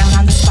up and down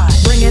on the spot.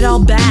 Bring it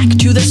all back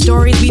to the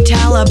stories we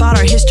tell about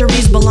our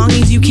histories,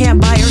 belongings you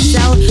can't buy or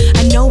sell.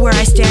 I know where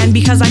I stand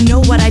because I know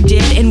what I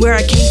did and where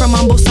I came from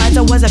on both sides.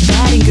 I was a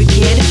bad and good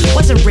kid.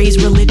 Wasn't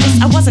raised religious.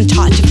 I wasn't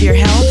taught to fear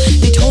hell.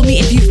 They told me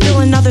if you fill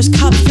another's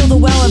cup, fill the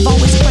well. I've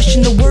always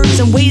questioned the words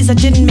in ways that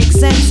didn't make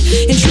sense.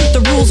 In truth,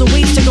 the rules and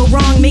ways to go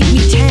wrong make me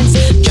tense.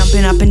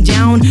 Jumping up and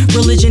down,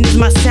 religion is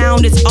my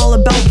sound. It's all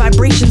about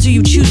vibrations who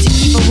you choose to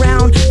keep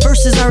around.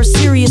 Verses are a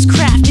serious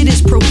craft, it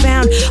is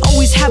profound.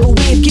 Always have a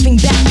way of giving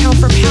back pound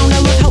for pound. I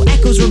love how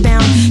echoes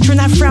rebound, turn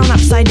that frown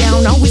upside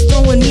down. Always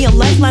throwing me a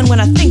lifeline when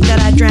I think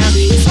that I drown.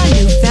 It's my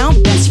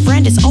newfound best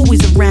friend, is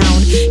always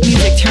around.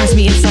 Music turns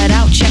me inside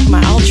out, check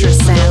my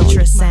ultrasound.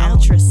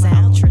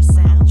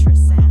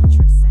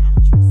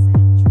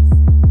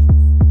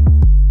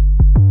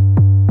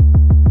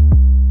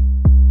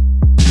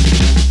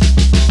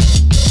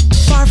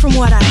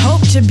 what I hope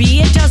to be,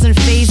 it doesn't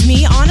faze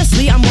me.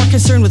 Honestly, I'm more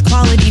concerned with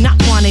quality,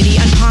 not quantity.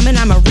 Uncommon,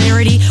 I'm a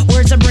rarity.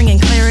 Words are bringing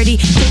clarity,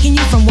 taking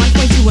you from one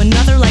point to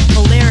another like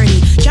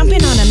polarity.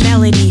 Jumping on a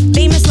melody,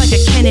 famous like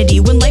a Kennedy.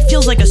 When life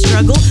feels like a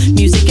struggle,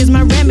 music is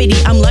my remedy.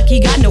 I'm lucky,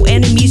 got no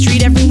enemies,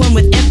 treat everyone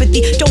with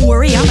empathy. Don't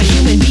worry, I'm a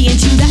human being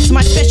too, that's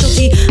my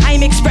specialty. I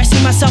am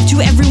expressing myself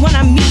to everyone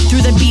I meet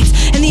through the beats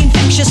and the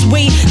infectious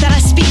way that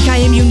I speak. I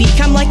am unique,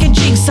 I'm like a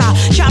jigsaw,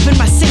 chopping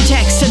my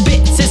syntax to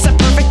bits. It's a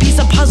perfect piece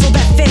of puzzle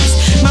that fits.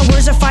 My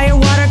words are fire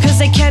water cause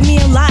they kept me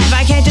alive.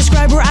 I can't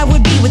describe where I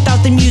would be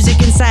without the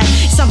music inside.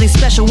 Something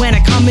special when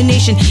a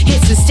combination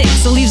hits and sticks.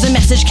 So leaves a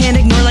message, can't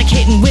ignore like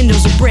hitting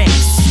windows with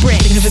bricks.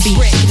 Thinking of a beat,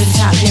 take it to the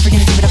top, never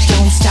gonna give it up,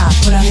 don't stop.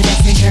 Put on the deck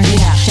and turn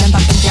it out, jump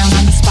up and down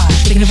on the spot.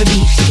 Thinking of a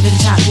beat, take it to the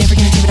top, never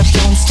gonna give it up,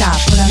 don't stop.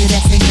 Put on the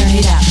deck and turn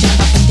it out, jump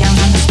up and down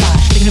on the spot.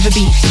 Thinking of a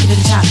beat, take it to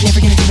the top, never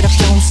gonna give it up,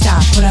 don't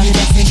stop. Put on the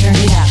deck and turn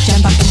it out,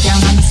 jump up and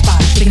down on the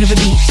spot. Thinking of a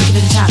beat, take it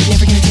to the top,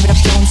 never gonna give it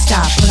up, don't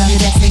stop. Put on the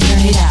deck and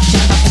turn it out,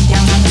 jump up and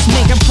down on the spot.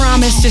 Make a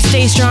promise to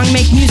stay strong,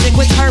 make music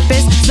with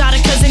purpose.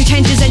 Zodica's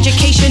intent is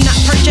education, not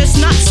purchase.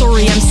 Not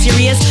sorry, I'm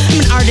serious.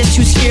 I'm an artist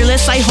who's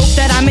fearless. I hope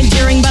that I'm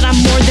endearing, but I'm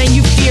more than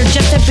you fear.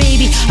 Just a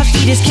baby, a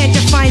fetus can't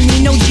define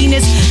me, no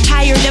genus.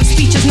 Tired of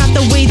speeches, not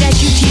the way that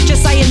you teach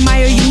us. I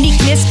admire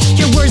uniqueness,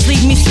 your words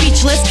leave me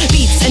speechless.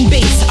 Beats and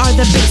bass are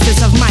the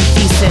basis of my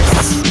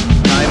thesis.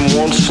 Time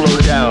won't slow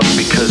down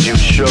because you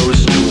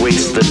chose to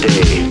waste the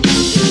day.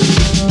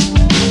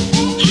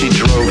 She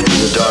drove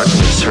through the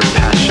darkness, her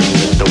passion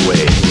lit the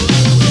way.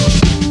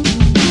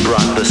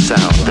 Brought the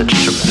sound that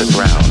shook the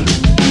ground.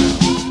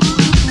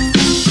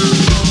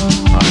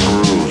 A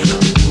groove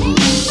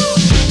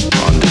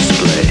on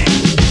display.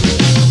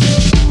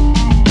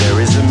 There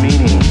is a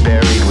meaning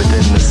buried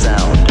within the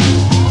sound.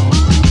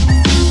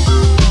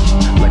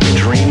 Like a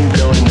dream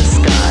filling the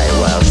sky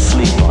while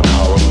asleep on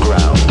hollow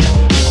ground.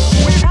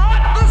 We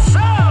brought the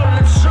sound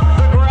that shook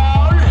the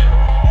ground.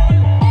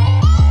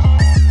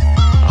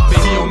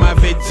 Béni, on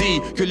m'avait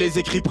dit que les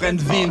écrits prennent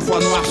vie une fois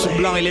noir sur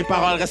blanc et les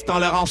paroles restant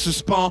l'air en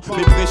suspens.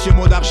 Mes précieux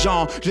mots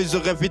d'argent, je les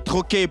aurais vite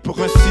troqués pour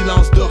un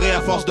silence doré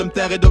à force de me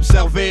taire et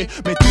d'observer.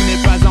 Mais tout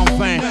n'est pas en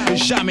vain, et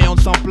jamais on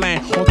ne s'en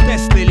plaint. On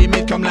teste les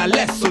limites comme la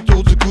laisse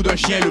autour du cou d'un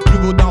chien. Le plus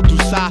beau dans tout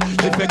ça,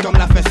 j'ai fait comme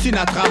l'a fait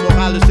Sinatra.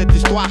 Morale de cette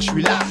histoire, je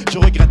suis là, je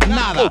regrette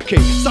nada. Okay,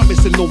 sabe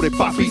ese nombre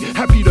papi.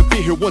 Happy to be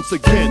here once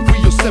again.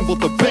 Reassemble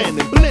the band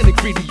and blend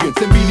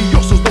ingredients.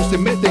 Envidiosos no se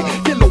meten,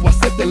 que lo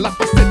acepten. La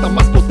faceta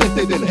más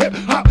potente del hip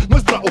hop,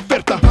 nuestra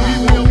oferta.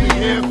 We will be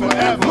here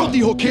forever. No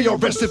dijo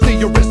KRS if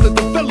they arrest the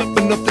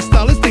development of the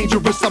style is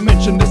dangerous. I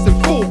mention this in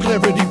full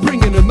clarity,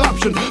 bringing an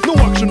option. No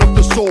auction of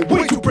the soul,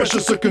 way too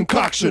precious a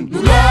concoction.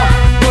 Lula,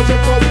 no se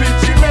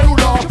complici,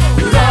 melula.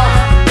 Lula,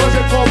 no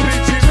se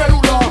complici,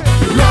 melula.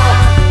 Lula,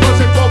 no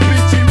se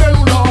complici,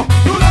 melula.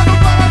 Lula, no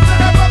para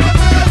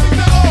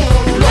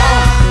Lula,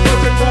 no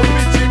se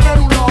complici,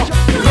 melula.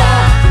 Lula,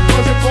 no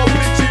se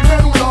complici,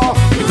 melula.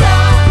 Lula,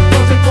 no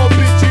se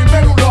complici,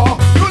 melula.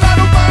 Lula,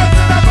 no para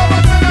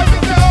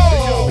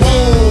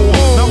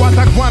Now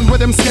attack one with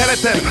them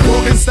skeleton.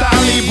 Broken style,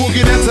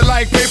 boogie dancer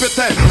like paper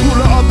ten.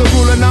 Ruler of the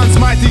ruler, non's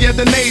mighty at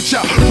the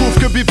nature. Proof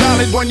could be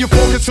valid when you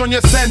focus on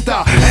your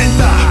center.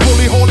 Enter,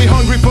 holy, holy,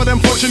 hungry for them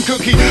fortune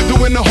cookie.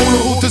 Doing the hula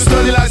hoop to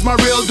sterilize my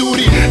real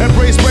duty.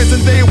 Embrace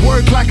present day,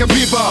 work like a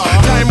beaver.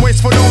 Time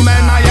waits for no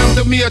man, I am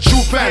to me a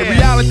true fan.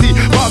 Reality,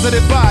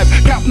 positive vibe,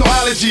 got no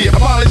allergy.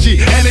 Apology,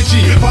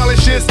 energy,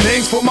 polishes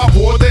things for my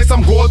vortex.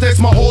 I'm Gore-Tex,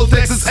 my whole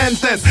text is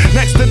intense.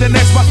 Next to the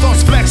next, my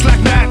thoughts flex like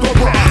mad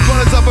cobra.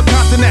 Runners of a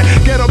continent,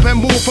 get up and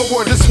move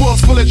forward. This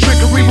world's full of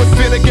trickery with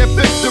fear to get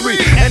victory.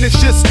 And it's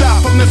just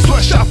stop from the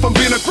sweatshop from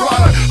being a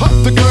crier. Up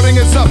the girding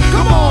is up,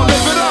 come on,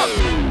 live it up.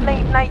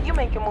 Late night, you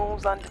making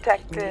moves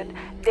undetected.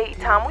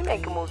 Daytime, we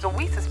making moves and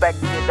we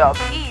suspected of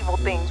evil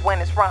things when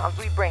it's rhymes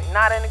we bring.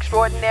 Not an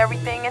extraordinary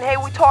thing. And hey,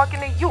 we talking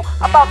to you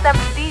about them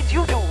deeds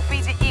you do.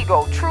 Feed your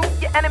ego, true,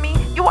 your enemy.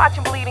 You watch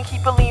him bleed and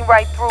keep it lean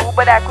right through.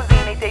 But that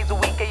cuisine 8 days a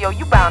week, yo,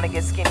 you bound to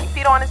get skinny.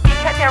 Feed on his feet,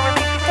 catch and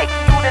release, he's taking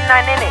you to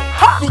 9 inning.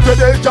 Ha! Tout est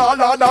déjà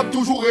là, n'a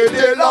toujours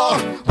été là.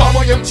 Pas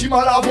moyen petit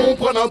mal avant,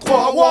 prendre un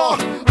 3 mois.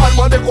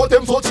 Allemand des gros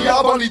thèmes sortis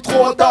avant les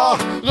 3 tard.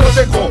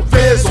 Rangez gros,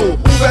 vaisseau,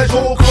 ouvert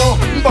au grand.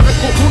 M'barrête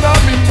trop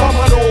tsunami, pas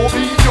mal au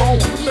bidon.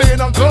 Mais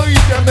dans le grand, il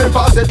vient même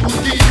pas cette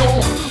boutillon.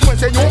 Moi,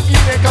 c'est yon qui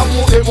n'est qu'à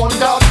monter mon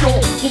avion.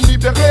 Pour me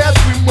libérer,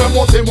 esprit, moi,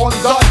 monter mon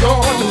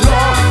avion.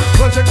 Là,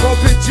 rangez gros,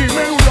 petit,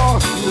 mais nous là.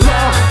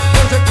 Là,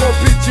 rangez gros,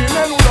 petit,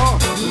 mais nous là.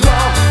 Là,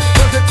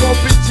 rangez gros,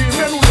 petit,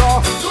 mais nous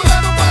là.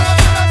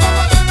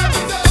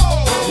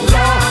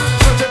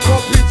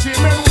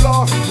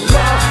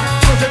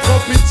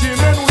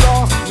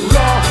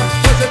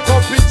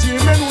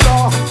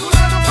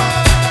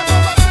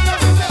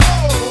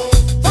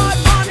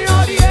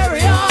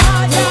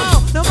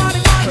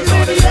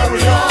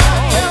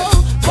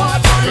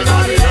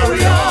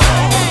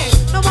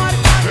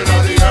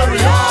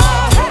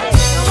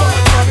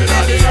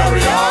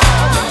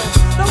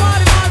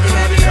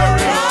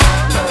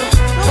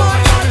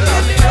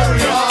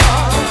 Area.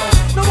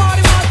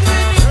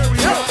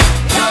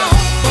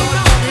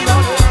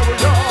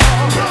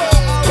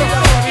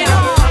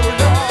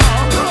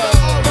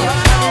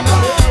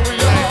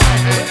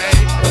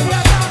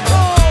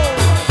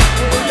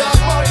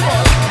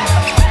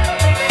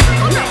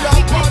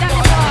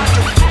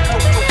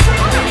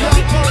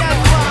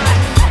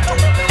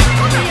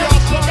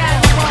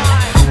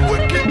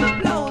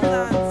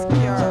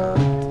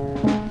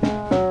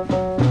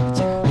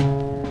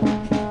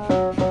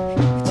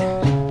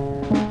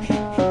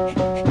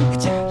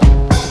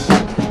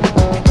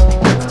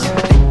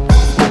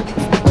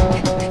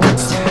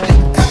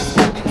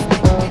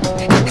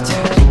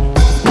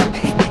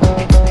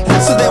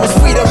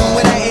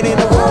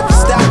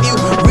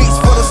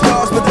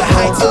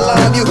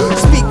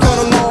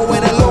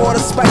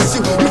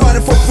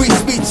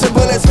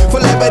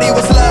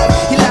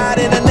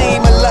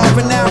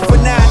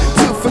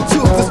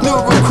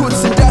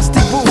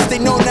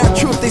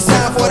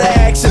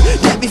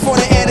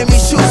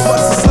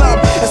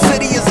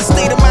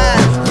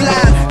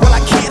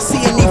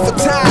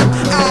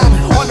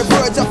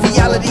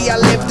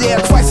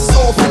 is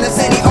orphan as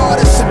any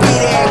artist should be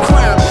there.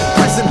 Crime,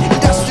 prison,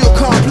 industrial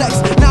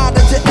complex.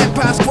 Nada to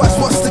empire squash,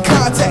 what's the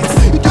context?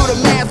 You do the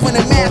math when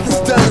the math is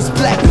done. It's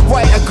black,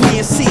 white, agree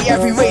and see.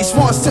 Every race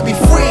wants to be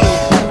free.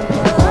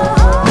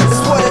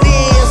 It's what it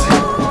is,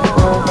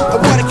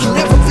 and what it can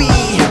never be.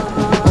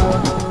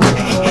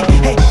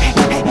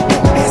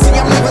 See,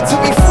 I'm living to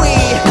be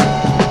free.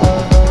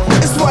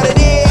 It's what it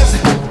is,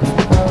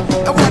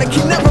 and what it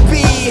can never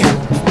be.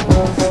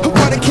 And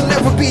what it can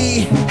never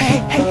be.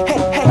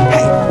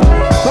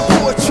 My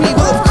poetry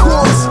will of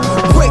course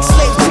break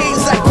slave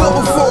chains like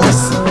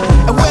Wilberforce.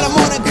 And when I'm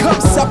on it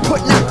comes, I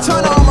put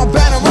Nocturna on my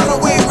banner.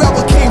 Runaway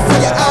rebel came for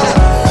your honor.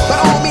 By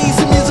all means,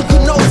 the musical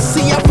notes.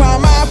 See, I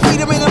found my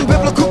freedom in them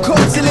biblical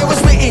quotes. And it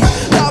was written,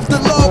 love the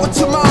Lord with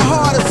to my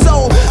heart and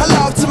soul. I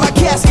love to my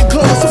casket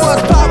close. So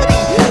much poverty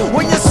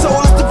when your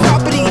soul is the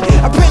property.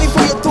 A penny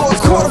for your thoughts,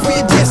 quarter for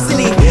your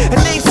destiny.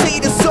 And they say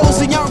the souls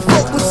of young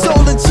folk with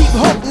soul and cheap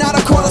hope. Not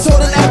a corner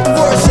sold an act of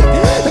worship.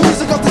 The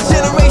music of this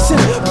generation,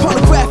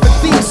 pornographic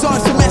theme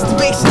songs for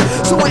masturbation.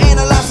 So I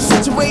analyze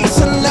the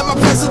situation, let my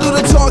pencil do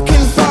the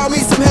talking. Find me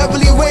some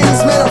heavenly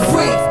wings, man, I'm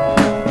free.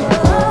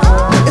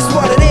 It's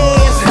what it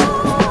is,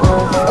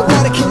 and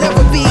what it can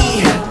never be,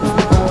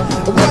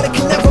 and what it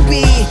can never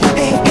be.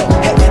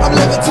 I'm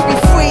living to be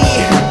free.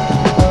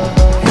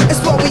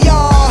 It's what we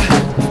are,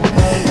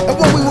 and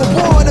what we were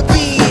born to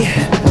be,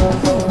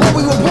 what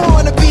we were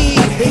born to be.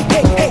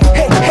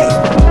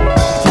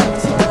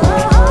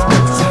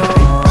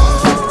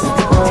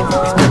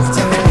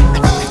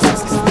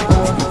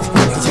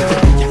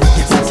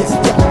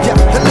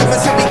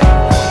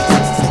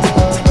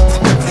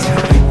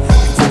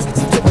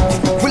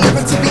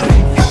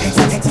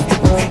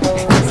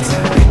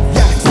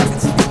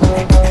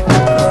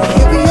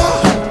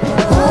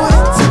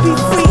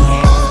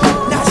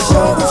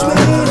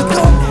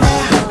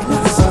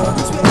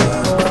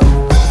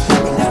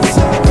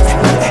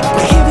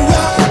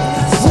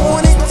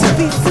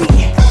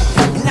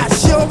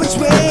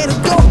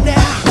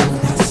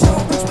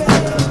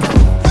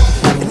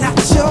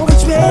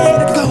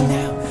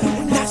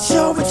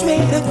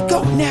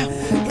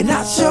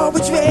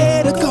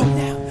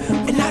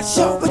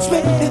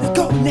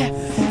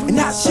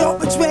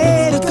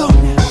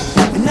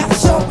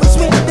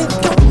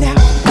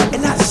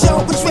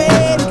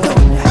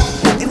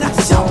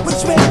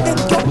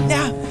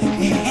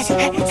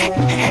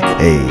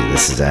 Hey,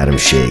 this is Adam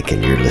Shake,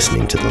 and you're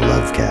listening to the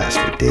Lovecast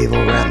with Dave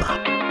Rama.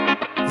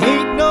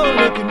 Ain't no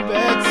looking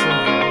back,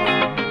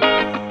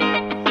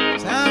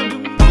 so time to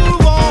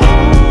move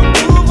on,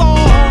 move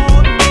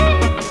on.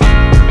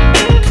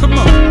 Come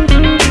on.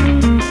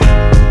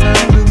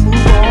 Time to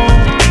move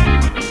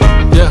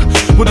on. Yeah.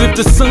 What if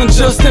the sun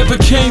just never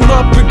came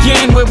up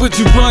again? Where would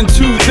you run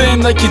to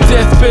then? Like your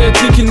deathbed,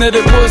 thinking that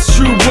it was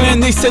true when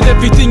they said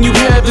everything you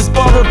have is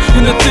borrowed,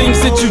 and the things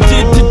that you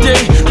did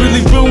today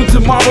really ruined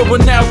tomorrow.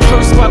 But now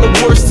cursed by the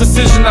worst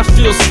decision. I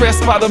feel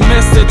stressed by the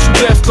mess that you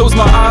left. Close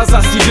my eyes,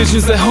 I see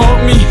visions that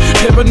haunt me.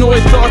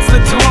 Paranoid thoughts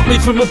that taunt me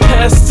from the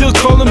past, still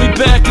calling me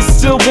back. It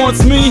still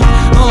wants me,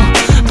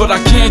 but I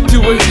can't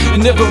do it.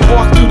 And never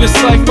walked through this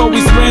life,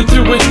 always ran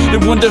through it.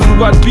 And wonder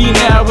who I'd be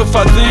now if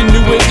I then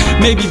knew it.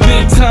 Maybe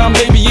big time,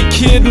 maybe a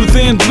kid who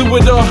then blew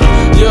it off.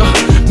 Yeah,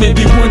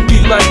 maybe wouldn't be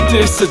like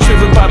this, or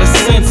driven by the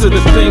sense of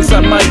the things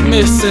I might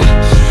miss. And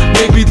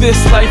maybe this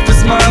life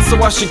is mine, so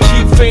I should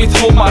keep faith,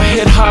 hold my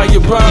head higher.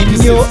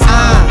 In your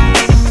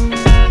eyes,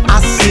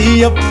 I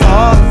see a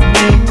part of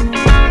me,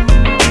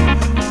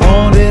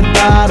 haunted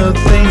by the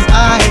things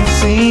I have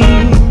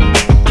seen.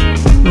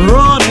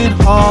 Running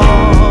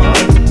hard,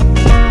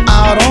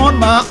 out on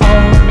my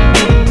own.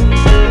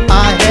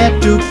 I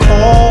had to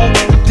call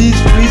these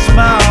streets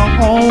my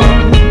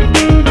home.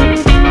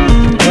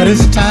 But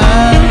it's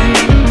time,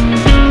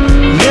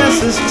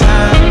 yes it's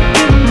time.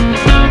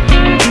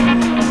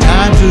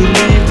 Time to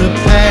leave the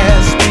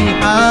past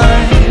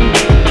behind.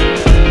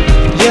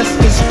 Yes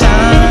it's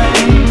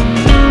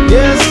time,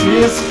 yes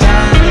it's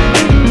time.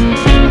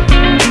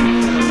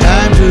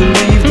 Time to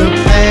leave the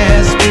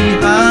past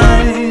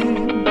behind.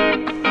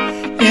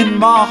 In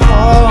my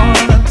heart,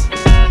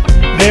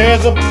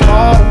 there's a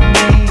part of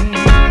me,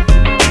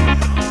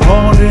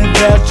 wanting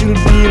that you'd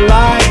be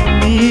like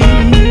me.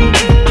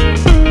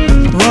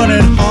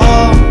 Running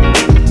hard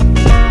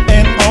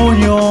and on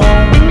your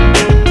own,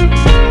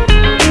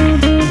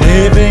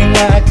 living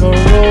like a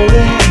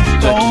rolling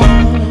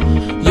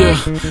stone. Yeah,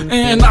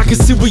 and I can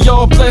see we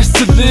all blessed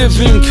to live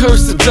and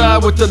cursed to die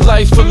with a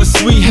life full of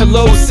sweet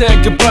hellos,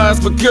 sad goodbyes.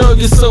 But girl,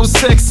 you're so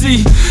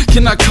sexy.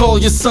 Can I call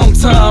you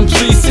sometime?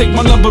 Please take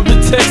my number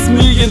and text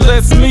me, and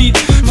let's meet.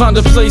 Find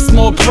a place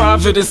more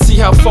private and see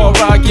how far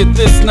I get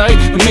this night.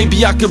 And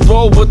maybe I could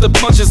roll with the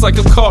punches like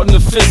I'm caught in a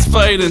fist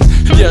fight. And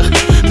yeah,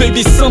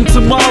 maybe some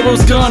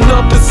tomorrow's gone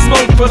up in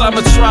smoke, but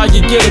I'ma try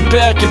and get it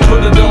back and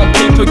put it on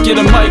paper, get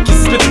a mic and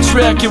spit a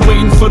track. And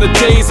waiting for the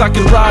days I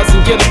can rise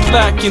and get a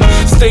plaque and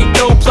stay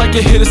dope like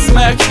a hit a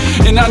smack.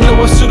 And I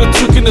know I should've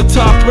taken the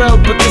top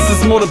route, but this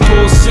is more the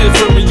bullshit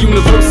from a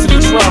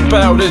university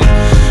dropout. And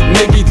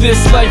maybe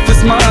this life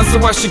is mine, so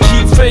I should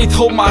keep faith,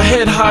 hold my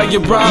head higher,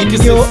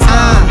 In your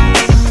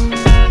eyes,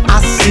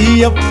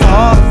 be a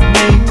part of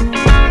me.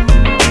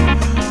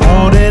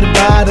 Haunted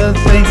by the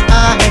things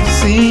I have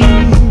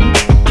seen.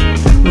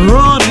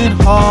 Running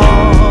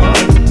hard,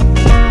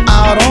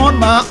 out on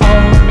my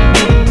own.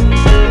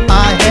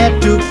 I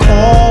had to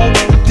call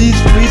these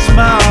streets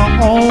my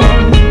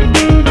own.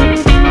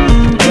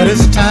 But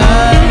it's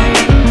time,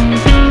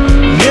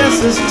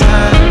 yes it's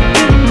time.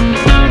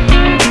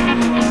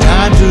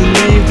 Time to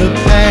leave the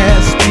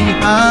past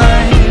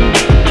behind.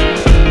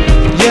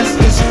 Yes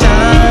it's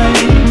time,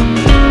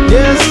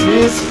 yes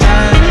it's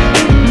time.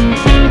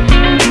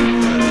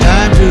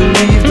 Time to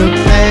leave the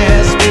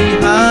past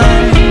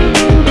behind.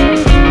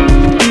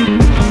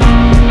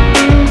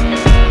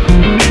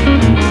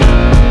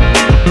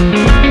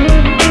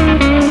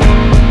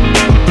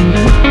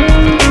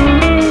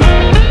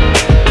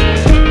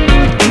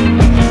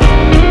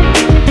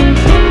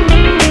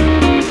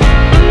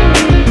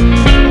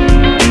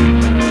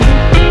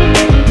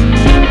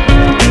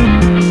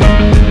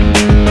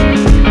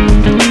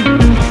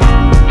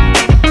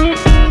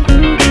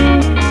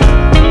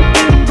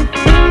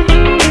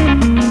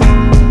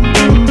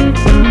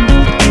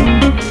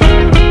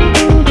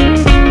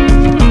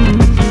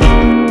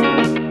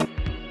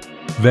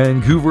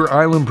 Vancouver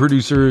Island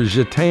producer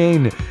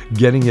Jatane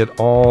getting it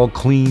all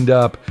cleaned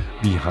up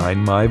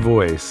behind my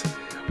voice.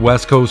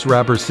 West Coast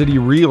rapper City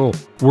Real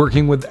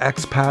working with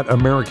expat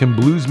American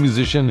blues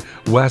musician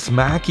Wes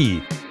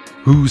Mackey,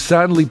 who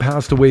sadly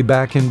passed away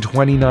back in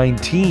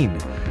 2019.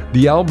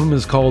 The album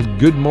is called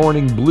Good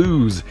Morning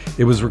Blues.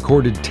 It was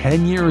recorded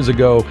 10 years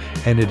ago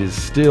and it is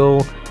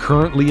still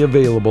currently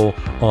available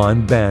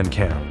on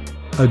Bandcamp.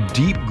 A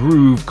deep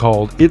groove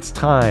called It's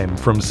Time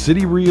from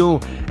City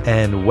Real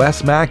and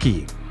Wes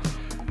Mackey.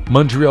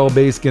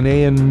 Montreal-based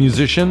Ghanaian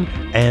musician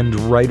and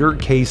writer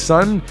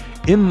K-Sun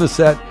in the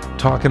set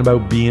talking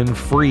about being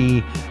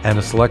free, and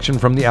a selection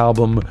from the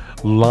album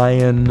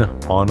Lion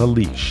on a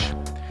Leash.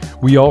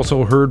 We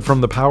also heard from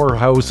the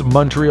powerhouse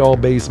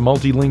Montreal-based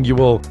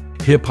multilingual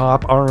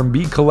hip-hop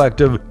R&B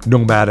collective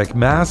Nomadic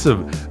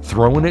Massive,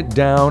 throwing it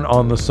down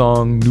on the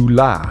song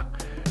Nula.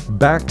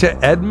 Back to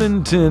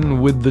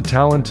Edmonton with the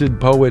talented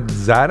poet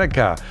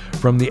Zadaka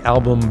from the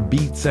album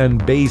Beats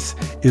and Bass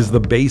is the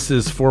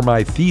basis for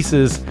my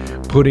thesis,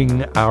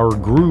 putting our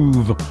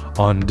groove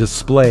on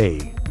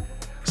display.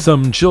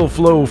 Some chill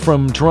flow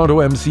from Toronto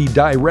MC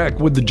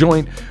Direct with the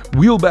joint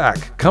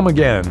Wheelback, Come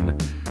Again.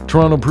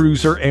 Toronto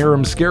producer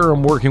Aram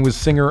Scarum working with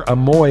singer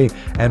Amoy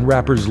and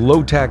rappers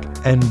Low-Tech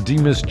and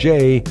Demus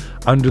J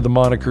under the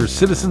moniker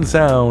Citizen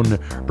Sound,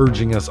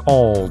 urging us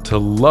all to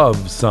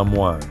love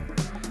someone.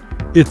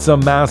 It's a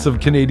massive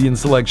Canadian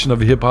selection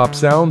of hip-hop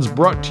sounds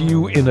brought to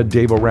you in a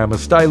Dave-O-Rama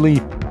style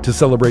to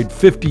celebrate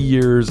 50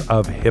 years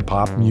of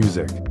hip-hop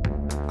music.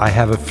 I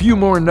have a few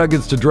more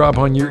nuggets to drop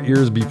on your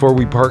ears before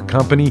we part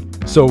company,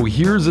 so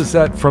here's a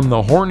set from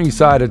the horny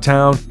side of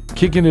town,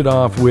 kicking it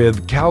off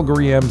with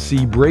Calgary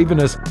MC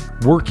Braveness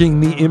working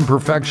the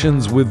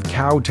imperfections with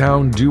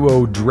Cowtown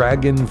duo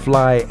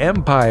Dragonfly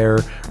Empire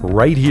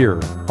right here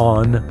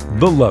on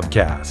the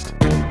Lovecast.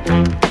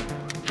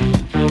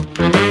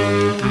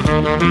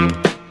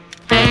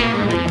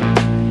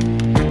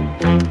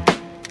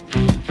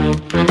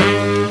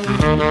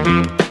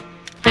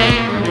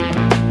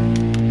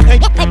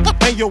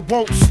 And you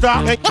won't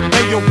stop, and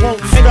you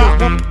won't stop,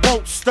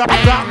 won't stop,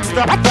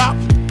 stop.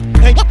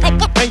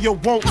 And you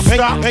won't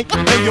stop, and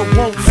you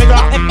won't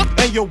stop,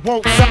 and you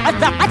won't stop,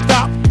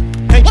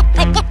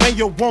 and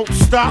you won't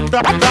stop,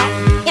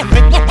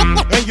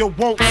 and you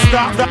won't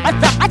stop,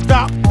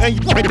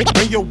 and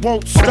you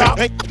won't stop,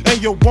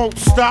 and you won't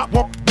stop,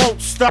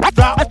 won't stop.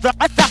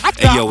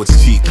 Hey yo, it's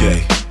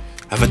TK.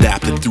 I've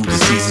adapted through the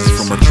seasons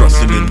from a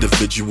trusted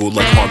individual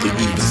like hardly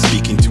even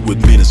speaking to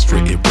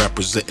administrate it,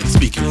 representing,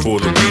 speaking for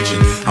the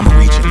region. I'm a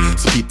region,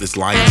 so keep this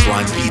lion's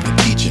lines, feed the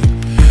teaching.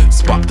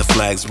 Spot the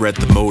flags, read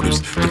the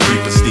motives, the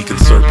creeping, sneaking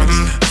serpents,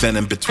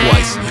 venom bit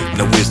twice,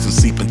 no wisdom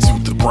seeping to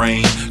the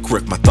brain.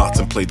 Correct my thoughts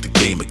and played the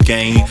game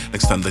again.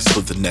 Next time they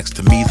slither next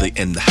to me, they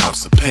in the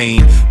house of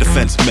pain.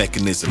 Defense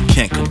mechanism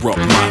can't corrupt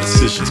my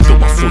decisions. Built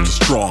my fortress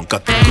strong,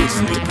 got the goods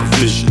and the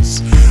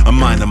provisions. A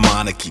minor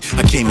monarchy,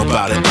 I came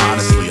about it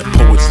honestly. A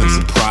poet since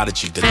a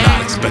prodigy, did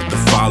not expect the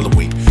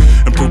following.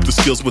 Improved the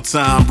skills with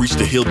time, reached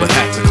the hill but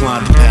had to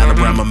climb the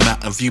panorama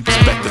mountain view.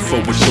 Perspective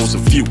forward shows a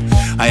view.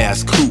 I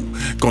ask who,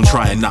 gon'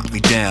 try and knock me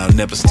down,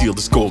 never steal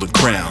this golden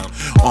crown.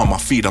 On my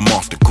feet, I'm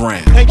off the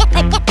ground.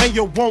 And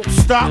you won't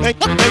stop, and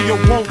you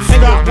won't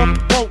stop,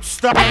 won't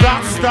stop,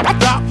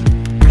 stop.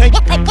 And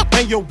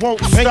you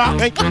won't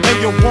stop, and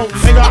you won't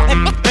stop,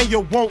 and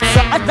you won't stop, and you won't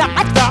stop,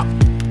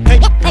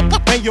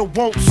 and you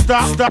won't stop,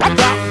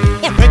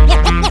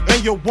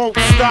 and you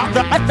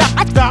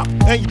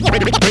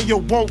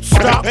won't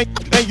stop,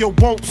 and you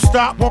won't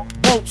stop,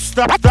 won't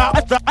stop.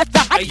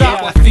 Hey, yo,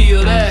 I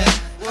feel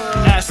that.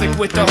 Acid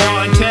with the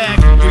hard tag,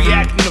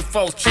 reacting to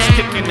vultures,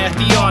 kicking at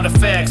the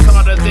artifacts,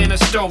 harder than a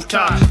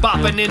stovetop,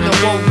 bopping in the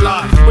woe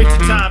block. Wait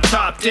till time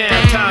top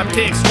down, time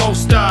ticks, won't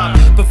stop.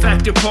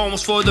 Perfected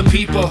poems for the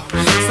people.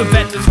 Some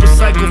veterans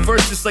recycle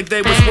verses like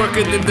they was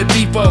working in the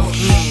depot.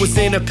 Was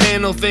in a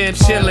panel van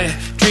chilling,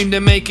 Dreamed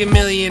of making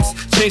millions.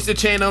 Changed the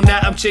channel, now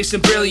I'm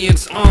chasing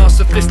brilliance.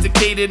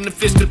 Sophisticated and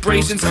fisted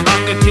abrasions.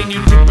 I'll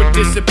continue to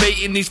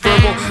participate in these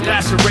verbal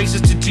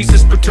lacerations to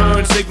Jesus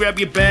returns. Say grab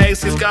your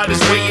bags, cause God is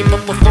waiting.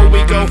 But before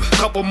we go,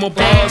 couple more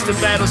bars. The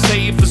battle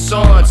saying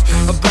facades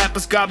of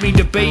rappers got me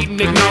debating,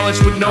 acknowledge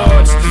with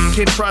nods.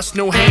 Can't trust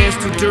no hands,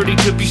 too dirty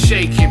to be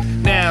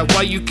shaken. Now,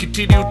 why you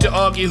continue to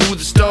argue who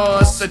the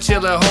stars? I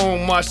chill at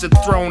home, watch the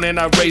throne, and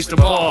I raise the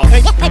bar.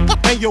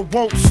 And you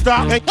won't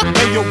stop, and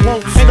you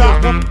won't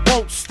stop,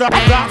 won't stop,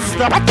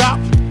 stop.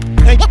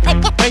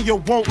 And you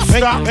won't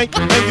stop, and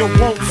you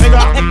won't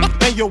stop,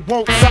 and you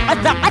won't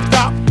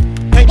stop.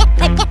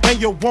 And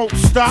you won't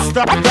stop,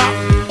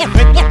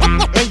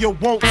 and you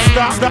won't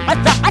stop,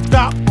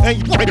 and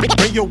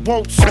you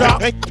won't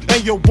stop,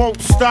 and you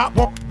won't stop,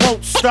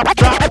 won't stop.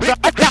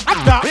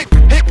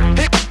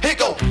 Here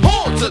go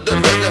on to the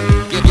rhythm,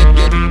 you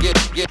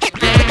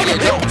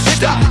don't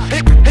stop.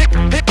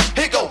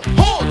 Here go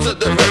on to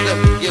the rhythm,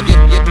 you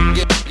don't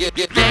stop.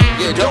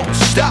 You don't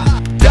stop.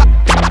 Don't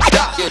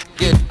stop.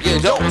 You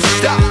don't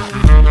stop.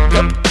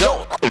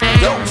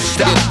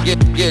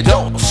 You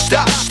don't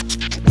stop.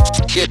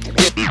 Here go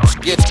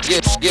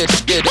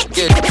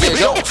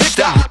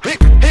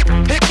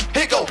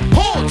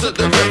on to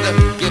the rhythm.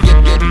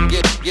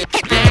 You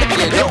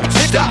don't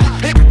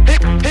stop.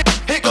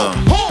 Here go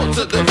on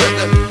to the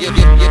rhythm. You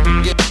don't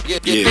stop.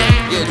 You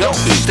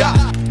don't stop.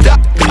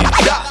 Don't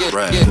stop. You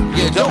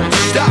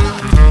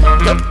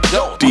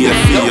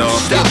don't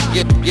stop.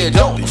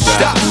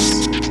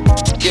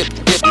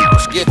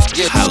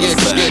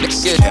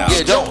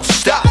 You don't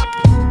stop.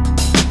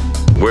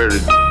 Where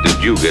did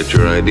you get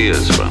your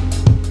ideas from?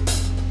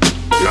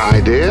 Your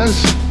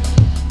ideas?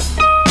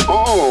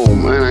 Oh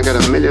man, I got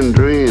a million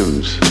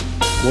dreams.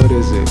 What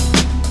is it?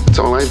 That's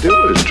all I do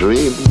is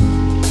dream.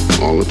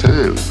 All the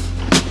time.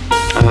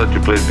 I thought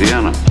you played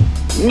piano.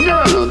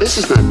 No, this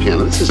is not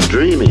piano, this is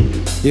dreaming.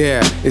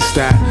 Yeah, it's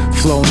that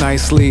flow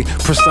nicely,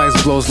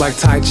 precise blows like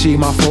Tai Chi.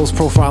 My flow's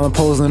profiling,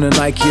 posing in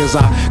Nike as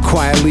I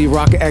quietly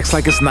rock an X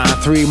like it's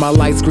 9-3. My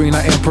lights green,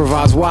 I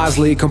improvise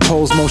wisely,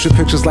 compose motion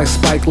pictures like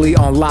Spike Lee.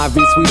 On live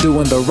beats, we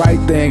doing the right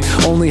thing.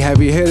 Only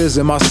heavy hitters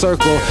in my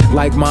circle,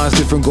 like mine's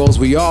different goals.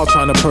 We all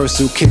trying to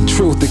pursue, kick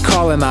truth, they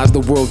colonize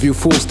the worldview.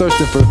 Fools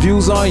thirsting for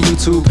views on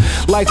YouTube,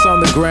 likes on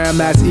the gram.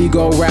 That's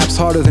ego, raps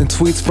harder than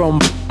tweets from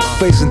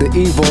facing the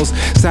evils.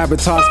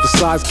 Sabotage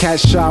facades, catch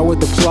shot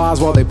with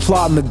applause while they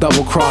plotting the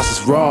double cross.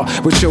 It's raw,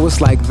 but yo,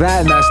 it's like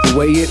that, and that's the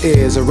way it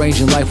is.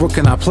 Arranging life, where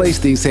can I place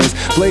these hits?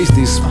 Blaze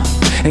these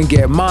and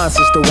get mine,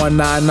 sister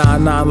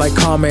 1999. Like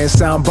comment,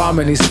 sound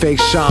bombing these fake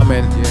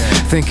shaman.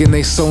 Thinking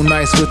they so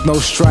nice with no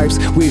stripes.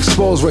 We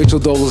expose Rachel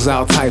Dolezal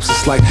out types.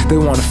 It's like they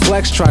wanna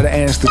flex, try to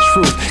answer the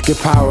truth. Get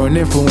power and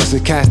influence to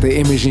cast their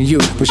image in you.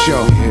 But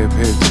yo, hip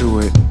to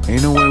it.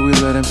 Ain't no way we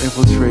let them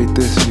infiltrate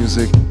this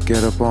music.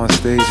 Get up on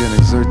stage and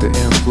exert the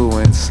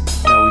influence.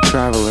 Now we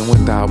traveling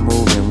without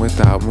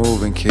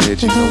moving,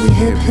 kids. You know we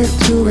hip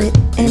to it.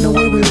 Ain't no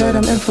way we let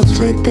them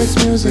infiltrate this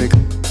music.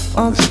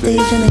 On stage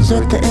and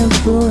exert the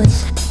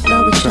influence.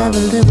 Now we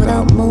traveling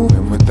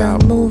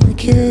without moving,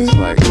 kids.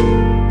 Like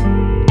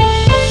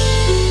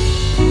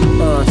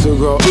to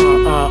go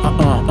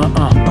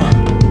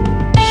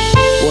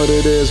what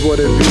it is, what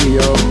it be,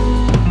 yo.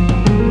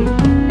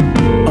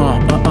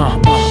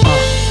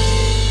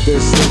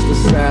 This is the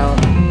sound.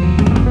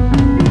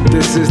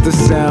 This is the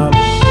sound.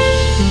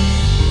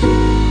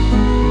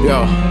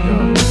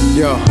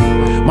 Yo,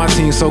 my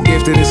team's so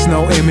gifted, it's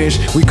no image.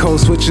 We code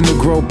switching to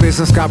grow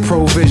business, got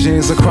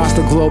provisions across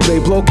the globe. They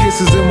blow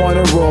kisses and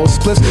wanna roll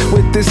splits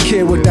with this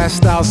kid with that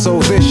style so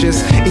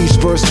vicious. Each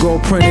verse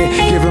gold printed,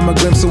 give him a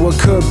glimpse of what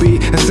could be.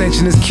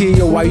 Ascension is key,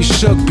 yo, why you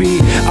shook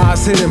be.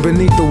 Eyes hidden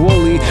beneath the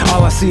woolly.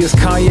 All I see is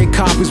Kanye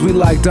copies, we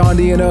like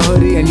Dondi in a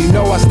hoodie. And you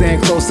know I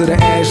stand close to the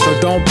edge,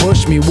 so don't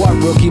push me. What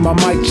rookie? My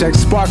mic check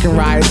sparking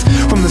riots.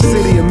 From the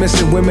city of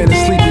missing women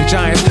and sleeping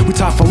giants. We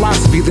talk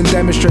philosophy, then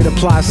demonstrate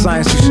applied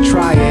science. You should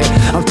try it.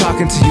 I'm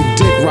talking to you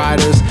dick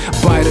riders,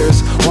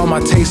 biters. While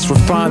my tastes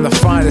refine the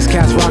finest.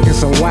 Cats rocking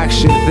some whack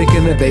shit,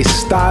 thinking that they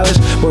stylish,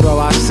 but all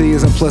I see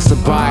is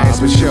implicit bias.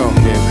 But yo,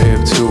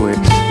 hip to it.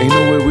 Ain't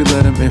no way we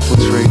let them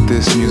infiltrate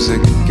this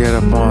music. Get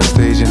up on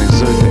stage and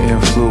exert the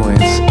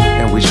influence.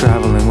 And we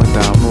traveling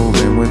without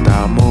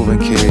moving,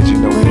 kids. You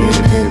know we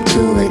hip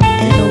to it.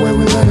 Ain't no way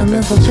we let them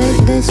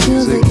infiltrate this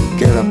music.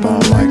 Get up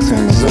on mics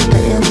and exert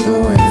the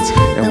influence.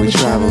 And we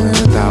traveling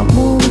without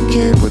moving,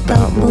 kid.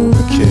 Without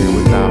moving, kid.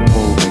 Without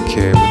moving,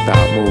 kid.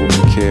 Without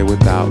moving, kid.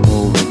 Without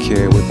moving,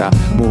 kid. Without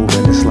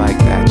moving. It's like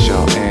that,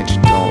 y'all, and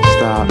you don't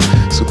stop.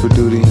 Super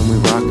duty and we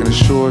rockin' a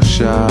short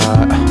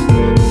shot.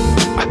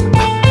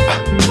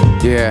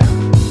 Yeah.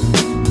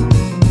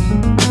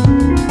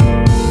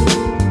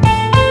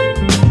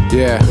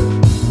 Yeah.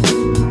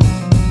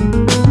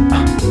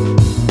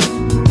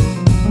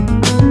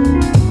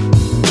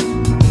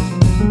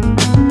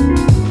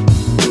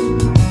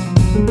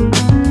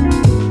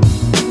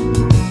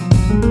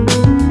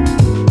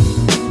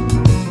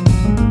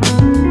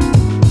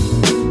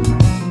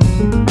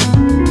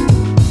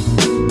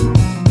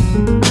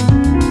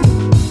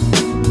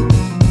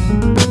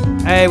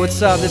 Hey, what's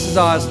what's up? This is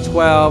Oz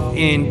 12,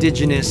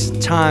 indigenous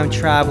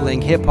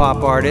time-traveling hip-hop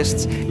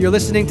artists. You're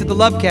listening to the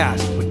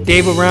Lovecast with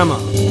Dave Rama.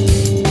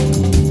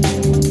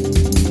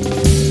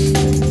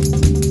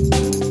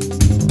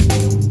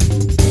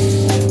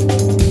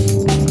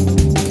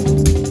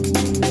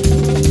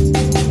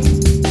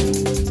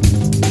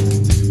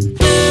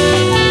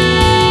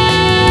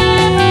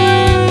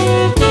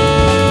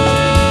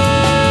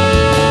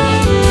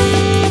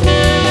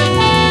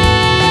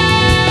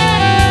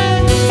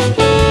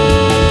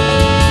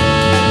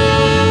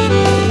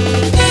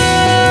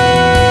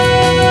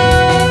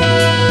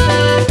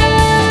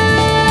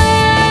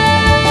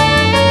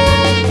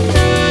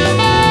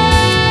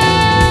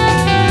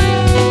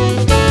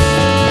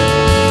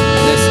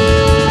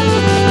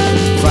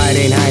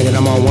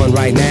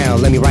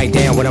 Let me write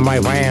down what I'm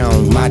right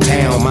round. My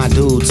town, my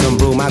dudes, some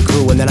brew, my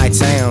crew, and the night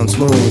sounds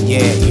smooth.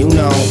 Yeah, you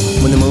know,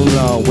 when the moon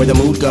low, where the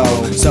mood go.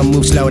 Some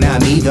move slow,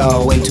 not me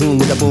though. In tune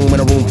with the boom in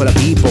a room full of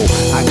people.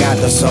 I got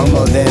the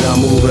summer, then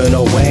I'm moving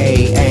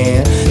away.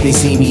 And they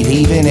see me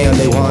leaving and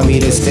they want me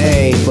to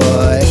stay.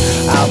 But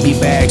I'll be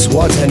back,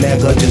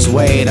 Schwarzenegger, just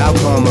wait. I'll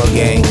come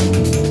again.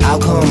 I'll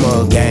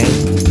come again.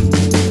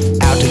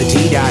 To the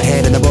T-dot,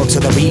 head in the books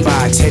of the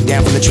Reeboks. Head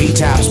down from the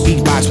treetops,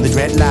 beatbox with a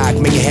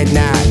dreadlock. Make your head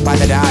nod by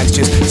the dogs,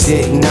 just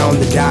sitting on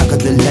the dock of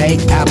the lake.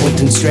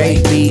 Appleton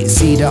straight, beat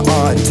Cedar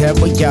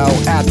Ontario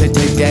after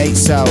today.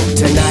 So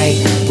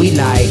tonight, we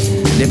like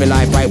living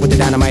life right with the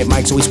dynamite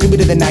mic. So we scream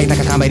into the night like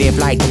a comedy in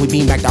flight. And we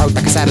beam back to earth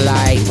like a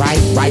satellite.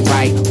 Right,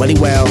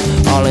 well,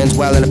 all ends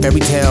well in a fairy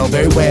tale.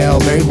 Very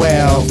well.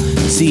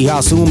 See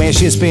how soon, man,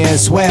 shit's been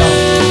swell.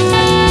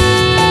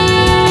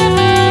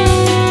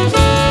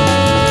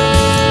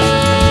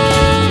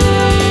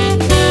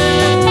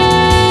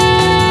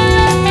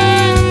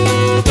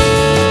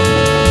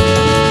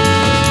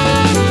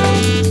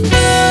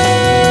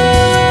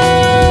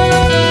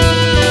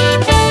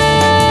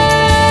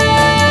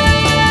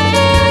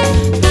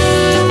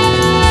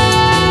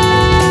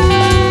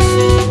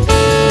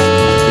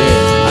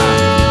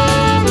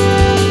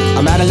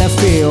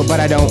 But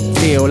I don't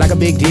feel like a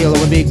big deal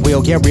or a big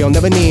wheel. Get real,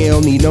 never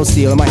kneel. Need no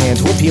steel in my hand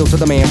to appeal to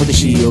the man with the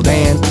shield.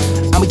 And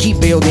I'ma keep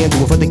building,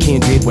 do it for the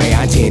kindred way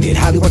I intended.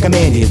 Highly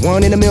recommended,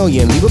 1 in a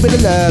million. Leave a bit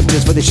of love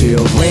just for the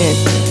children.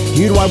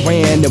 Here do I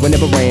ran, no one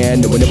never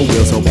ran, no one never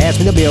will. So pass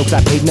me the bill, cause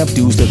I paid enough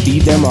dues to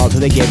feed them all till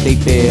they get they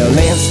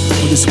feelings.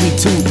 With a sweet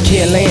tooth,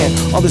 can't land,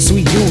 all the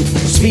sweet youth.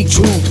 Speak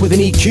truth with an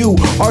EQ.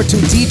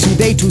 R2D2,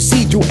 they too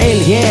see through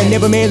alien.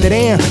 Never mail it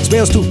in,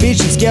 smells too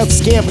fishy, scale to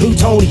scam.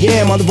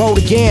 Plutonium on the road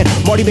again.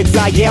 Marty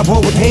McFly, yeah,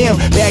 roll with him.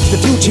 Back to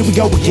the future, we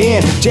go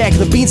again. Jack of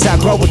the beats, I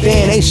grow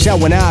within. Ain't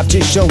showing off,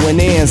 just showing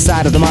in.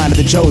 Side of the mind of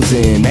the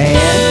chosen,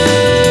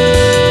 man.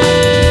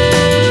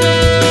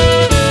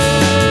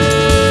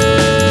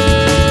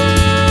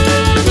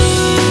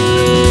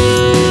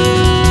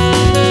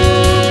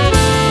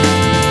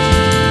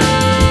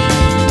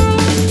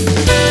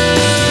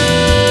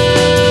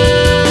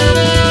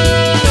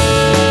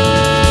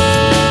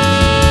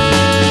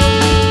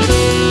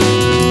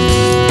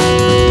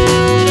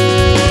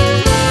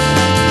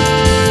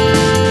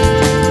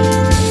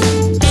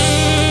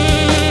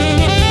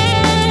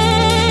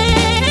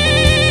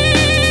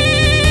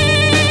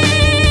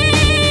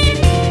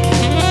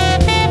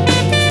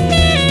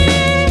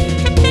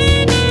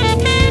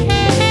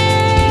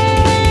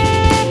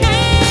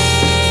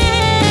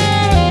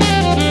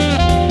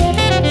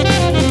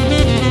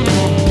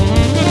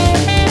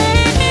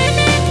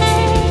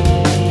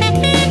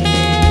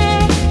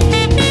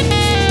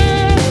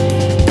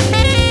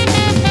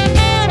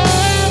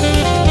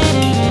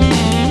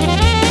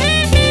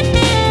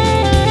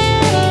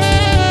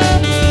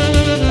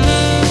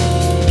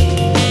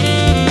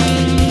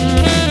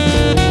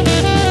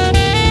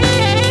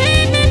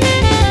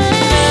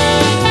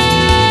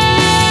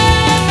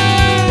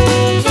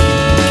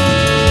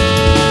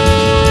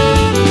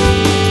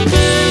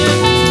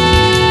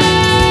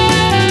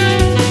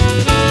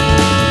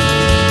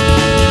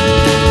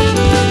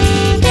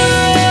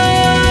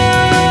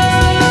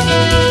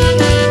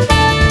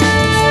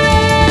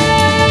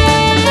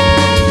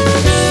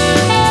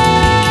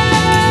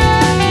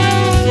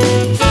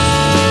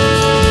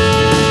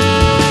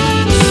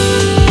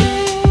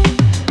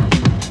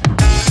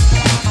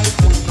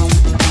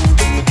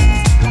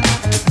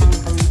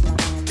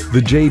 The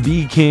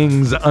JB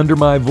Kings under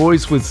my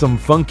voice with some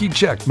funky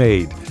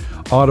checkmate.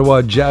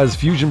 Ottawa jazz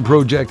fusion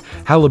project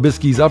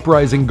Halabiski's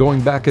Uprising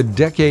going back a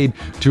decade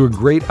to a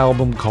great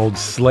album called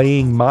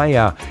Slaying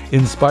Maya,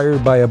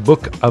 inspired by a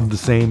book of the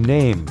same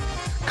name.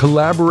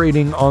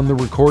 Collaborating on the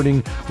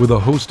recording with a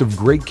host of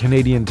great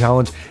Canadian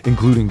talent,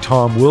 including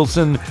Tom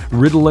Wilson,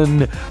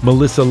 Ritalin,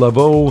 Melissa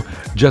Laveau,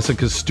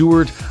 Jessica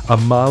Stewart,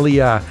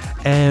 Amalia,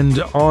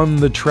 and on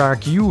the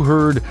track you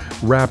heard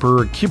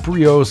rapper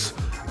Kyprios,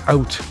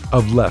 Out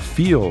of Left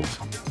Field.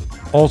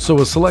 Also,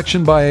 a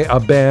selection by a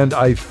band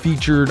I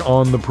featured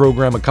on the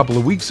program a couple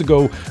of weeks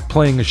ago,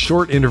 playing a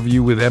short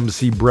interview with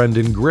MC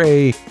Brendan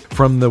Gray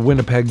from the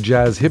Winnipeg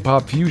jazz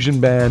hip-hop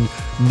fusion band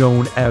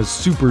known as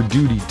Super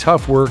Duty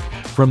Tough Work,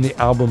 from the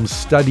album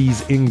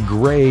Studies in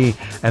Gray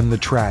and the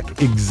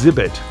track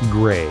Exhibit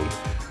Gray.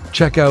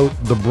 Check out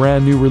the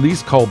brand new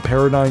release called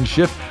Paradigm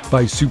Shift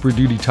by Super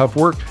Duty Tough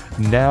Work,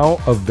 now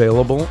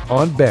available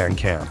on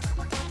Bandcamp.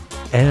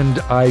 And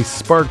I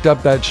sparked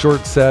up that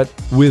short set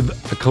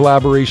with a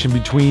collaboration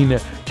between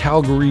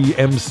Calgary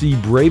MC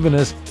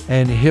Braveness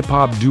and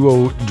hip-hop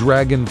duo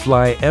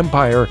Dragonfly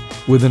Empire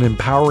with an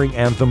empowering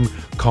anthem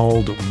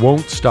called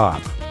Won't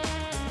Stop.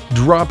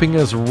 Dropping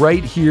us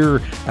right here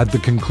at the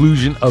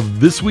conclusion of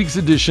this week's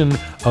edition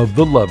of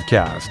the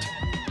Lovecast.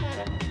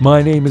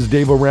 My name is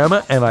Dave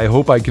Rama, and I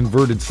hope I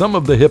converted some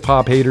of the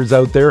hip-hop haters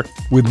out there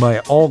with my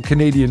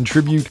all-Canadian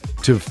tribute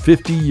to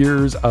 50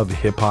 years of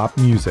hip-hop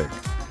music.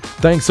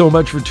 Thanks so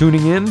much for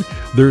tuning in.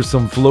 There's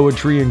some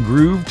flowetry and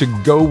groove to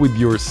go with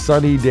your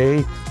sunny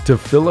day to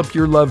fill up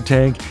your love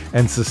tank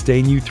and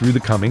sustain you through the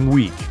coming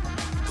week.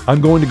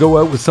 I'm going to go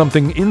out with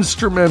something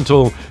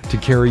instrumental to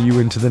carry you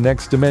into the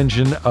next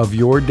dimension of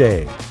your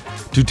day.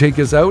 To take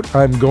us out,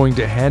 I'm going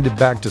to hand it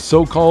back to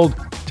So-Called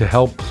to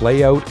help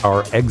play out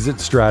our exit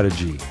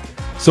strategy.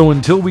 So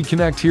until we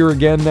connect here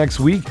again next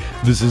week,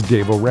 this is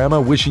Dave Rama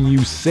wishing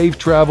you safe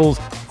travels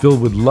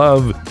filled with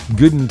love,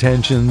 good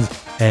intentions,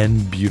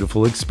 and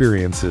beautiful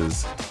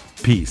experiences.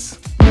 Peace.